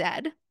training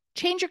said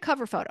change your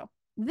cover photo.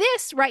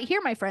 This right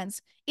here, my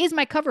friends, is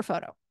my cover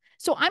photo.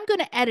 So I'm going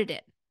to edit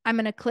it. I'm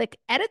going to click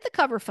edit the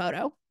cover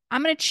photo.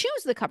 I'm going to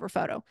choose the cover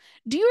photo.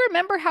 Do you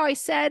remember how I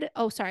said,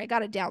 oh, sorry, I got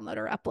to download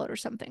or upload or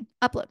something.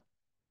 Upload.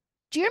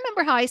 Do you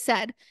remember how I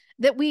said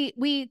that we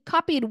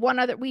downloaded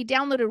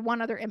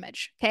one other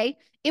image? Okay.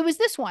 It was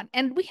this one.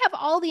 And we have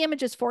all the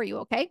images for you.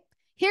 Okay.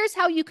 Here's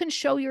how you can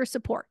show your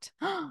support.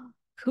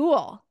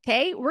 Cool.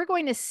 Okay. We're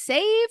going to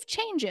save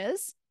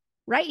changes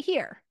right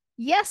here.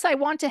 Yes, I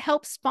want to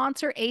help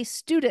sponsor a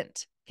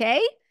student.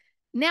 Okay.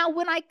 Now,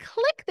 when I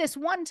click this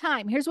one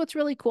time, here's what's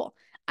really cool.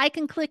 I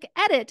can click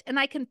edit and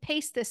I can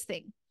paste this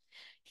thing.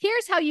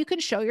 Here's how you can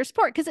show your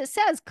support, because it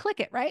says click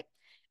it, right?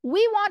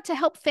 We want to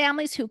help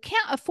families who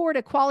can't afford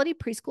a quality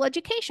preschool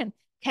education.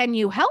 Can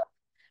you help?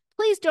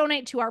 Please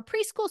donate to our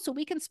preschool so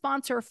we can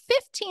sponsor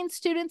 15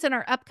 students in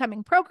our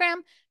upcoming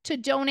program. To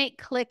donate,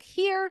 click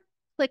here,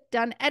 click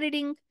done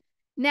editing.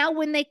 Now,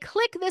 when they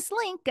click this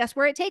link, guess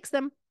where it takes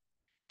them?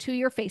 To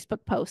your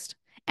Facebook post.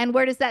 And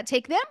where does that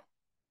take them?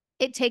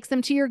 It takes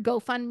them to your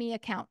GoFundMe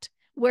account,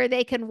 where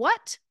they can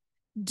what?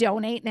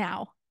 Donate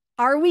now.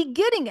 Are we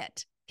getting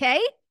it? Okay.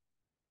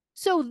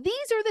 So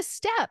these are the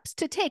steps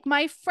to take.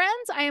 My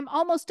friends, I am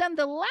almost done.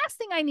 The last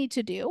thing I need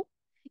to do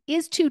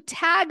is to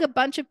tag a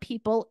bunch of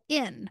people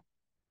in.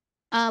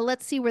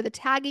 Let's see where the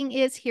tagging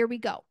is. Here we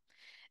go.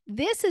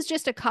 This is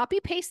just a copy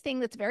paste thing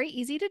that's very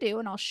easy to do.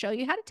 And I'll show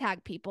you how to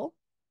tag people,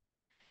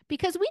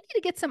 because we need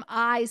to get some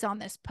eyes on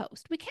this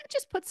post. We can't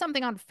just put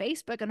something on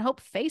Facebook and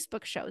hope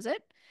Facebook shows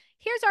it.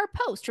 Here's our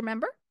post.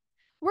 Remember,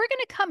 we're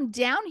going to come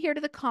down here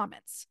to the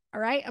comments.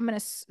 All right. I'm going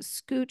to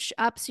scooch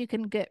up so you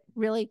can get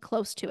really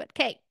close to it.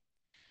 Okay.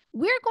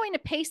 We're going to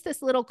paste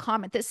this little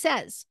comment that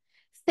says,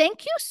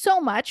 thank you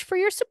so much for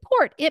your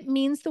support. It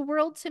means the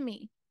world to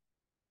me.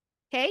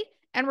 Okay.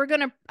 And we're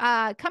going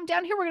to come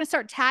down here. We're going to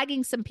start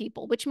tagging some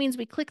people, which means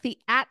we click the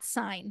 @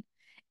 sign.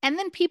 And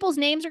then people's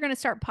names are going to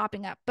start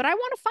popping up. But I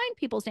want to find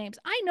people's names.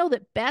 I know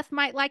that Beth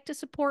might like to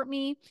support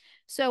me.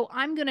 So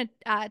I'm going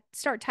to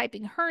start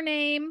typing her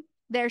name.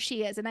 There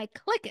she is. And I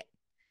click it.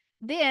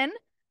 Then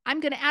I'm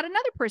going to add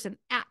another person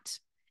at.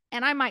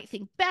 And I might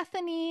think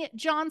Bethany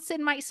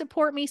Johnson might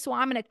support me. So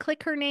I'm going to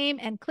click her name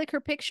and click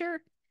her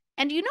picture.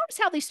 And you notice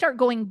how they start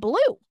going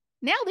blue.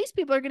 Now these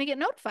people are going to get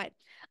notified.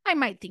 I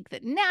might think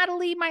that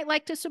Natalie might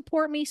like to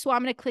support me, so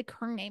I'm going to click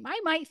her name. I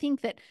might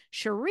think that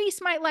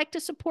Charisse might like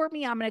to support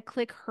me. I'm going to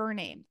click her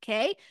name.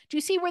 Okay. Do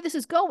you see where this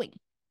is going?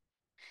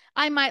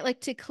 I might like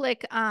to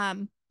click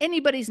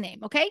anybody's name.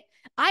 Okay.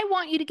 I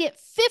want you to get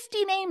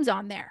 50 names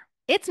on there.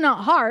 It's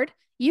not hard.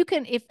 You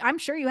can, if I'm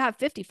sure you have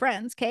 50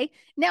 friends. Okay.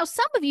 Now,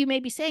 some of you may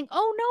be saying,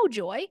 oh no,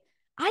 Joy,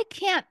 I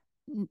can't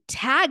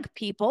tag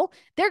people.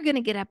 They're going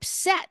to get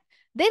upset.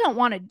 They don't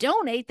want to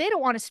donate. They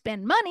don't want to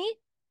spend money.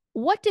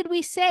 What did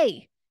we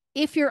say?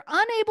 If you're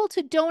unable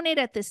to donate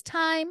at this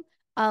time,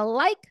 a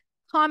like,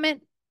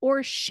 comment,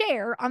 or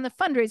share on the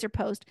fundraiser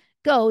post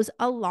goes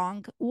a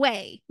long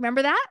way.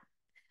 Remember that?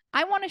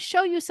 I want to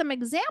show you some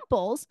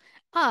examples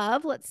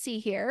of, let's see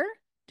here.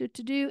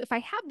 If I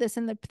have this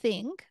in the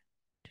thing,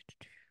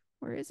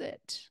 where is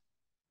it?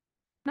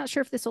 Not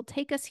sure if this will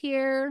take us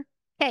here.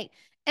 Okay.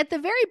 At the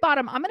very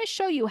bottom, I'm going to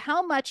show you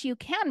how much you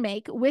can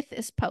make with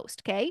this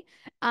post, okay?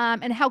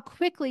 And how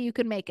quickly you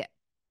can make it.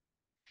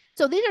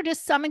 So these are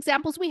just some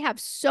examples. We have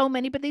so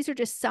many, but these are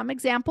just some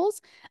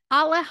examples.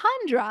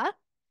 Alejandra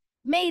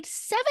made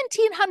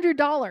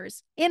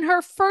 $1,700 in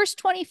her first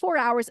 24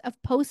 hours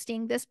of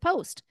posting this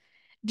post.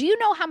 Do you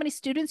know how many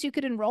students you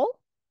could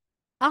enroll?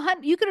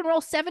 You could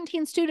enroll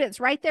 17 students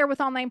right there with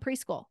online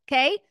preschool,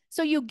 okay?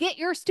 So you get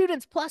your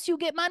students, plus you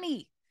get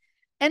money.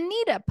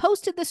 Anita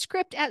posted the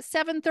script at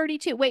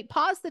 7:32. Wait,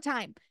 pause the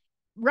time.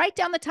 Write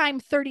down the time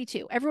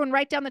 32. Everyone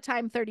write down the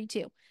time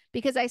 32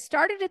 because I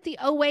started at the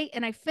 08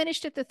 and I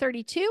finished at the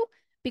 32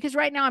 because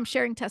right now I'm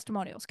sharing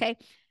testimonials, okay?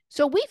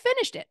 So we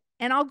finished it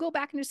and I'll go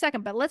back in a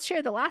second, but let's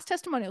share the last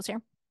testimonials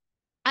here.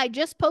 I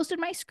just posted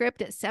my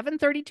script at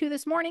 7:32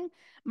 this morning.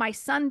 My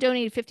son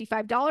donated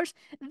 $55.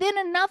 Then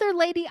another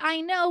lady I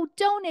know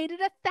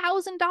donated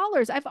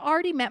 $1,000. I've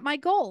already met my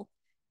goal.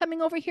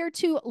 Coming over here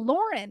to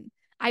Lauren.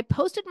 I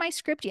posted my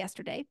script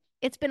yesterday.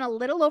 It's been a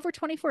little over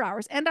 24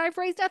 hours and I've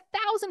raised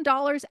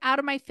 $1,000 out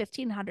of my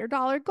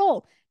 $1,500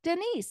 goal.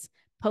 Denise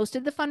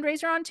posted the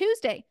fundraiser on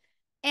Tuesday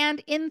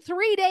and in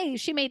 3 days,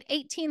 she made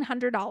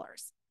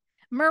 $1,800.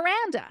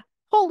 Miranda,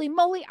 holy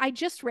moly, I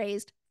just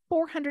raised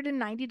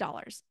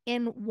 $490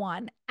 in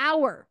 1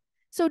 hour.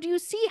 So do you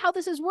see how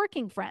this is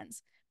working,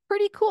 friends?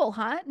 Pretty cool,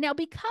 huh? Now,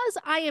 because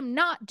I am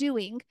not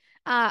doing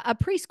a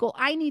preschool,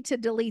 I need to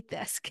delete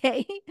this,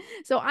 okay?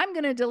 So I'm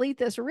going to delete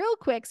this real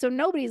quick so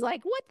nobody's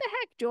like, what the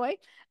heck, Joy?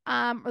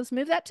 Let's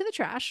move that to the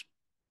trash.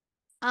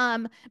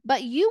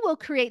 But you will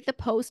create the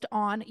post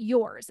on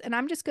yours. And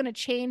I'm just going to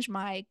change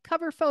my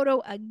cover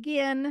photo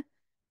again.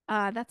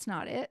 That's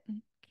not it.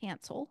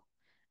 Cancel.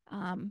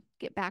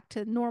 Get back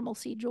to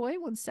normalcy, Joy.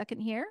 1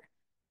 second here.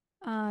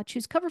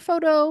 Choose cover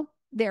photo.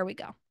 There we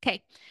go.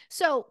 Okay.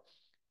 So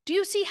do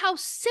you see how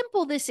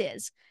simple this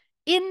is?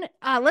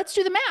 Let's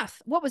do the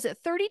math. What was it?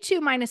 32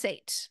 minus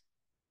 8.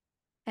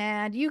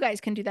 And you guys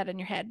can do that in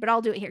your head, but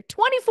I'll do it here.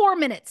 24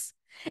 minutes.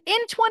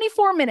 In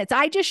 24 minutes,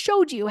 I just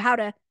showed you how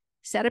to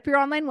set up your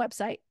online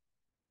website,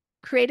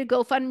 create a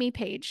GoFundMe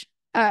page,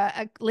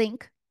 a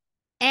link,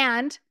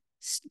 and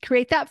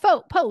create that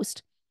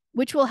post,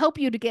 which will help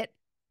you to get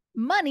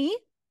money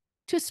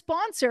to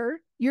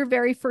sponsor your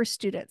very first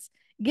students.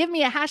 Give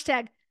me a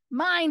hashtag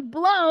mind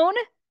blown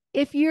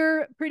if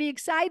you're pretty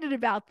excited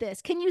about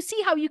this. Can you see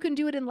how you can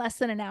do it in less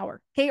than an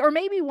hour? Okay. Or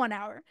maybe 1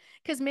 hour,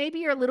 because maybe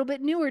you're a little bit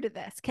newer to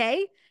this.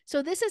 Okay.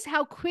 So this is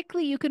how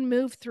quickly you can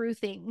move through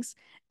things.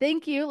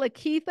 Thank you,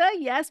 Lakeitha.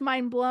 Yes.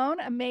 Mind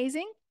blown.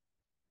 Amazing.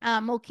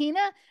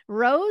 Molkina,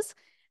 Rose.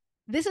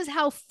 This is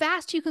how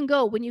fast you can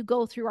go when you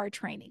go through our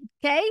training.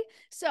 Okay.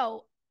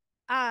 So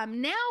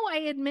now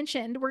I had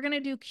mentioned we're going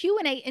to do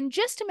Q&A in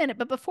just a minute,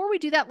 but before we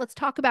do that, let's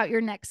talk about your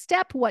next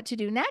step, what to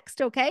do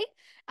next, okay?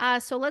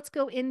 So let's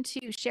go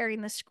into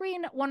sharing the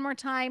screen one more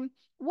time.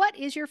 What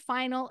is your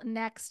final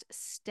next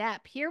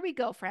step? Here we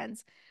go,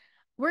 friends.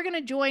 We're going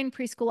to join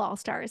Preschool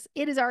All-Stars.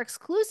 It is our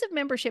exclusive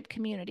membership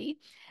community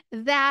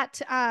that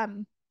has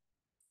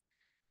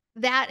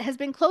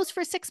been closed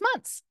for 6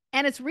 months,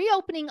 and it's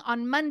reopening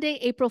on Monday,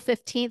 April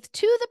 15th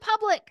to the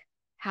public.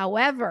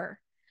 However,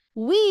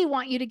 we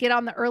want you to get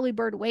on the early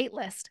bird wait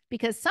list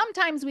because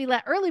sometimes we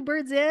let early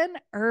birds in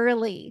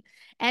early.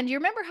 And you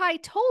remember how I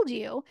told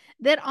you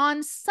that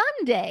on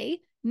Sunday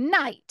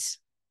night,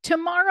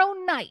 tomorrow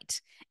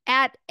night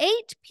at 8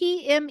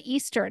 p.m.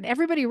 Eastern,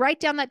 everybody write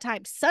down that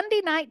time,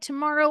 Sunday night,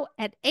 tomorrow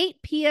at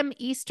 8 p.m.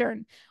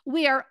 Eastern,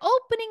 we are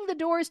opening the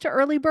doors to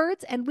early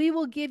birds and we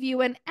will give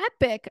you an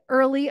epic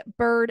early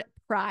bird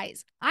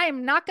prize. I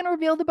am not going to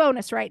reveal the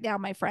bonus right now,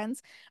 my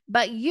friends,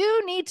 but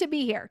you need to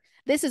be here.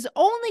 This is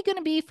only going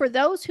to be for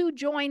those who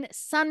join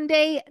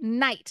Sunday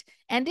night.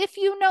 And if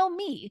you know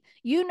me,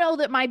 you know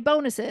that my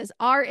bonuses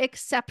are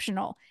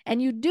exceptional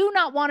and you do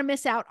not want to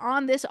miss out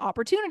on this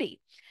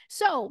opportunity.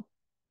 So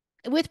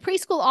With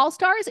Preschool All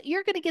Stars,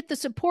 you're going to get the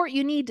support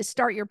you need to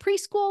start your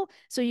preschool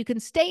so you can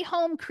stay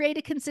home, create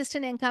a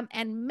consistent income,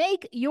 and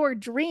make your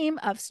dream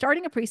of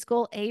starting a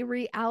preschool a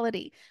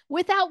reality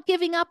without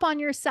giving up on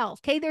yourself.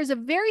 Okay, there's a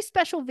very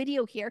special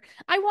video here.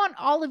 I want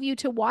all of you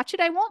to watch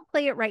it. I won't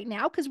play it right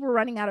now because we're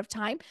running out of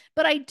time,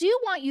 but I do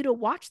want you to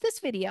watch this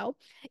video.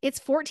 It's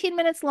 14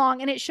 minutes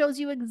long and it shows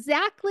you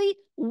exactly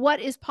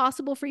what is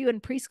possible for you in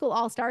Preschool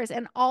All Stars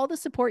and all the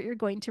support you're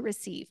going to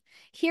receive.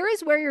 Here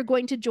is where you're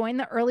going to join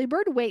the early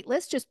bird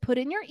waitlist. Just put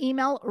in your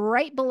email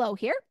right below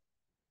here,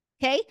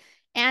 okay?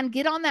 And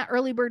get on that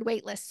early bird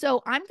waitlist.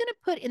 So I'm going to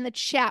put in the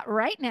chat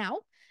right now.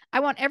 I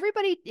want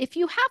everybody, if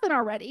you haven't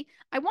already,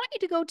 I want you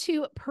to go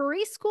to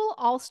Preschool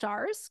All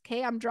Stars.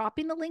 Okay, I'm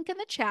dropping the link in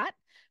the chat,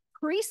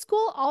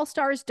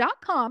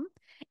 preschoolallstars.com,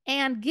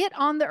 and get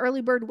on the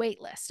early bird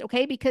waitlist,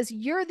 okay? Because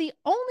you're the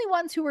only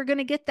ones who are going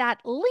to get that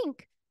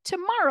link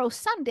tomorrow,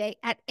 Sunday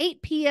at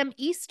 8 p.m.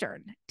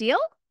 Eastern. Deal?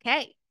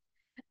 Okay.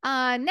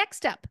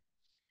 Next up.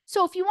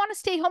 So if you want to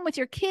stay home with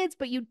your kids,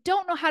 but you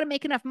don't know how to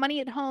make enough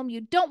money at home, you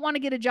don't want to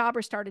get a job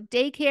or start a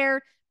daycare,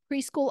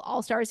 Preschool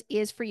All Stars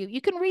is for you.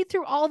 You can read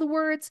through all the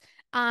words.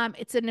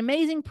 It's an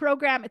amazing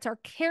program. It's our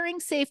caring,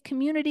 safe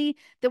community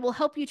that will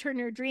help you turn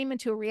your dream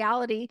into a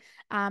reality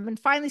and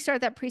finally start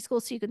that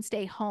preschool so you can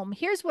stay home.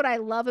 Here's what I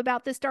love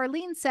about this.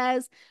 Darlene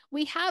says,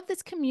 we have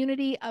this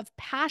community of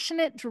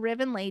passionate,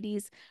 driven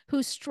ladies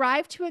who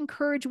strive to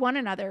encourage one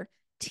another,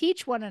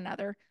 teach one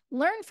another,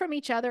 learn from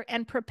each other,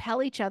 and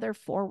propel each other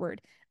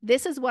forward.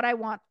 This is what I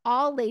want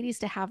all ladies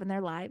to have in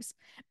their lives.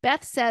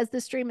 Beth says,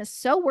 this dream is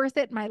so worth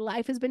it. My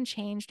life has been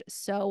changed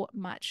so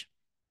much.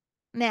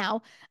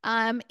 Now,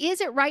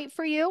 is it right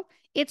for you?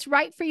 It's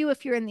right for you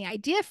if you're in the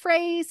idea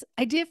phase,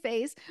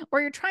 or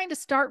you're trying to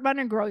start, run,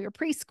 and grow your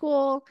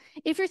preschool.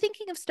 If you're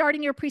thinking of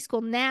starting your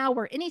preschool now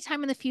or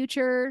anytime in the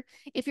future,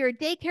 if you're a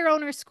daycare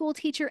owner, school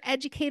teacher,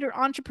 educator,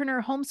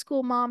 entrepreneur,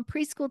 homeschool mom,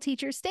 preschool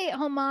teacher,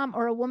 stay-at-home mom,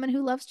 or a woman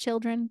who loves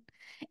children,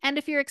 and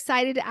if you're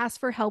excited to ask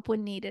for help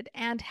when needed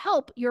and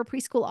help your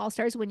Preschool All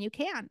Stars when you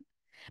can.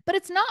 But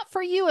it's not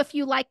for you if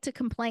you like to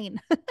complain.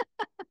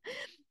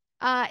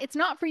 It's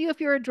not for you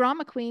if you're a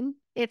drama queen.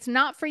 It's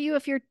not for you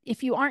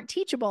if you aren't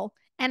teachable,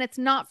 and it's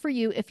not for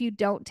you if you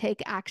don't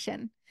take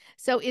action.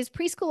 So is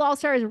Preschool All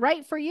Stars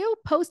right for you?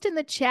 Post in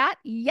the chat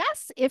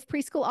yes if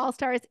Preschool All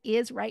Stars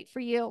is right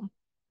for you.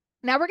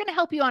 Now we're going to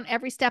help you on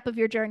every step of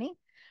your journey,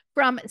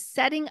 from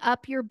setting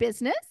up your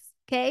business,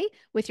 okay,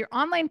 with your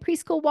online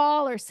preschool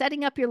wall or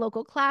setting up your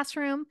local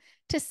classroom,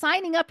 to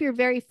signing up your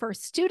very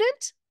first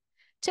student,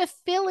 to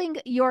filling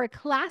your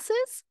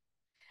classes,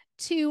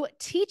 to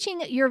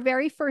teaching your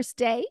very first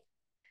day,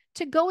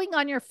 to going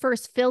on your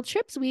first field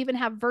trips. We even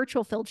have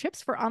virtual field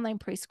trips for online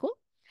preschool.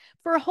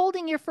 For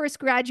holding your first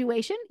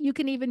graduation, you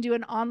can even do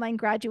an online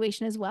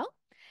graduation as well.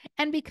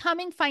 And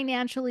becoming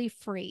financially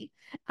free.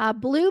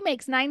 Blue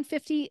makes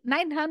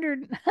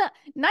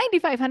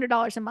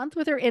 $9,500 a month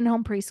with her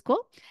in-home preschool.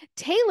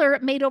 Taylor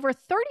made over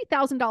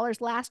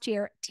 $30,000 last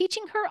year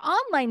teaching her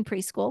online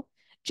preschool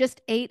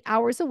just 8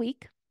 hours a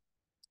week.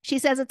 She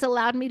says it's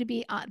allowed me to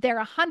be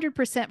there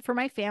 100% for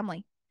my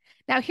family.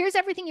 Now, here's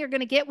everything you're going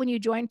to get when you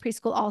join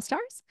Preschool All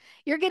Stars.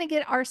 You're going to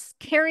get our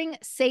caring,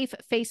 safe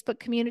Facebook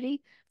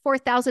community,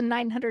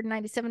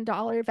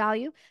 $4,997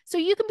 value. So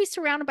you can be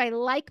surrounded by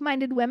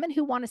like-minded women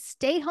who want to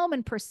stay home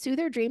and pursue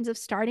their dreams of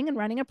starting and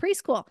running a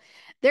preschool.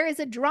 There is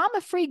a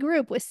drama-free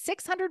group with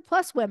 600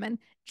 plus women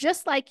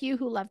just like you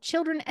who love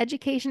children,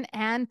 education,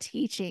 and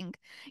teaching.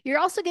 You're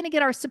also going to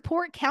get our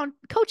support,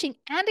 coaching,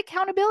 and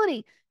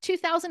accountability,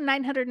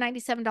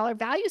 $2,997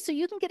 value, so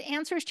you can get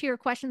answers to your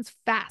questions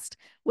fast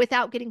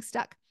without getting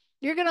stuck.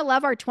 You're going to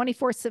love our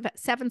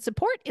 24/7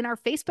 support in our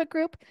Facebook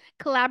group,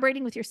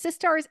 collaborating with your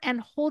sisters and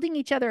holding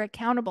each other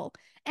accountable,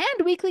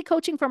 and weekly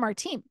coaching from our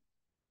team.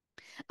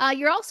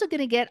 You're also going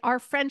to get our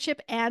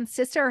friendship and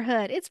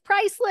sisterhood. It's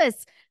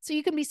priceless. So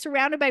you can be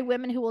surrounded by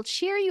women who will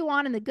cheer you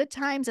on in the good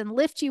times and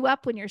lift you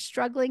up when you're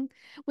struggling.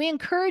 We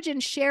encourage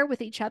and share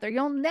with each other.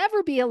 You'll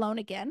never be alone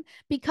again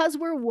because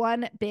we're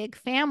one big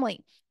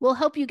family. We'll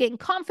help you gain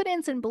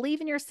confidence and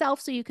believe in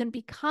yourself so you can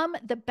become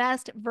the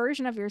best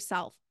version of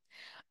yourself.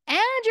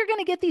 And you're going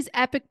to get these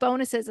epic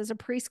bonuses as a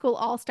Preschool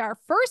All-Star.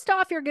 First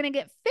off, you're going to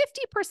get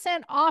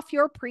 50% off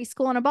your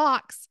Preschool in a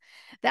Box.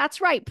 That's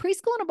right.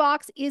 Preschool in a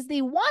Box is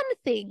the one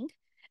thing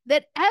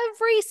that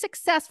every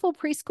successful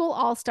Preschool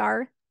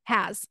All-Star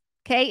has.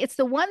 Okay. It's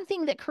the one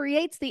thing that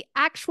creates the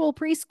actual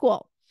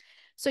preschool.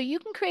 So you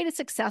can create a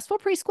successful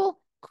preschool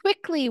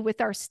quickly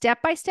with our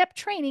step-by-step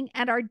training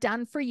and our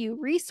done-for-you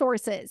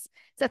resources.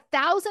 It's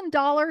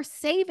 $1,000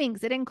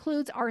 savings. It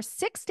includes our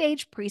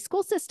 6-stage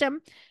preschool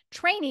system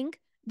training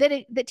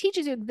that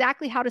teaches you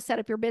exactly how to set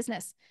up your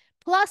business,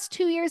 plus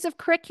 2 years of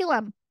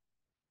curriculum,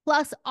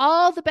 plus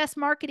all the best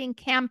marketing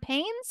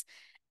campaigns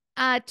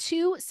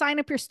to sign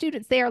up your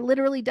students. They are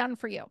literally done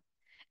for you.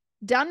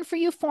 Done for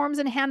you forms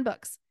and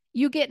handbooks.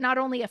 You get not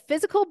only a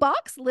physical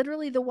box,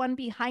 literally the one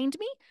behind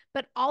me,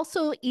 but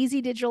also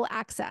easy digital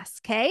access,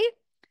 okay?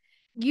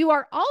 You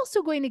are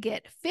also going to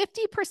get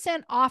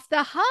 50% off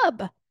the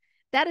hub.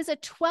 That is a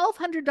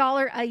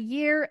 $1,200 a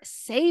year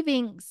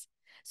savings.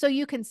 So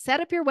you can set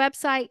up your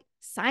website,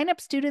 sign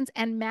up students,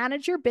 and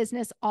manage your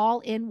business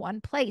all in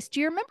one place. Do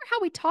you remember how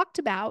we talked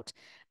about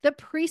the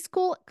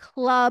preschool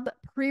club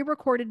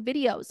pre-recorded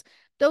videos?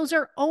 Those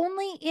are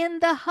only in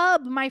the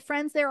hub, my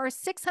friends. There are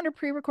 600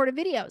 pre-recorded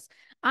videos.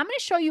 I'm going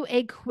to show you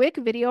a quick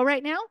video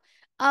right now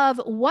of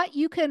what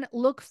you can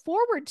look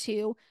forward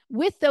to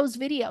with those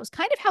videos,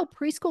 kind of how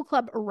Preschool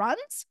Club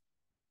runs.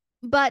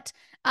 But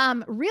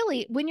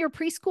really, when your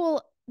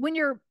preschool, when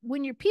your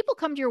people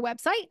come to your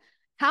website,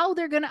 how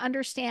they're going to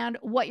understand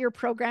what your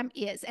program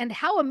is and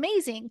how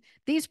amazing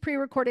these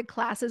pre-recorded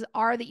classes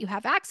are that you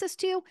have access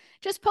to.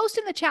 Just post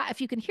in the chat if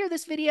you can hear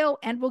this video,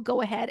 and we'll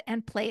go ahead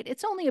and play it.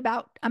 It's only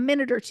about a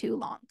minute or two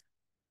long.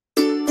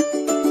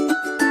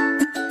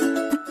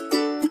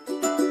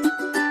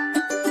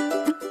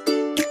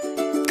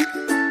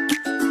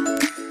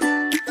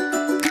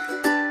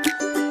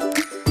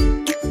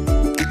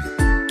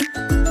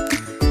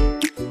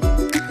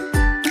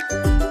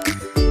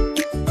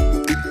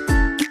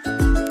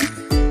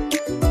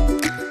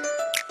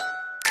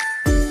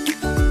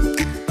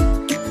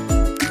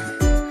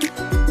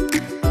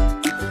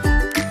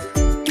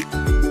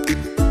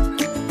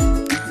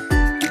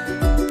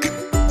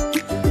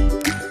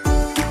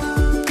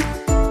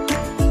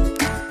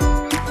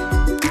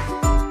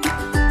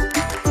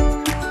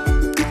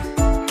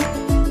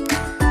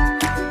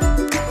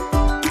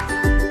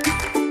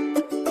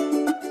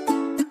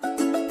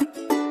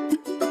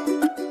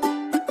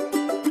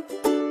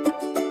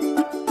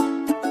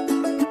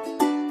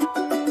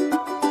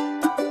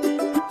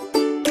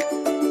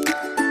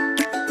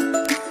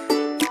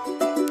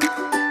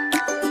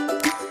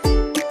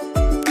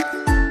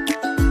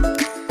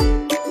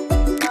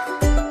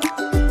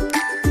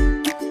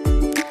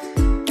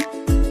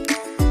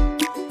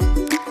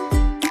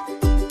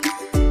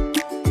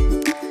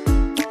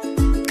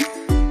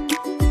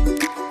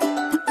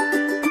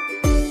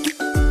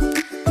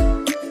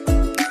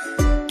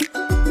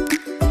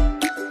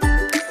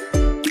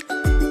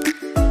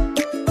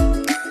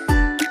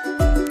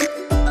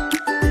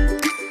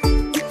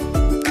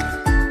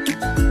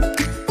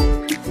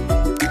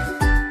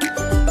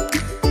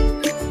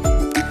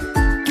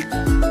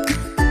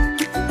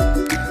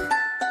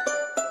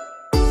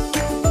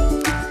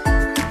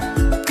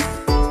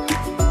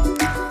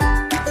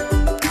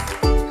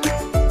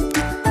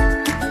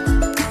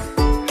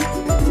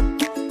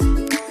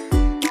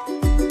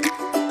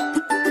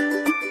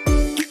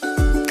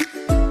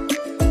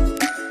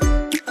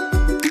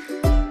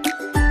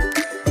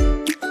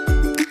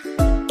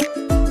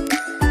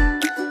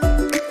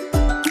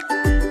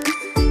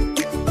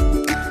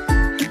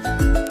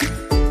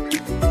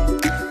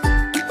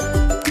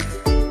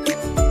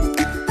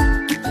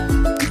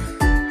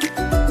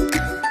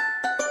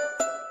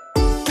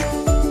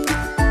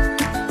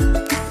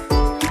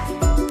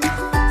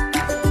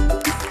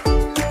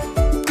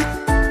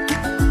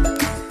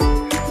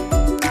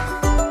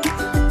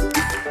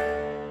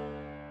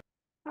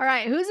 All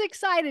right, who's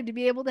excited to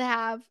be able to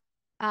have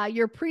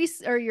your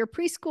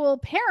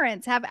preschool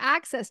parents have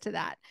access to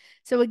that?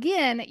 So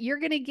again, you're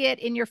going to get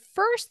in your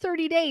first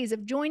 30 days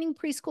of joining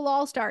Preschool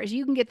All Stars,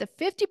 you can get the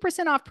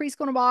 50% off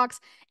Preschool in a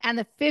Box and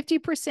the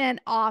 50%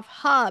 off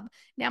Hub.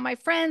 Now, my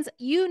friends,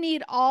 you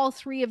need all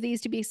three of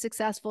these to be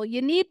successful.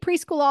 You need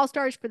Preschool All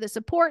Stars for the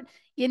support.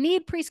 You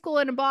need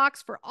Preschool in a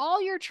Box for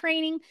all your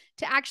training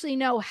to actually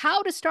know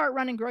how to start,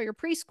 run, and grow your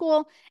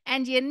preschool.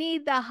 And you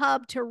need the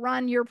Hub to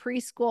run your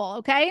preschool,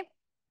 okay?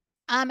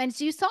 And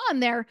as you saw in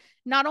there,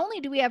 not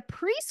only do we have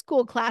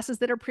preschool classes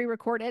that are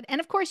pre-recorded,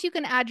 and of course you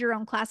can add your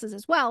own classes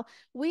as well,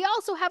 we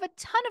also have a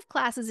ton of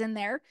classes in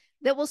there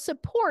that will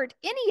support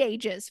any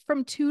ages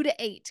from 2 to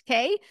 8,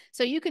 okay?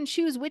 So you can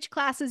choose which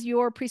classes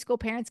your preschool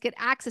parents get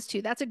access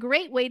to. That's a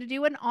great way to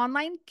do an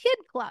online kid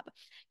club.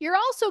 You're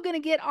also going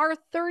to get our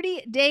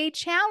 30-day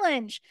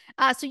challenge.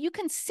 So you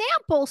can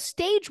sample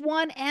stage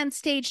 1 and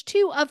stage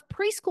 2 of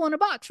Preschool in a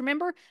Box.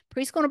 Remember,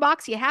 Preschool in a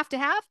Box you have to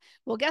have?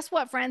 Well, guess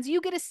what, friends?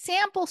 You get a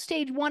sample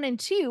stage 1 and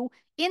 2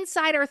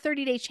 inside our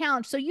 30-day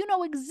challenge, so you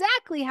know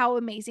exactly how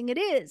amazing it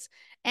is.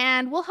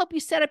 And we'll help you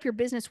set up your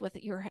business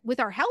with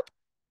our help.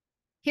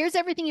 Here's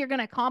everything you're going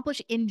to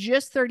accomplish in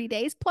just 30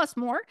 days, plus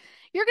more.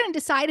 You're going to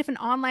decide if an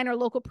online or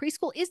local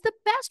preschool is the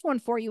best one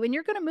for you, and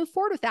you're going to move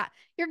forward with that.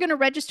 You're going to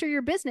register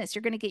your business.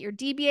 You're going to get your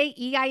DBA,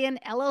 EIN,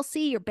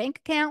 LLC, your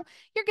bank account.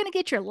 You're going to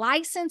get your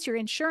license, your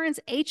insurance,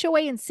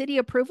 HOA, and city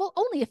approval,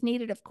 only if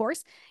needed, of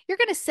course. You're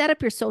going to set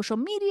up your social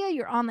media,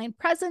 your online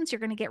presence. You're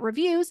going to get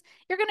reviews.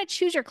 You're going to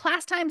choose your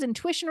class times and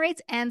tuition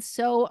rates, and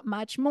so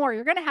much more.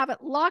 You're going to have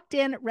it locked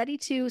in, ready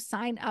to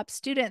sign up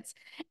students.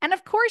 And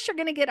of course, you're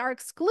going to get our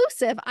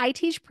exclusive I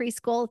Teach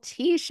Preschool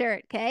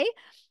t-shirt, okay?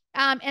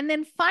 And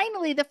then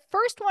finally, the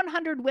first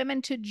 100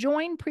 women to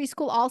join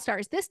Preschool All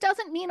Stars. This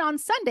doesn't mean on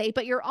Sunday,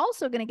 but you're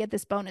also going to get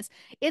this bonus.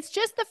 It's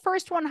just the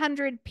first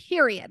 100,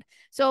 period.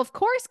 So, of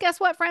course, guess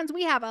what, friends?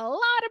 We have a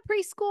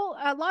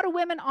lot of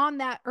women on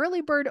that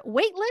early bird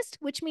wait list,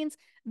 which means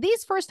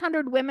these first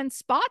 100 women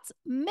spots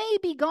may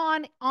be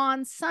gone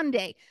on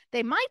Sunday.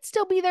 They might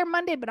still be there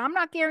Monday, but I'm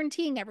not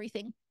guaranteeing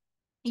everything.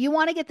 You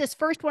want to get this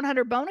first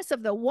 100 bonus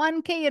of the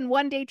 1K in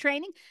 1 day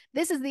training.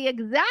 This is the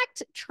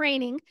exact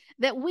training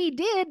that we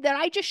did that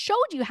I just showed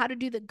you how to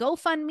do the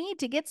GoFundMe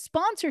to get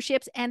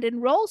sponsorships and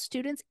enroll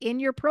students in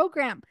your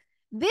program.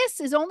 This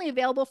is only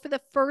available for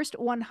the first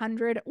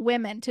 100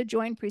 women to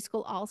join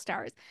Preschool All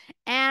Stars.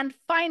 And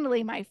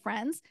finally, my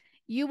friends,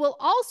 you will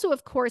also,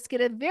 of course,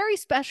 get a very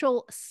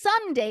special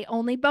Sunday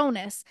only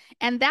bonus.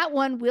 And that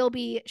one will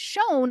be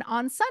shown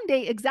on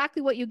Sunday,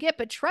 exactly what you get.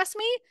 But trust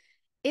me,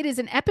 it is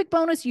an epic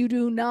bonus. You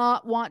do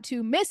not want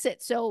to miss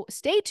it. So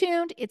stay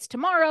tuned. It's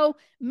tomorrow.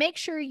 Make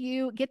sure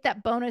you get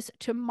that bonus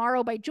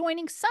tomorrow by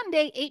joining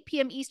Sunday, 8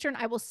 p.m. Eastern.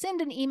 I will send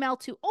an email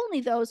to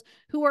only those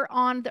who are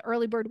on the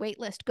early bird wait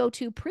list. Go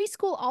to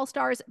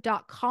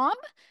preschoolallstars.com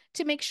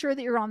to make sure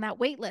that you're on that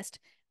wait list.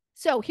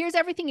 So here's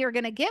everything you're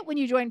going to get when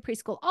you join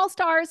Preschool All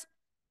Stars.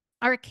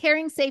 Our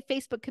Caring Safe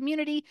Facebook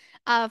community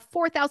of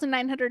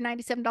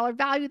 $4,997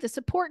 value, the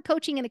support,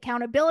 coaching, and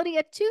accountability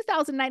at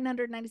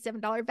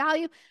 $2,997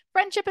 value.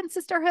 Friendship and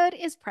sisterhood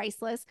is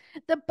priceless.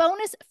 The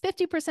bonus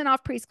 50%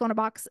 off Preschool in a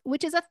Box,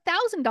 which is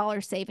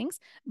 $1,000 savings.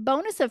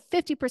 Bonus of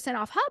 50%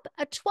 off Hub,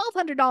 a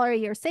 $1,200 a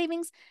year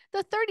savings.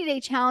 The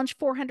 30-day challenge,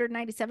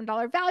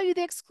 $497 value.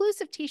 The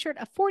exclusive t-shirt,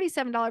 a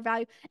 $47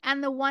 value.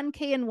 And the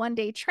 1K in 1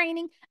 day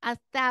training,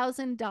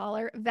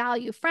 $1,000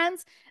 value.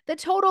 Friends, the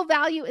total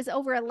value is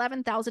over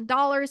 $11,000.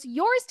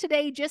 Yours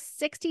today,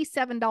 just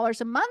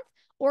 $67 a month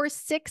or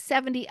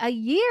 $670 a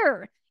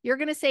year. You're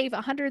going to save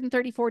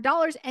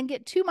 $134 and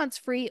get 2 months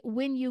free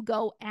when you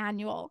go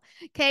annual.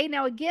 Okay,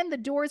 now again, the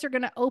doors are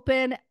going to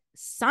open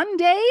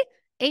Sunday,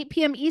 8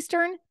 p.m.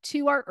 Eastern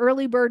to our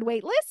early bird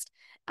wait list.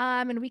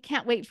 And we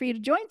can't wait for you to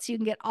join so you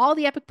can get all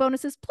the epic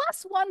bonuses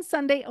plus one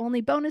Sunday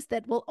only bonus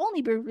that will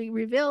only be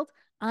revealed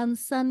on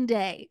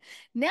Sunday.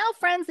 Now,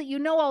 friends, that you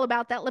know all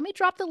about that, let me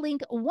drop the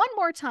link one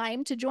more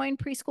time to join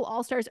Preschool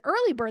All Stars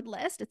early bird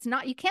list. It's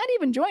not, you can't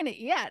even join it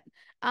yet.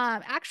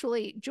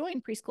 Actually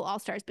join Preschool All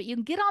Stars, but you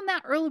can get on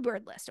that early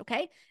bird list.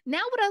 Okay. Now,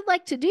 what I'd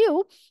like to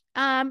do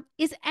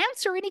is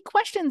answer any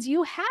questions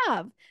you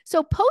have.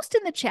 So post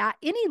in the chat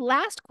any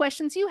last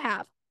questions you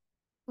have.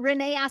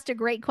 Renee asked a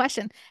great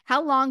question.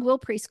 How long will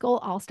Preschool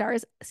All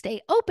Stars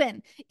stay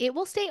open? It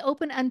will stay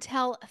open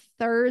until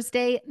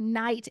Thursday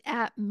night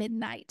at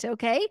midnight,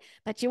 okay?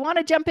 But you want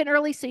to jump in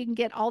early so you can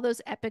get all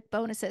those epic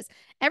bonuses.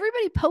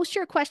 Everybody post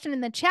your question in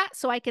the chat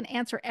so I can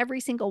answer every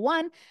single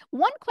one.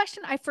 One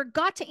question I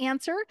forgot to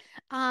answer.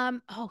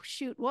 Oh,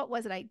 shoot. What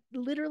was it? I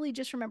literally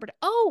just remembered.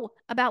 Oh,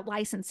 about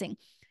licensing.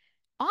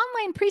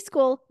 Online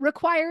preschool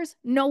requires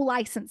no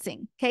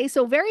licensing. Okay.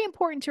 So very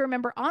important to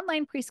remember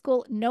online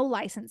preschool, no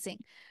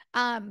licensing,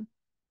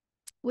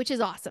 which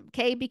is awesome.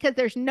 Okay. Because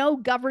there's no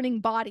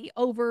governing body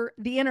over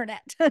the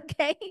internet.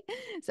 Okay.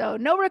 So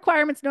no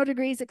requirements, no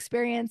degrees,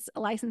 experience,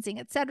 licensing,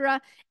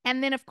 etc.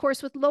 And then of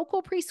course, with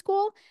local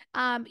preschool,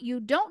 you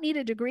don't need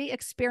a degree,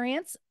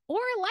 experience, or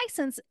a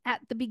license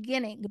at the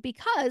beginning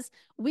because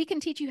we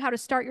can teach you how to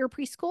start your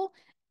preschool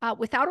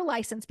without a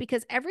license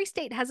because every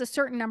state has a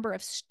certain number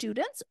of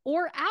students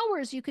or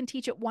hours you can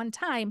teach at one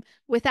time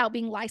without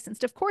being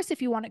licensed. Of course,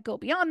 if you want to go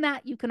beyond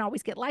that, you can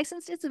always get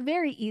licensed. It's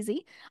very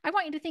easy. I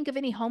want you to think of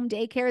any home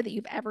daycare that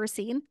you've ever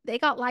seen. They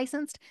got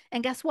licensed.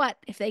 And guess what?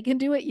 If they can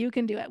do it, you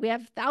can do it. We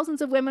have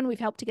thousands of women we've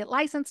helped to get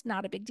licensed.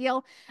 Not a big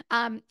deal.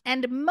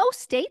 And most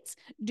states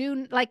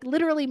do, like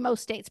literally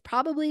most states,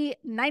 probably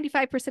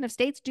 95% of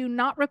states do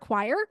not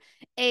require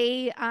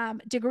a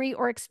degree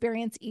or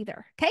experience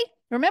either. Okay.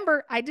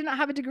 Remember, I did not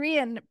have a degree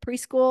in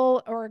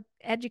preschool or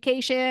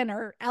education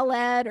or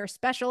LED or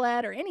special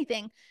ed or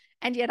anything.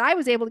 And yet I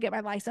was able to get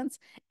my license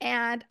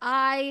and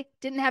I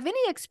didn't have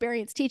any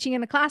experience teaching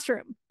in a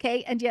classroom.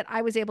 Okay. And yet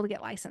I was able to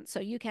get licensed. So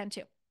you can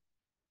too.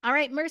 All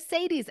right,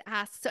 Mercedes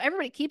asks, so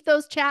everybody keep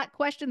those chat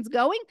questions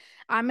going.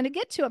 I'm going to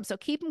get to them, so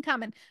keep them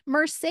coming.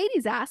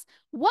 Mercedes asks,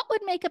 what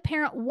would make a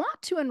parent want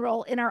to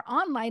enroll in our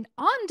online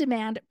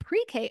on-demand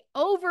pre-K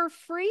over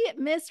free,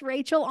 Miss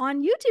Rachel,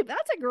 on YouTube?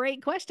 That's a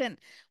great question.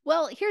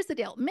 Well, here's the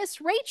deal. Miss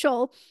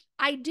Rachel,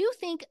 I do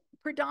think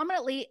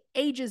predominantly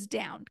ages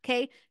down,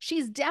 okay?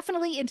 She's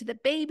definitely into the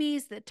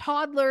babies, the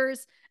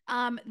toddlers,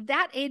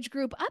 that age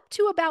group up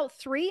to about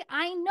 3.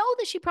 I know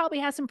that she probably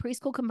has some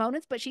preschool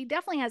components, but she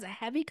definitely has a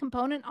heavy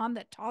component on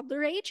the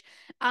toddler age,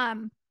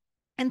 and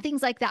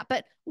things like that.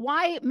 But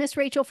why Miss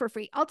Rachel for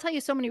free? I'll tell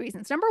you so many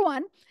reasons. Number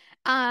one,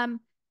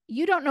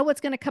 you don't know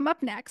what's going to come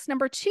up next.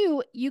 Number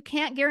two, you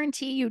can't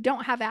guarantee you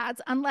don't have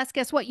ads unless,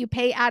 guess what? You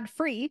pay ad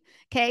free.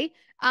 Okay.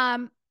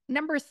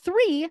 Number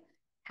three,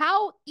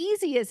 how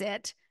easy is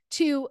it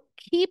to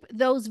keep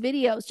those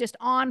videos just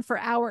on for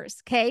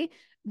hours? Okay.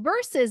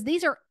 Versus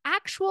these are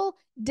actual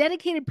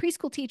dedicated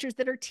preschool teachers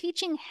that are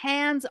teaching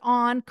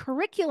hands-on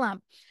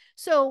curriculum.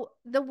 So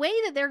the way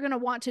that they're going to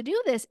want to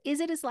do this is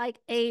it is like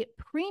a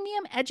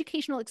premium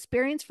educational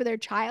experience for their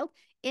child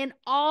in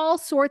all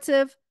sorts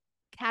of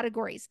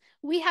categories.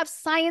 We have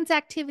science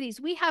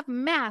activities, we have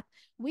math,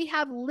 we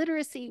have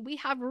literacy, we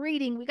have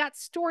reading, we got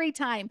story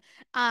time.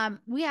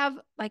 We have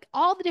like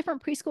all the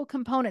different preschool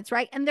components,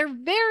 right? And they're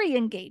very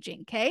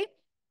engaging. Okay.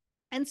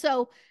 And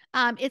so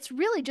it's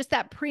really just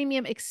that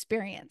premium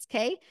experience.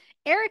 Okay.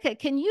 Erica,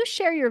 can you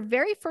share your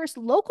very first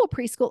local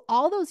preschool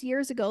all those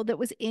years ago that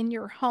was in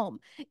your home?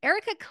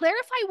 Erica,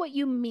 clarify what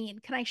you mean.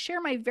 Can I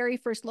share my very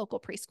first local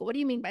preschool? What do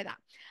you mean by that?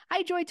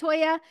 Hi, Joy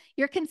Toya.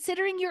 You're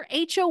considering your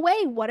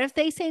HOA. What if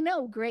they say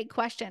no? Great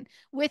question.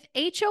 With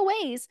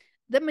HOAs,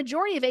 the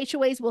majority of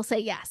HOAs will say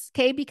yes.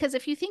 Okay. Because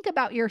if you think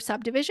about your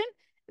subdivision,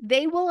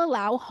 they will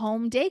allow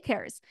home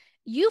daycares.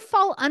 You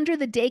fall under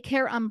the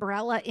daycare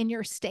umbrella in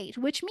your state,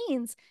 which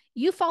means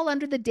you fall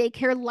under the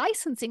daycare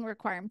licensing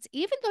requirements,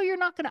 even though you're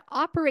not going to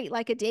operate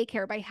like a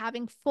daycare by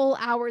having full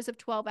hours of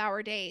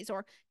 12-hour days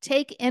or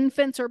take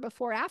infants or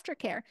before after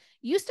care.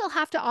 You still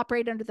have to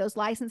operate under those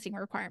licensing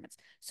requirements.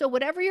 So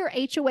whatever your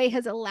HOA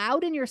has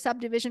allowed in your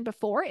subdivision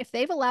before, if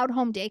they've allowed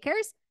home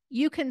daycares,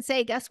 you can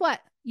say, guess what?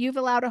 You've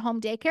allowed a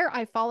home daycare.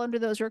 I fall under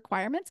those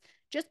requirements.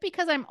 Just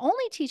because I'm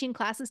only teaching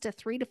classes to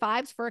 3 to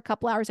 5s for a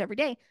couple hours every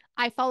day,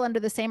 I fall under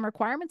the same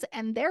requirements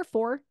and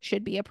therefore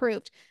should be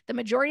approved. The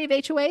majority of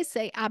HOAs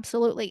say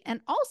absolutely.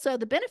 And also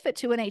the benefit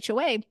to an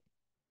HOA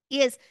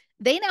is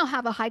they now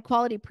have a high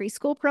quality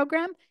preschool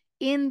program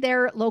in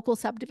their local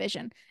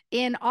subdivision.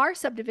 In our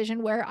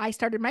subdivision where I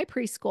started my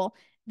preschool,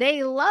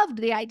 they loved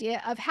the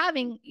idea of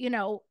having,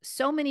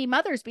 so many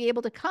mothers be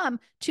able to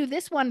come to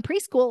this one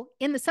preschool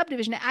in the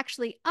subdivision. It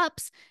actually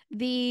ups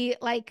the,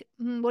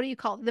 what do you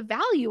call it? The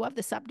value of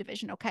the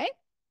subdivision. Okay.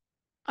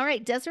 All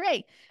right,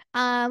 Desiree.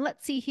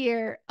 Let's see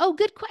here. Oh,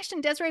 good question,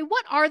 Desiree.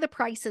 What are the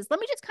prices? Let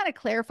me just kind of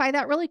clarify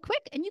that really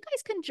quick, and you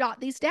guys can jot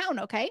these down,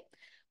 okay?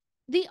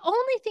 The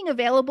only thing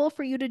available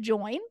for you to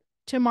join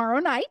tomorrow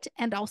night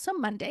and also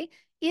Monday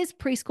is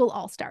Preschool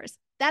All Stars.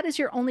 That is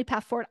your only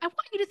path forward. I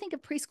want you to think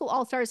of Preschool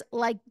All Stars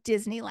like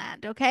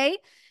Disneyland, okay?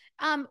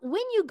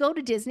 When you go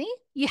to Disney,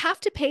 you have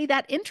to pay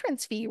that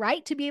entrance fee,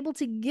 right? To be able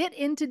to get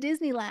into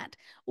Disneyland.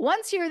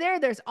 Once you're there,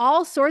 there's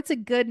all sorts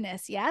of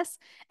goodness, yes?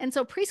 And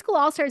so Preschool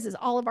All Stars is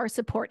all of our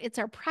support. It's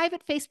our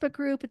private Facebook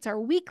group. It's our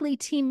weekly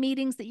team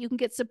meetings that you can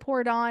get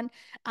support on.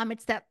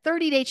 It's that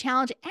 30-day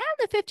challenge and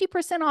the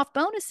 50% off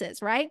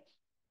bonuses, right?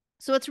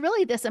 So it's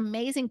really this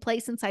amazing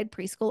place inside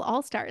Preschool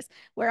All Stars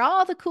where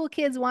all the cool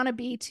kids want to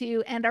be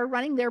to and are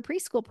running their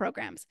preschool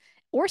programs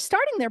or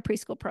starting their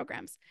preschool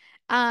programs.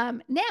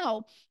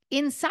 Now,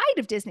 inside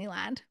of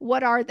Disneyland,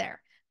 what are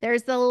there?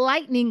 There's the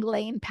lightning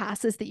lane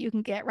passes that you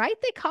can get, right?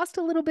 They cost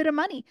a little bit of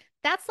money.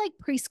 That's like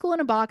Preschool in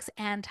a Box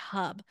and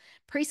Hub.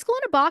 Preschool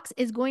in a Box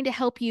is going to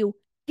help you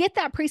get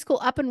that preschool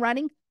up and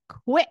running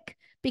quick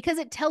because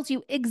it tells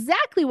you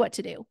exactly what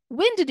to do,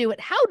 when to do it,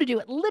 how to do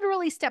it,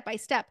 literally step by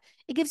step.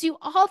 It gives you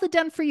all the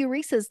done for you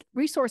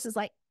resources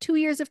like 2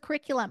 years of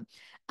curriculum,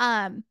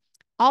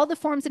 all the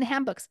forms and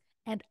handbooks,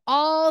 and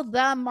all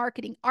the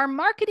marketing. Our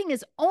marketing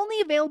is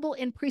only available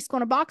in Preschool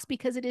in a Box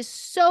because it is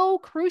so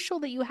crucial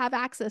that you have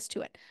access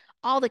to it.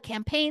 All the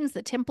campaigns,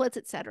 the templates,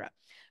 etc.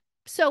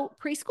 So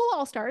Preschool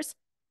All Stars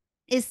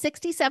is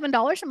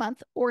 $67 a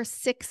month or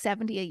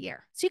 $670 a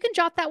year. So you can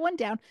jot that one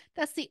down.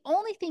 That's the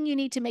only thing you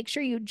need to make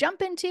sure you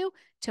jump into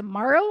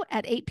tomorrow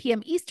at 8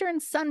 p.m. Eastern,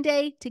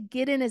 Sunday, to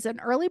get in as an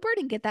early bird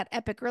and get that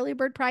epic early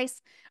bird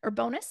price or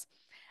bonus.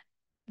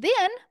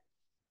 Then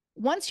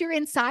once you're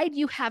inside,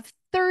 you have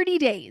 30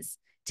 days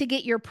to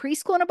get your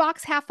Preschool in a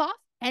Box half off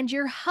and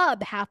your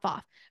Hub half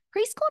off.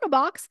 Preschool in a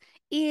Box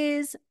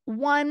is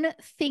one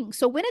thing.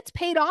 So when it's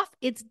paid off,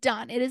 it's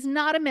done. It is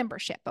not a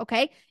membership,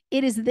 okay?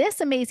 It is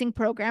this amazing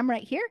program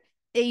right here.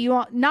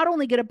 You not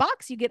only get a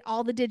box, you get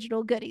all the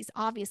digital goodies,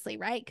 obviously,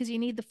 right? Because you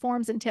need the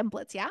forms and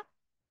templates, yeah?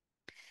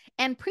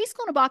 And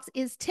Preschool in a Box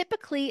is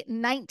typically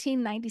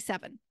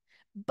 $19.97.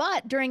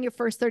 But during your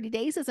first 30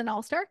 days as an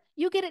all-star,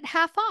 you get it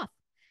half off.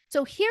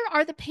 So here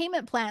are the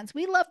payment plans.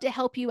 We love to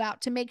help you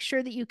out to make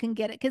sure that you can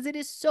get it because it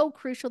is so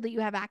crucial that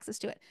you have access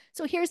to it.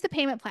 So here's the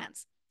payment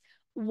plans.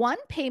 One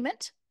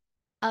payment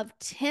of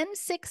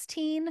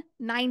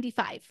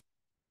 $1016.95.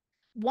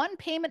 One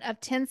payment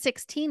of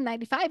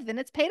 $1016.95, then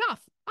it's paid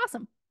off.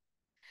 Awesome.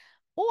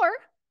 Or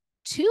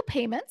two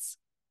payments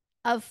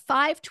of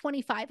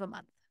 $525 a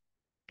month.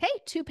 Okay,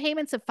 two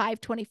payments of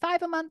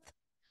 $525 a month,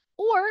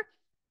 or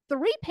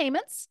three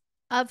payments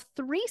of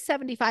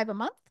 $375 a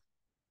month,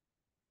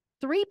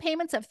 three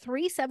payments of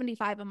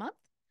 $375 a month,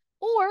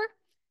 or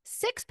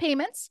six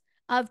payments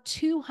of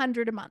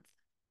 $200 a month.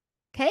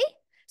 Okay,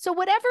 so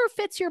whatever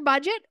fits your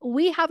budget,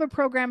 we have a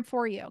program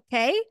for you.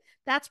 Okay,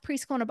 that's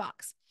Preschool in a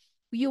Box.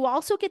 You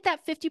also get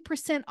that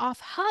 50%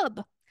 off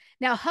Hub.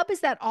 Now, Hub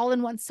is that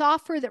all-in-one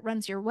software that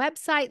runs your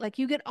website. Like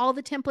you get all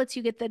the templates,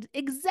 you get the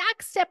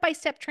exact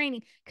step-by-step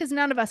training because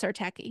none of us are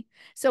techie.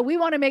 So we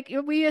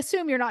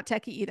assume you're not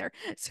techie either.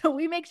 So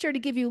we make sure to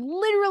give you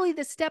literally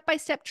the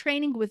step-by-step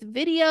training with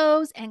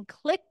videos and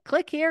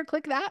click here,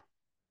 click that.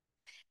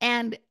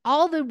 and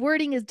all the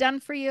wording is done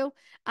for you.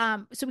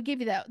 So we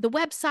give you the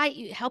website,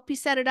 you help you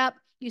set it up.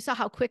 You saw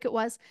how quick it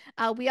was.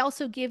 We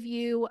also give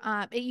you,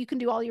 you can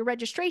do all your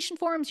registration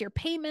forms, your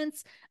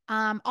payments,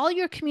 all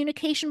your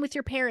communication with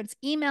your parents,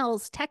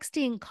 emails,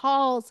 texting,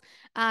 calls.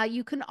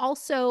 You can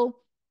also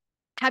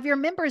have your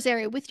members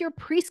area with your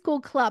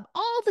preschool club.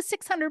 All the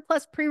 600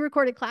 plus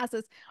pre-recorded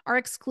classes are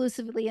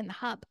exclusively in the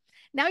hub.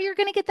 Now you're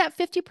going to get that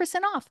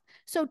 50% off.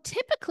 So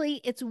typically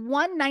it's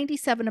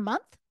 $197 a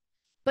month,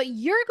 but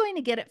you're going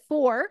to get it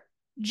for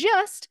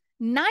just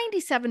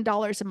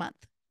 $97 a month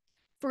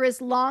for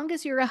as long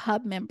as you're a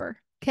hub member.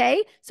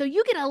 Okay. So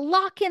you get to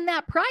lock in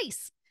that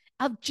price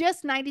of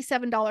just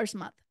 $97 a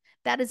month.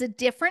 That is a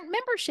different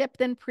membership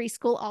than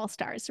Preschool All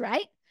Stars,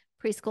 right?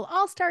 Preschool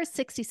All Stars,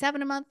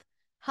 $67 a month,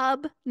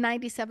 hub,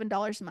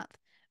 $97 a month.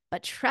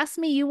 But trust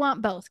me, you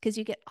want both because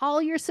you get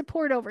all your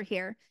support over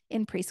here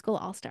in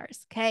Preschool All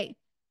Stars. Okay.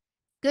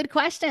 Good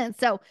question.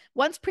 So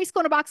once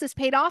Preschool in a Box is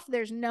paid off,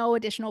 there's no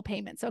additional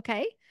payments.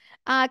 Okay.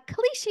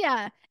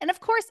 Kalicia. And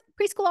of course,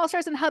 Preschool All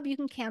Stars and Hub, you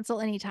can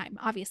cancel anytime,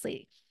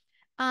 obviously.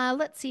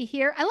 Let's see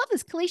here. I love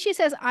this. Kalicia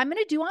says, I'm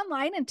going to do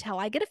online until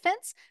I get a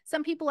fence.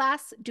 Some people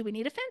ask, do we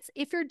need a fence?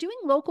 If you're doing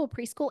local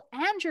preschool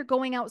and you're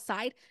going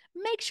outside,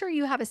 make sure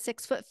you have a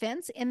 6-foot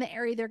fence in the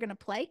area they're going to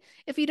play.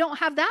 If you don't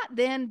have that,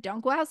 then don't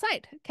go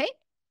outside. Okay.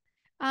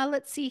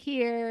 Let's see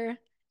here.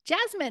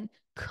 Jasmine,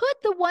 could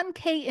the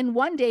 1K in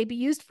one day be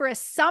used for a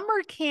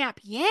summer camp?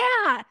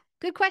 Yeah,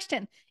 good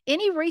question.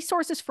 Any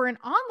resources for an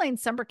online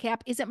summer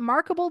camp? Is it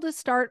markable to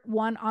start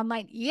one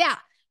online? Yeah,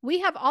 we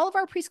have all of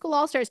our Preschool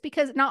All-Stars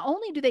because not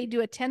only do they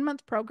do a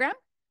 10-month program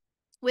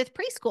with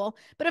preschool,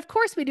 but of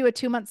course we do a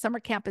 2-month summer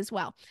camp as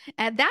well.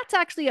 And that's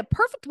actually a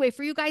perfect way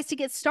for you guys to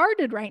get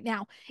started right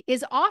now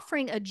is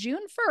offering a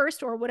June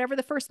 1st or whatever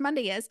the first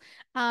Monday is,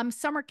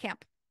 summer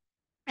camp.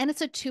 And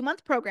it's a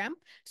 2-month program.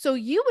 So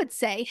you would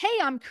say, hey,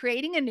 I'm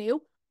creating a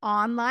new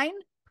online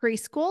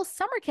preschool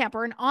summer camp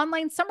or an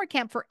online summer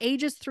camp for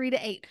ages 3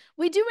 to 8.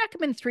 We do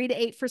recommend 3 to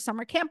 8 for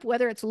summer camp,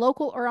 whether it's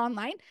local or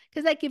online,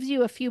 because that gives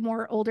you a few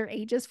more older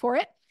ages for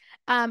it.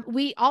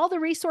 All the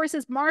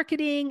resources,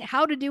 marketing,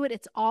 how to do it,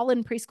 it's all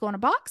in Preschool in a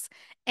Box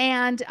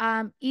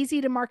and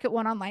easy to market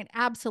one online.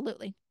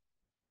 Absolutely.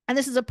 And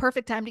this is a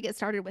perfect time to get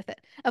started with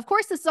it. Of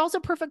course, this is also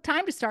a perfect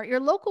time to start your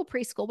local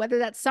preschool, whether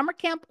that's summer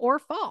camp or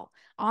fall,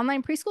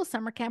 online preschool,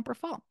 summer camp or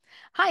fall.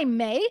 Hi,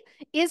 May.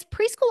 Is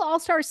Preschool All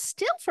Stars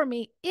still for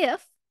me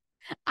if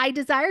I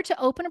desire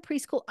to open a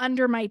preschool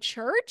under my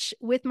church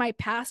with my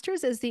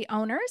pastors as the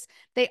owners?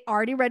 They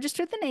already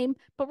registered the name,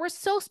 but we're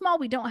so small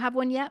we don't have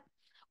one yet.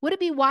 Would it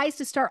be wise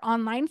to start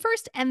online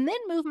first and then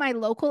move my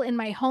local in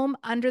my home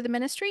under the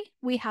ministry?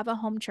 We have a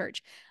home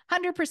church.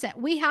 100%.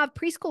 We have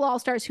Preschool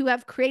All-Stars who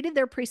have created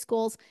their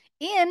preschools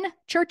in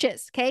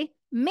churches, okay?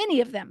 Many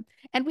of them.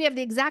 And we have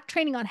the exact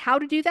training on how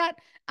to do that,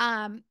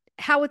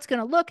 how it's going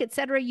to look,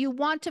 etc. You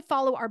want to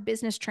follow our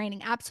business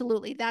training.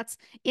 Absolutely. That's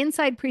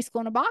inside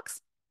Preschool in a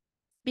Box,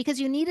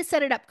 because you need to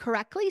set it up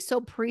correctly so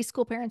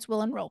preschool parents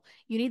will enroll.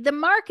 You need the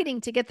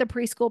marketing to get the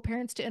preschool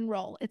parents to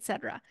enroll,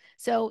 etc.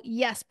 So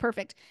yes,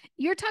 perfect.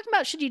 You're talking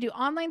about, should you do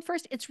online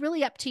first? It's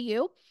really up to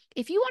you.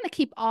 If you want to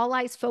keep all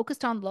eyes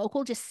focused on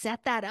local, just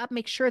set that up.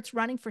 Make sure it's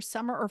running for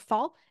summer or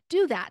fall.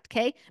 Do that,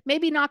 okay?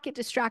 Maybe not get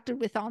distracted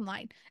with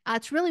online.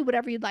 It's really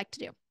whatever you'd like to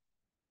do.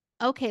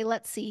 Okay,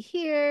 let's see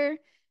here.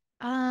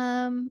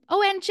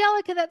 Oh,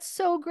 Angelica, that's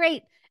so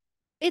great.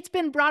 It's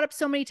been brought up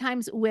so many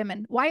times,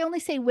 women. Why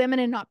only say women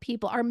and not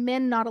people? Are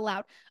men not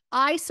allowed?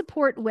 I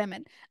support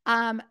women.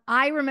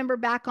 I remember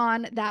back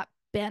on that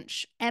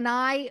bench, and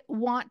I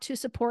want to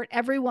support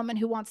every woman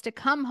who wants to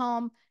come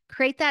home,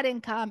 create that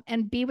income,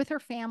 and be with her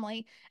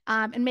family,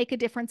 and make a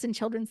difference in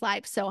children's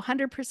lives. So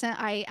 100%,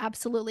 I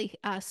absolutely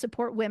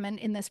support women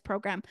in this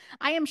program.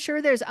 I am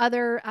sure there's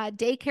other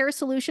daycare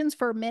solutions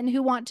for men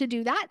who want to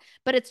do that,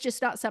 but it's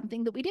just not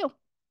something that we do.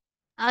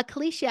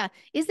 Kalicia,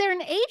 is there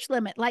an age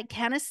limit? Like,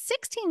 can a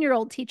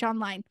 16-year-old teach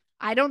online?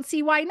 I don't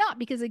see why not,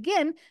 because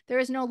again, there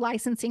is no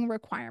licensing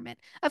requirement.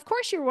 Of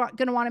course, you're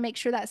going to want to make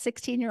sure that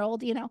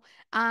 16-year-old,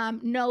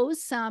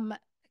 knows some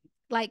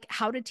like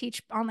how to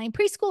teach online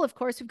preschool. Of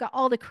course, we've got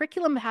all the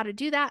curriculum, how to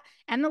do that,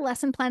 and the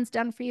lesson plans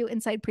done for you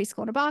inside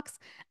Preschool in a Box,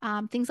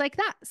 things like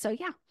that. So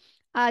yeah.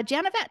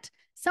 Janavette,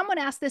 someone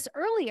asked this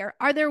earlier.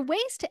 Are there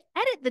ways to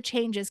edit the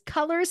changes,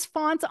 colors,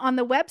 fonts on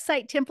the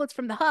website templates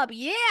from the hub?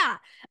 Yeah,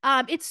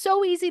 it's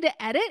so easy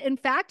to edit. In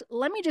fact,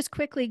 let me just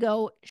quickly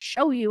go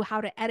show you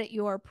how to edit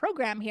your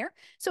program here.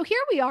 So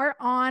here we are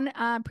on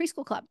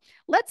Preschool Club.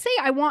 Let's say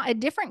I want a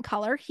different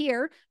color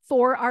here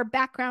for our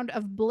background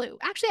of blue.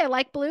 Actually, I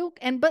like blue,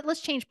 but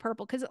let's change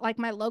purple because like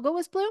my logo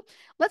was blue.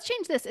 Let's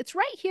change this. It's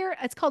right here.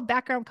 It's called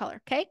background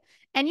color, okay?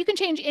 And you can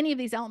change any of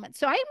these elements.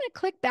 So I'm going to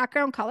click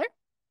background color.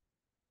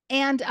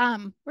 And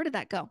where did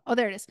that go? Oh,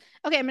 there it is.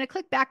 Okay, I'm going to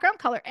click background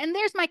color, and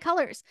there's my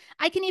colors.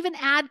 I can even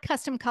add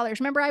custom colors.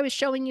 Remember, I was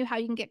showing you how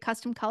you can get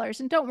custom colors,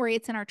 and don't worry,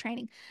 it's in our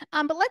training.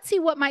 But let's see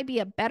what might be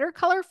a better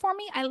color for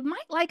me. I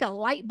might like a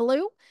light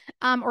blue,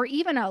 or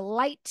even a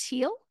light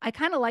teal. I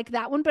kind of like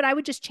that one, but I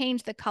would just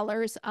change the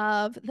colors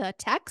of the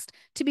text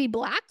to be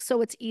black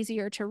so it's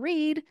easier to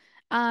read,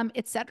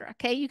 etc.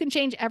 Okay, you can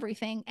change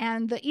everything,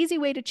 and the easy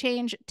way to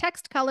change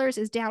text colors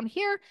is down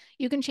here.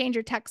 You can change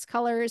your text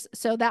colors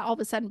so that all of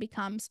a sudden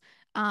becomes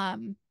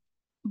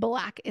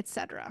black,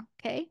 etc.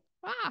 Okay,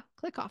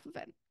 click off of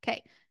it.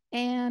 Okay,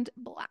 and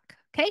black.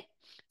 Okay,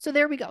 so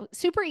there we go.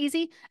 Super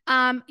easy.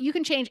 You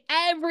can change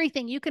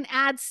everything. You can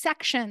add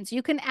sections.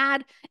 You can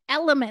add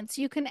elements.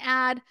 You can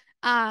add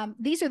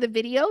these are the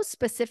videos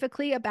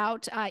specifically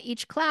about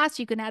each class.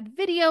 You can add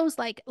videos.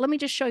 Like, let me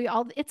just show you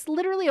all. It's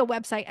literally a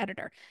website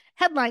editor.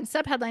 Headlines,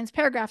 subheadlines,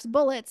 paragraphs,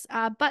 bullets,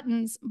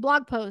 buttons,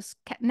 blog posts,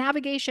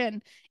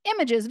 navigation,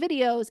 images,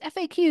 videos,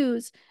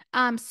 FAQs,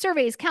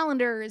 surveys,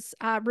 calendars,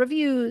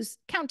 reviews,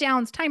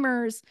 countdowns,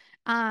 timers.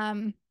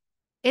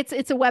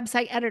 It's a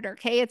website editor.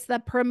 Okay, it's the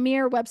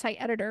premier website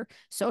editor.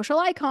 Social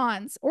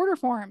icons, order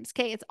forms.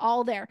 Okay, it's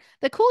all there.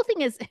 The cool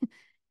thing is,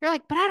 you're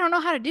like, but I don't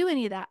know how to do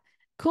any of that.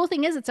 Cool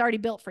thing is, it's already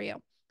built for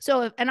you.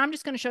 So, and I'm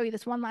just going to show you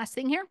this one last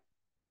thing here.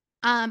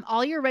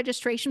 All your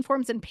registration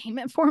forms and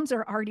payment forms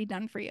are already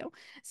done for you.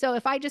 So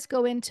if I just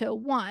go into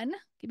one,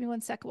 give me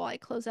 1 second while I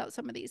close out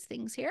some of these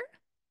things here.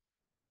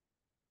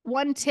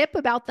 One tip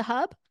about the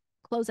hub,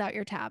 close out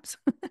your tabs.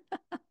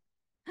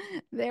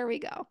 There we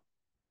go.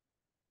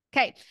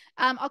 Okay,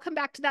 I'll come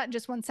back to that in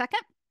just 1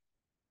 second.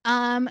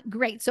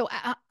 Great. So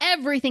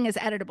everything is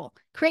editable.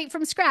 Create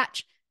from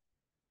scratch.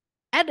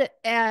 Edit,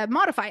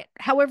 modify it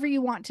however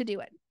you want to do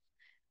it.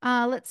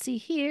 Let's see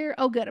here.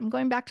 Oh, good. I'm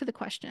going back to the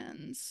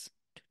questions.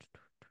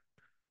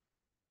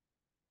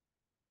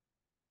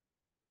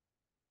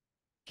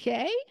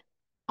 Okay.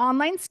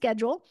 Online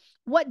schedule.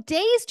 What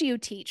days do you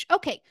teach?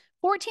 Okay.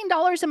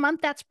 $14 a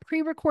month. That's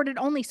pre-recorded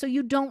only. So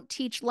you don't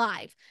teach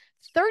live.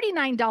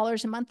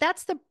 $39 a month.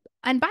 That's the,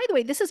 and by the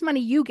way, this is money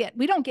you get.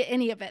 We don't get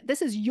any of it.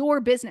 This is your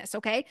business.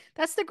 Okay.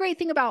 That's the great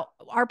thing about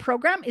our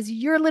program is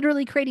you're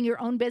literally creating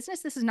your own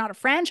business. This is not a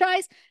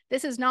franchise.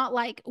 This is not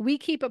like we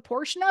keep a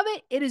portion of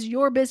it. It is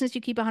your business.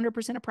 You keep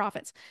 100% of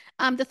profits.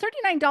 The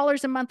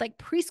 $39 a month, like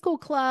preschool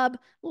club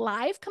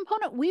live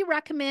component, we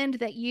recommend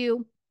that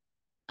you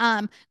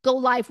go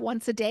live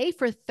once a day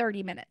for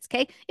 30 minutes.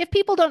 Okay. If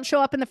people don't show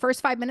up in the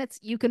first 5 minutes,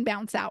 you can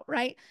bounce out,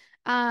 right?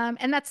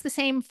 And that's the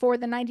same for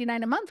the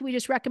 99 a month. We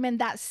just recommend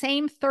that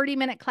same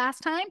 30-minute class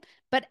time,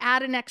 but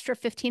add an extra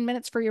 15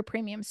 minutes for your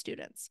premium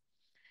students.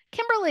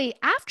 Kimberly,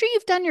 after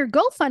you've done your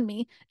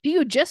GoFundMe, do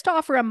you just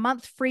offer a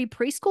month free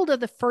preschool to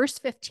the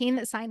first 15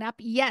 that sign up?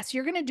 Yes,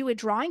 you're going to do a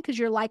drawing because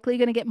you're likely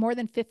going to get more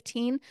than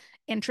 15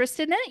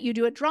 interested in it. You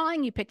do a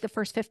drawing, you pick the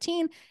first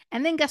 15,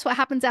 and then guess what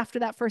happens after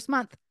that first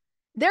month?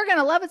 They're going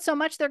to love it so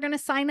much, they're going to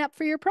sign up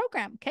for your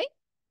program. Okay.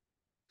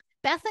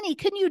 Bethany,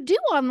 can you do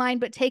online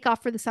but take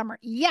off for the summer?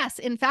 Yes.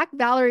 In fact,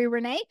 Valerie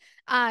Renee,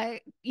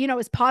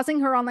 is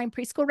pausing her online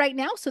preschool right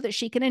now so that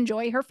she can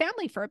enjoy her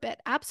family for a bit.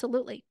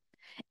 Absolutely.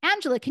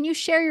 Angela, can you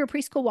share your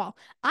preschool wall?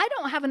 I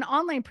don't have an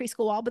online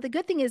preschool wall, but the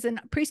good thing is in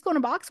Preschool in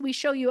a Box, we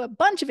show you a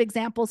bunch of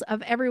examples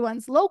of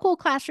everyone's local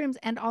classrooms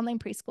and online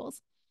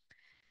preschools.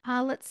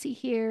 Let's see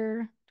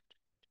here.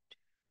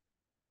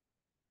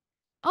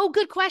 Oh,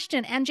 good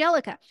question.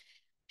 Angelica.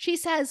 She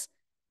says,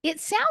 it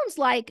sounds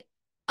like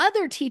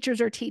other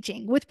teachers are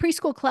teaching with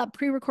Preschool Club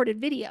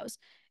pre-recorded videos.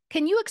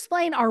 Can you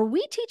explain, are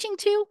we teaching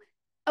too?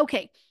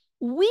 Okay,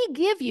 we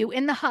give you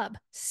in the hub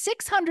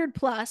 600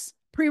 plus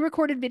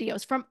pre-recorded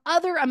videos from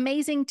other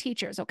amazing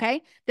teachers,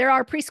 okay? There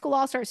are preschool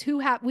all-stars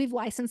who we've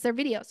licensed their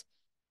videos.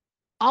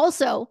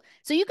 Also,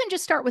 so you can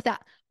just start with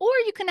that, or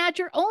you can add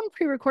your own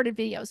pre-recorded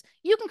videos.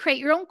 You can create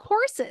your own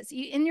courses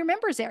in your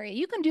members area.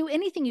 You can do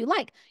anything you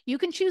like. You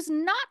can choose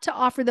not to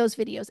offer those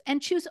videos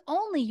and choose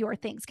only your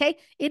things. Okay,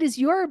 it is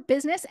your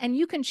business, and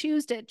you can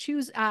choose to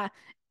you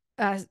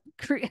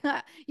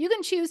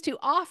can choose to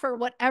offer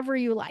whatever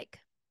you like.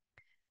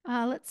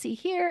 Let's see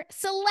here.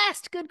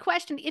 Celeste, good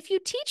question. If you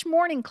teach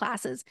morning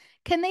classes,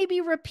 can they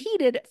be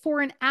repeated for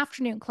an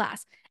afternoon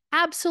class?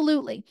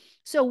 Absolutely.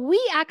 So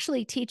we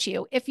actually teach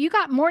you, if you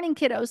got morning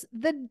kiddos,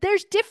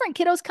 there's different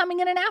kiddos coming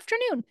in an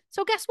afternoon.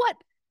 So guess what?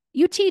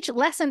 You teach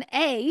lesson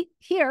A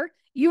here,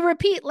 you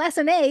repeat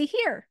lesson A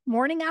here,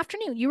 morning,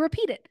 afternoon, you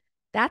repeat it.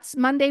 That's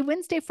Monday,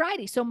 Wednesday,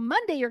 Friday. So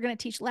Monday, you're going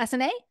to teach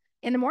lesson A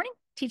in the morning,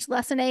 teach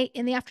lesson A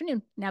in the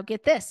afternoon. Now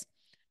get this.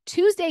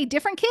 Tuesday,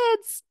 different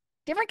kids.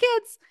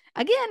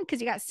 Again,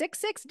 because you got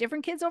six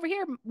different kids over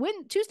here.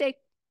 Tuesday,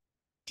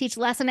 teach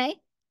lesson A,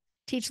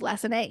 teach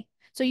lesson A.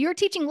 So you're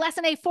teaching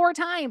lesson A 4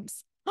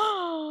 times.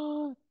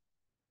 Oh,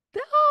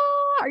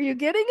 are you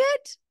getting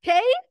it?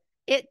 Okay.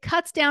 It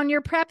cuts down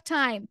your prep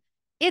time.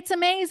 It's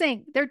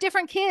amazing. They're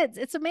different kids.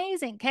 It's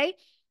amazing. Okay.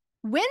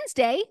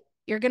 Wednesday,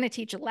 you're going to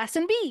teach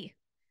lesson B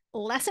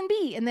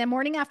in the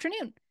morning,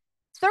 afternoon.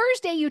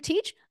 Thursday, you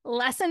teach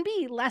lesson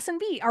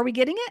B. Are we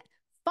getting it?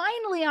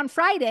 Finally, on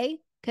Friday,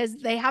 because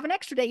they have an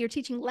extra day. You're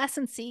teaching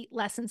lesson C,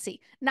 lesson C.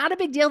 Not a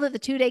big deal that the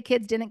 2-day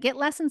kids didn't get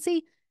lesson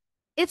C.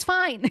 It's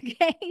fine.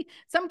 Okay.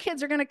 Some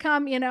kids are going to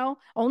come,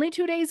 only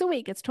 2 days a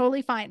week. It's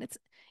totally fine. It's,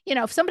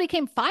 if somebody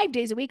came 5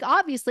 days a week,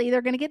 obviously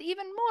they're going to get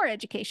even more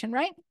education,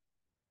 right?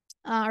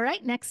 All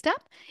right, next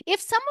up.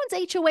 If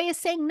someone's HOA is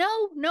saying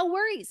no, no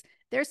worries.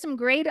 There's some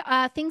great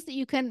things that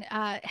you can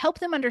help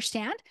them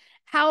understand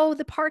how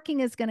the parking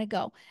is going to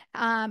go,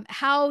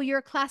 how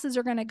your classes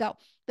are going to go,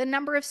 the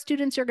number of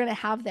students you're going to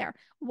have there,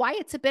 why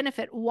it's a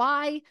benefit,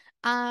 why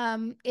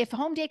if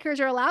home daycares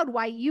are allowed,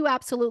 why you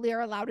absolutely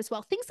are allowed as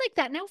well. Things like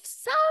that. Now, if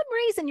some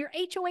reason your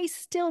HOA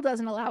still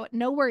doesn't allow it,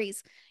 no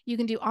worries. You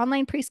can do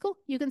online preschool.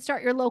 You can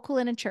start your local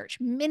in a church.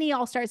 Many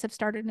All-Stars have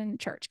started in a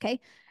church.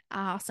 Okay,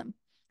 awesome.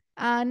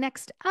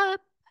 Next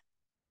up,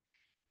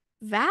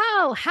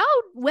 Val, how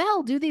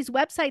well do these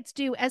websites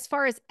do as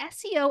far as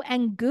SEO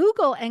and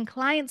Google and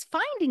clients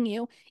finding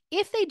you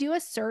if they do a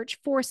search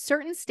for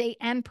certain state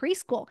and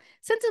preschool?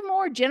 Since a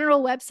more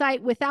general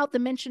website without the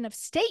mention of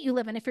state you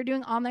live in, if you're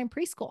doing online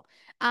preschool,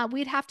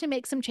 we'd have to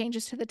make some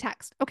changes to the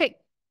text. Okay.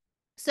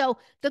 So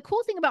the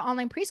cool thing about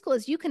online preschool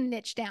is you can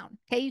niche down.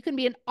 Okay. You can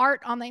be an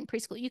art online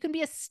preschool. You can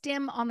be a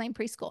STEM online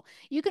preschool.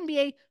 You can be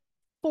a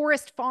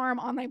forest farm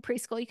online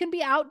preschool. You can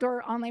be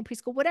outdoor online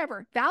preschool,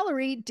 whatever.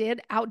 Valerie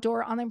did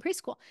outdoor online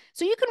preschool.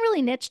 So you can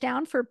really niche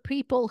down for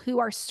people who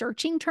are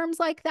searching terms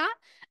like that.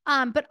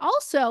 But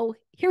also,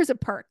 here's a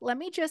perk. Let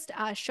me just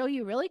show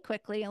you really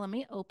quickly. Let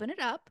me open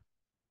it up.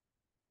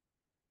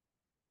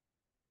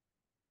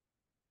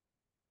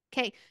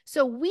 Okay,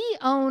 so we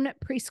own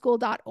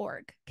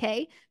preschool.org.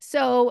 Okay,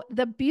 so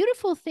the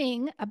beautiful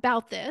thing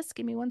about this,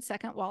 give me 1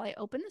 second while I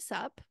open this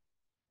up.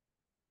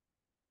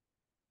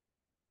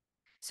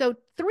 So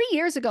 3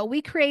 years ago,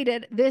 we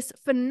created this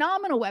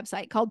phenomenal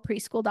website called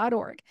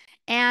preschool.org.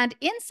 And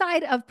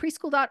inside of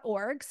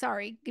preschool.org,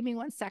 sorry, give me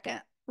 1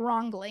 second,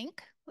 wrong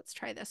link. Let's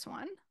try this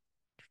one.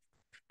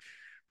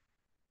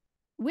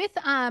 With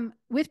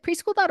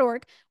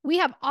preschool.org, we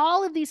have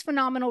all of these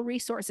phenomenal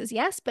resources.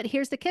 Yes, but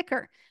here's the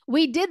kicker.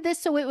 We did this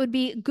so it would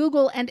be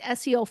Google and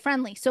SEO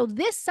friendly. So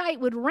this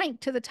site would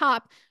rank to the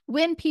top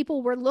when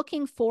people were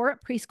looking for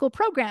preschool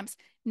programs.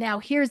 Now,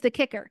 here's the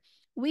kicker.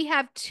 We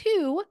have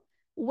 2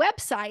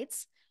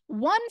 websites,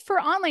 one for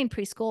online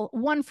preschool,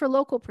 one for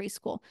local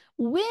preschool.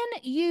 When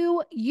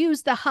you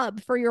use the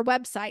hub for your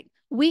website,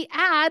 we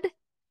add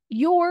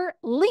your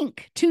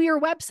link to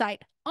your website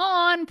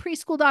on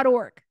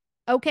preschool.org.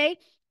 Okay.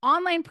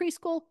 Online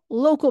preschool,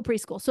 local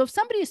preschool. So if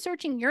somebody is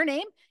searching your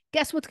name,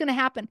 guess what's going to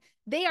happen?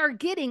 They are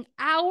getting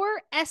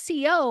our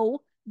SEO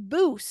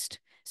boost.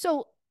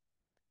 So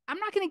I'm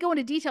not going to go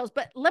into details,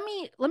 but let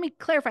me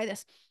clarify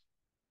this.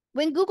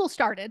 When Google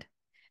started,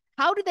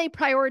 how do they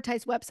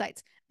prioritize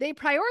websites? They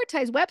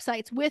prioritize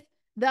websites with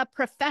the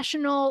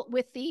professional,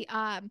 with the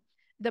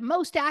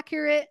most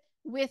accurate,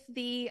 with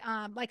the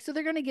so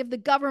they're going to give the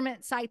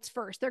government sites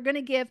first. They're going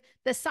to give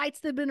the sites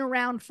that have been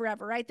around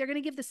forever, right? They're going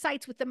to give the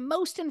sites with the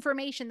most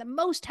information, the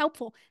most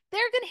helpful.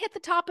 They're going to hit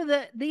the top of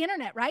the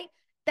internet, right?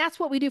 That's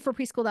what we do for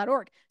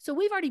preschool.org. So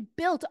we've already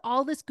built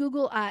all this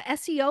Google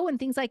SEO and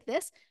things like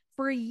this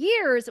for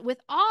years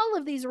with all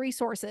of these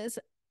resources,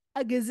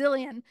 a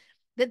gazillion,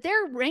 that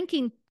they're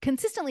ranking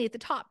consistently at the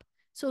top.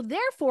 So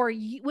therefore,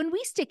 when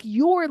we stick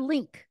your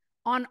link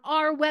on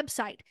our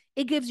website,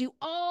 it gives you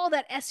all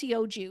that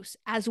SEO juice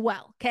as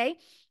well. Okay.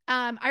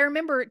 I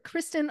remember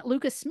Kristen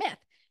Lucas Smith.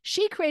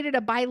 She created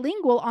a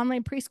bilingual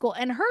online preschool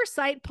and her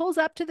site pulls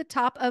up to the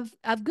top of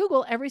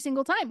Google every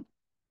single time.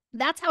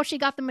 That's how she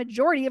got the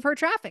majority of her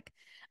traffic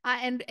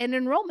and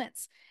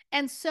enrollments.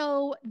 And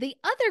so the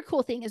other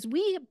cool thing is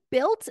we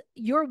built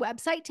your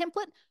website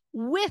template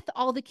with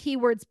all the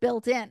keywords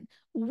built in,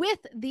 with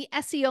the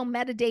SEO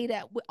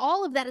metadata.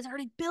 All of that is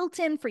already built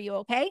in for you,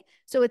 okay?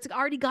 So it's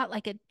already got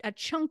like a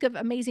chunk of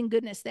amazing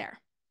goodness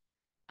there.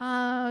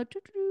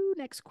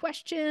 Next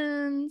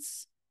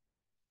questions.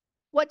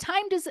 What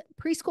time does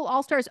Preschool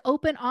All-Stars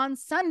open on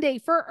Sunday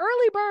for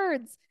early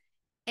birds?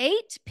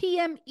 8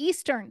 p.m.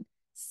 Eastern,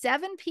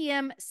 7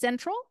 p.m.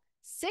 Central,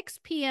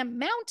 6 p.m.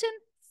 Mountain,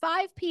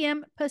 5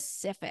 p.m.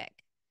 Pacific.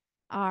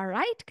 All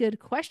right, good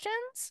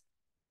questions.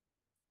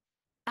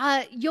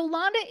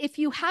 Yolanda, if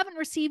you haven't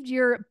received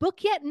your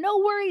book yet, no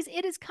worries.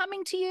 It is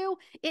coming to you.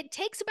 It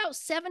takes about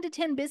 7 to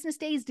 10 business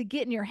days to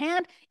get in your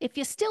hand. If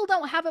you still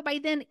don't have it by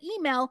then,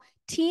 email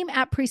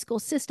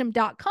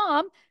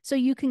team@preschoolsystem.com so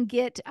you can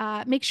get,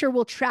 make sure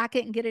we'll track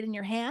it and get it in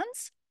your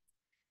hands.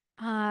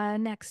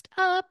 Next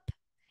up,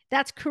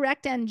 that's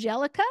correct,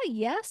 Angelica.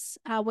 Yes,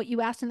 what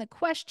you asked in the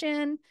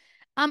question.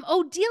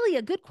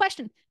 Delia, good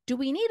question. Do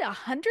we need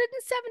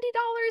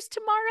 $170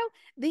 tomorrow?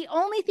 The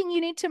only thing you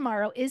need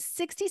tomorrow is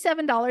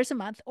 $67 a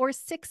month or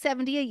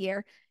 $670 a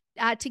year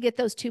to get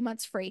those 2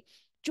 months free.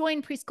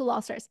 Join Preschool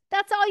All-Stars.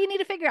 That's all you need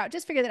to figure out.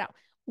 Just figure that out.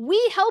 We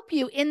help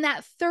you in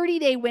that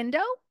 30-day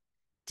window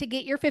to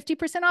get your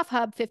 50% off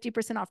Hub,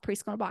 50% off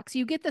Preschool in a Box.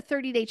 You get the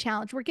 30-day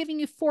challenge. We're giving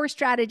you 4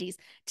 strategies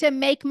to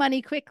make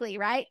money quickly,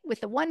 right?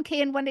 With the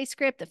 1K in 1 day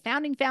script, the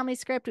founding family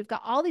script, we've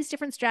got all these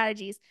different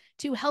strategies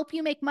to help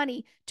you make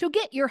money to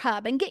get your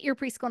Hub and get your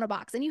Preschool in a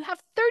Box. And you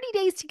have 30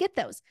 days to get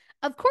those.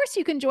 Of course,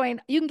 you can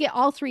get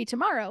all 3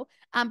 tomorrow.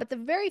 But the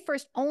very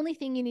first only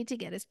thing you need to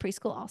get is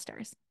Preschool All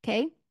Stars.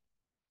 Okay.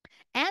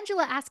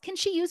 Angela asked, can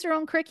she use her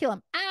own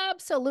curriculum?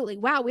 Absolutely.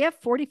 Wow, we have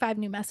 45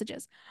 new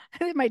messages.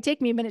 It might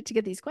take me a minute to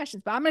get these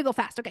questions, but I'm going to go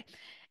fast. Okay.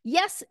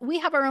 Yes, we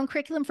have our own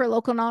curriculum for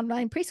local and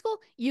online preschool.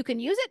 You can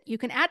use it. You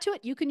can add to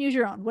it. You can use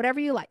your own, whatever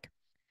you like.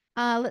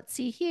 Let's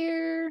see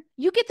here.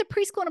 You get the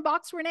Preschool in a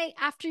Box, Renee,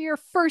 after your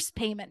first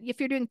payment. If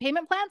you're doing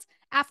payment plans,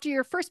 after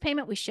your first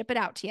payment, we ship it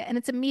out to you, and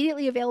it's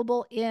immediately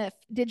available if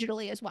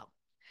digitally as well.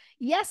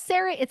 Yes,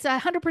 Sarah, it's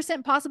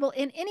 100% possible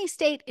in any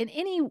state, in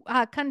any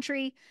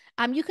country.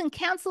 You can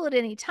cancel at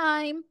any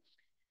time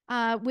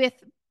with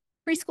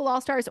Preschool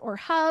All Stars or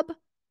Hub.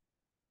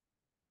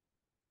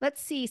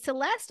 Let's see,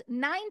 Celeste,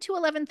 9 to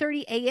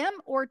 11:30 a.m.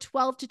 or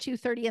 12 to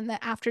 2:30 in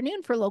the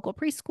afternoon for local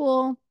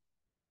preschool.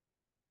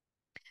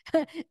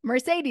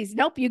 Mercedes,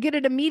 nope, you get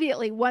it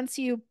immediately. Once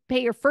you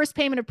pay your first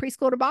payment of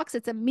Preschool in a Box,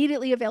 it's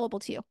immediately available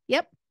to you.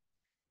 Yep.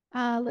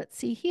 Let's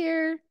see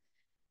here.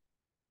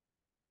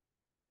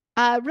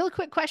 Real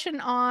quick question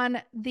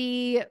on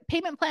the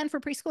payment plan for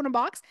Preschool in a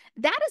Box.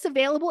 That is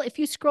available if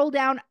you scroll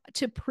down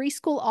to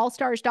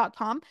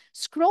preschoolallstars.com.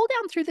 Scroll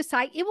down through the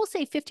site. It will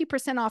say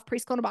 50% off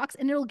Preschool in a Box,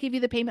 and it'll give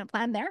you the payment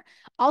plan there.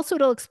 Also,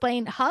 it'll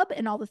explain Hub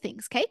and all the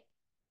things, okay?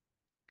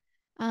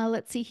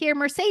 Let's see here.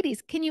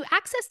 Mercedes, can you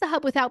access the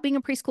Hub without being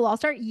a Preschool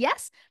All-Star?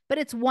 Yes, but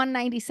it's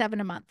 $197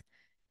 a month.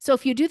 So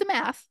if you do the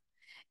math,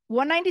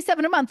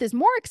 $197 a month is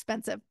more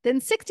expensive than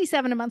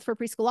 $67 a month for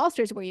Preschool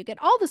All-Stars, where you get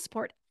all the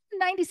support,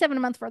 $97 a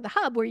month for the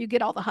Hub, where you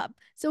get all the Hub.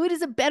 So it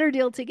is a better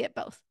deal to get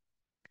both.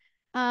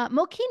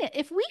 Mokina,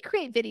 if we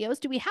create videos,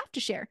 do we have to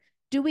share?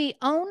 Do we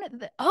own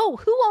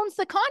who owns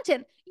the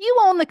content? You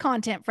own the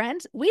content,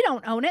 friends. We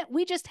don't own it.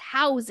 We just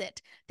house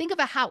it. Think of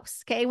a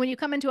house, okay? When you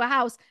come into a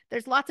house,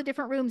 there's lots of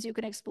different rooms you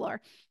can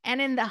explore.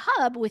 And in the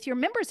Hub with your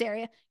members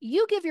area,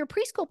 you give your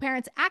preschool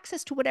parents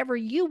access to whatever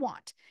you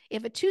want.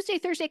 If a Tuesday,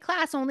 Thursday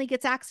class only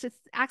gets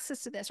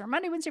access to this, or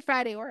Monday, Wednesday,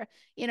 Friday, or,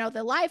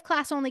 the live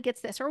class only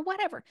gets this, or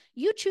whatever,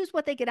 you choose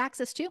what they get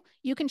access to.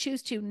 You can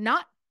choose to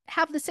not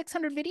have the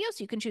 600 videos.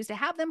 You can choose to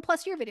have them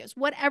plus your videos,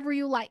 whatever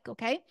you like,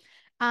 okay?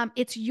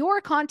 It's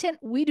your content.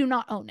 We do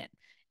not own it.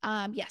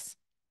 Yes.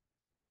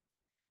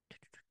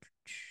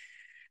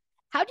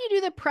 How do you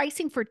do the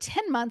pricing for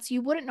 10 months?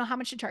 You wouldn't know how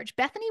much to charge.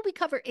 Bethany, we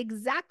cover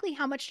exactly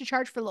how much to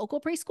charge for local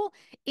preschool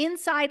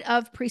inside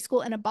of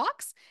Preschool in a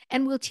Box,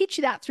 and we'll teach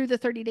you that through the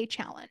 30-day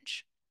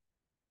challenge.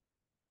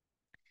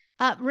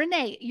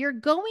 Renee, you're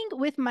going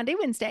with Monday,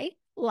 Wednesday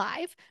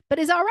live, but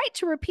is it all right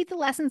to repeat the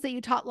lessons that you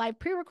taught live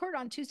pre-record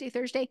on Tuesday,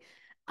 Thursday?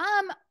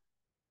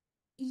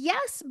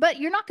 Yes, but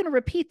you're not going to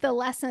repeat the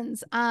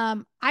lessons.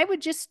 I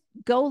would just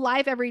go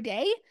live every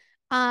day.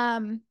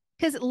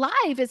 Because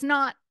live is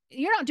not,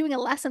 you're not doing a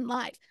lesson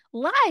live.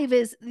 Live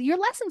is, your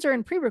lessons are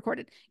in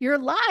pre-recorded. Your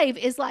live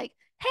is like,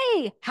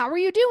 hey, how are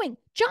you doing?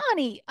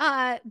 Johnny,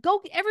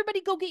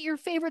 everybody go get your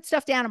favorite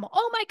stuffed animal.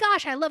 Oh my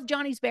gosh, I love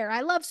Johnny's bear.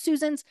 I love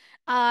Susan's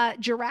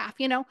giraffe,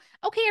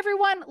 Okay,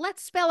 everyone,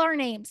 let's spell our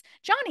names.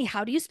 Johnny,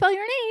 how do you spell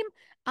your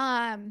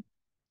name?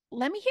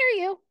 Let me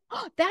hear you.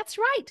 Oh, that's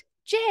right.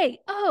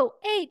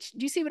 J-O-H.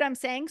 Do you see what I'm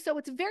saying? So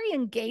it's very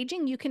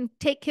engaging. You can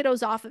take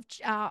kiddos off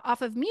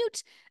of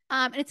mute,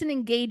 and it's an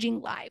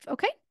engaging live.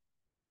 Okay.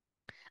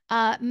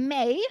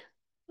 May,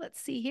 let's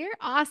see here.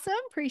 Awesome.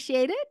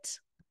 Appreciate it.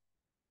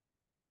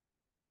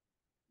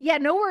 Yeah,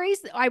 no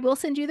worries. I will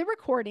send you the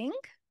recording.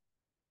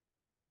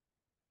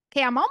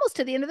 Okay, I'm almost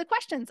to the end of the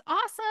questions.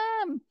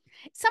 Awesome.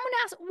 Someone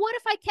asked, what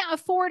if I can't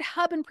afford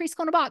Hub and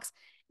Preschool in a Box?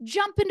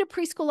 Jump into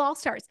Preschool All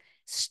Stars.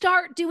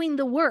 Start doing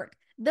the work.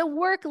 The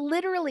work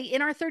literally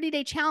in our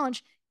 30-day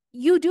challenge,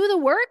 you do the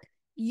work,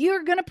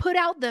 you're going to put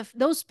out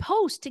those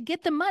posts to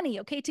get the money,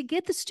 okay, to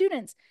get the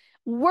students.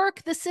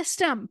 Work the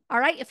system, all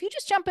right? If you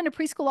just jump into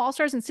Preschool All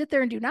Stars and sit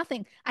there and do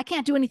nothing, I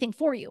can't do anything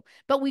for you.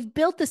 But we've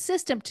built the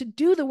system to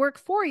do the work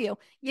for you.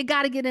 You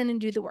got to get in and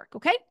do the work,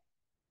 okay?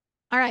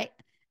 All right.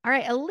 All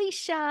right,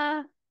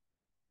 Alicia.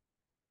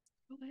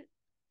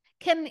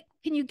 Can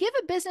you give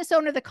a business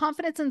owner the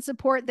confidence and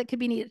support that could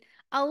be needed?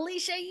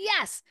 Alicia,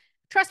 yes.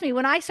 Trust me,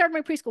 when I started my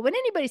preschool, when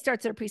anybody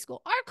starts their preschool,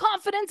 our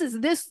confidence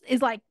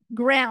is like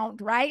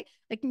ground, right?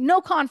 Like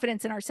no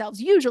confidence in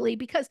ourselves usually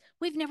because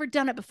we've never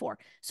done it before.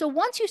 So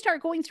once you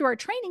start going through our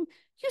training,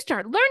 you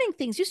start learning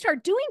things, you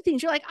start doing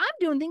things. You're like, I'm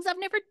doing things I've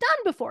never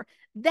done before.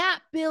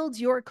 That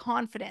builds your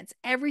confidence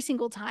every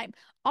single time.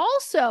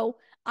 Also,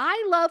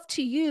 I love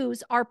to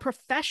use our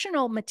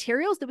professional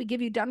materials that we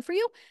give you done for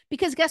you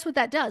because guess what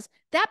that does?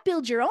 That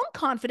builds your own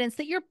confidence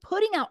that you're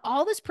putting out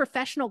all this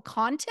professional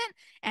content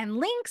and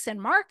links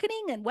and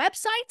marketing and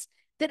websites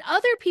that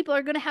other people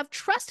are going to have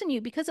trust in you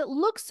because it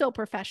looks so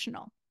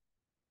professional.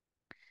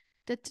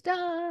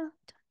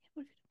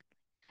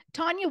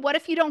 Tanya, what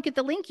if you don't get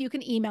the link? You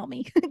can email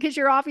me because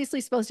you're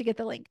obviously supposed to get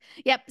the link.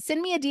 Yep.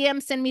 Send me a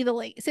DM, send me the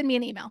link, send me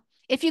an email.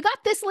 If you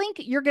got this link,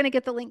 you're going to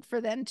get the link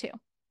for then too.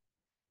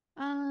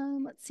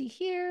 Let's see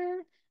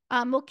here.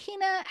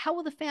 Mokina, how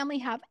will the family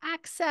have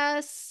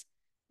access?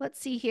 Let's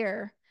see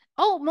here.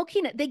 Oh,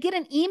 Mokina, they get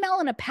an email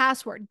and a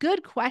password.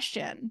 Good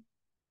question.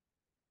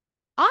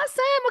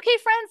 Awesome. Okay,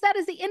 friends, that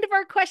is the end of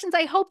our questions.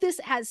 I hope this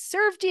has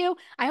served you.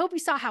 I hope you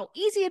saw how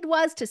easy it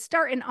was to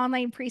start an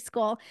online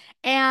preschool.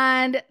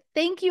 And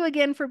thank you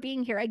again for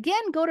being here.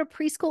 Again, go to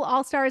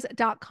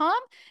preschoolallstars.com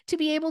to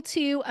be able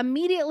to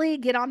immediately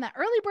get on that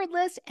early bird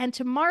list. And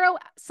tomorrow,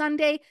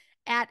 Sunday,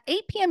 at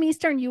 8 p.m.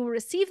 Eastern, you will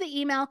receive the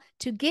email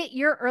to get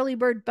your early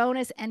bird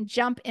bonus and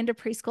jump into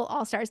Preschool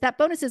All Stars. That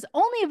bonus is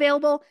only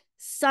available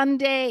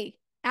Sunday.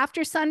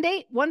 After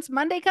Sunday, once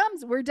Monday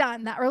comes, we're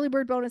done. That early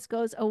bird bonus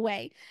goes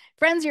away.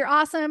 Friends, you're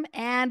awesome,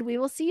 and we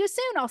will see you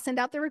soon. I'll send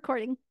out the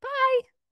recording. Bye.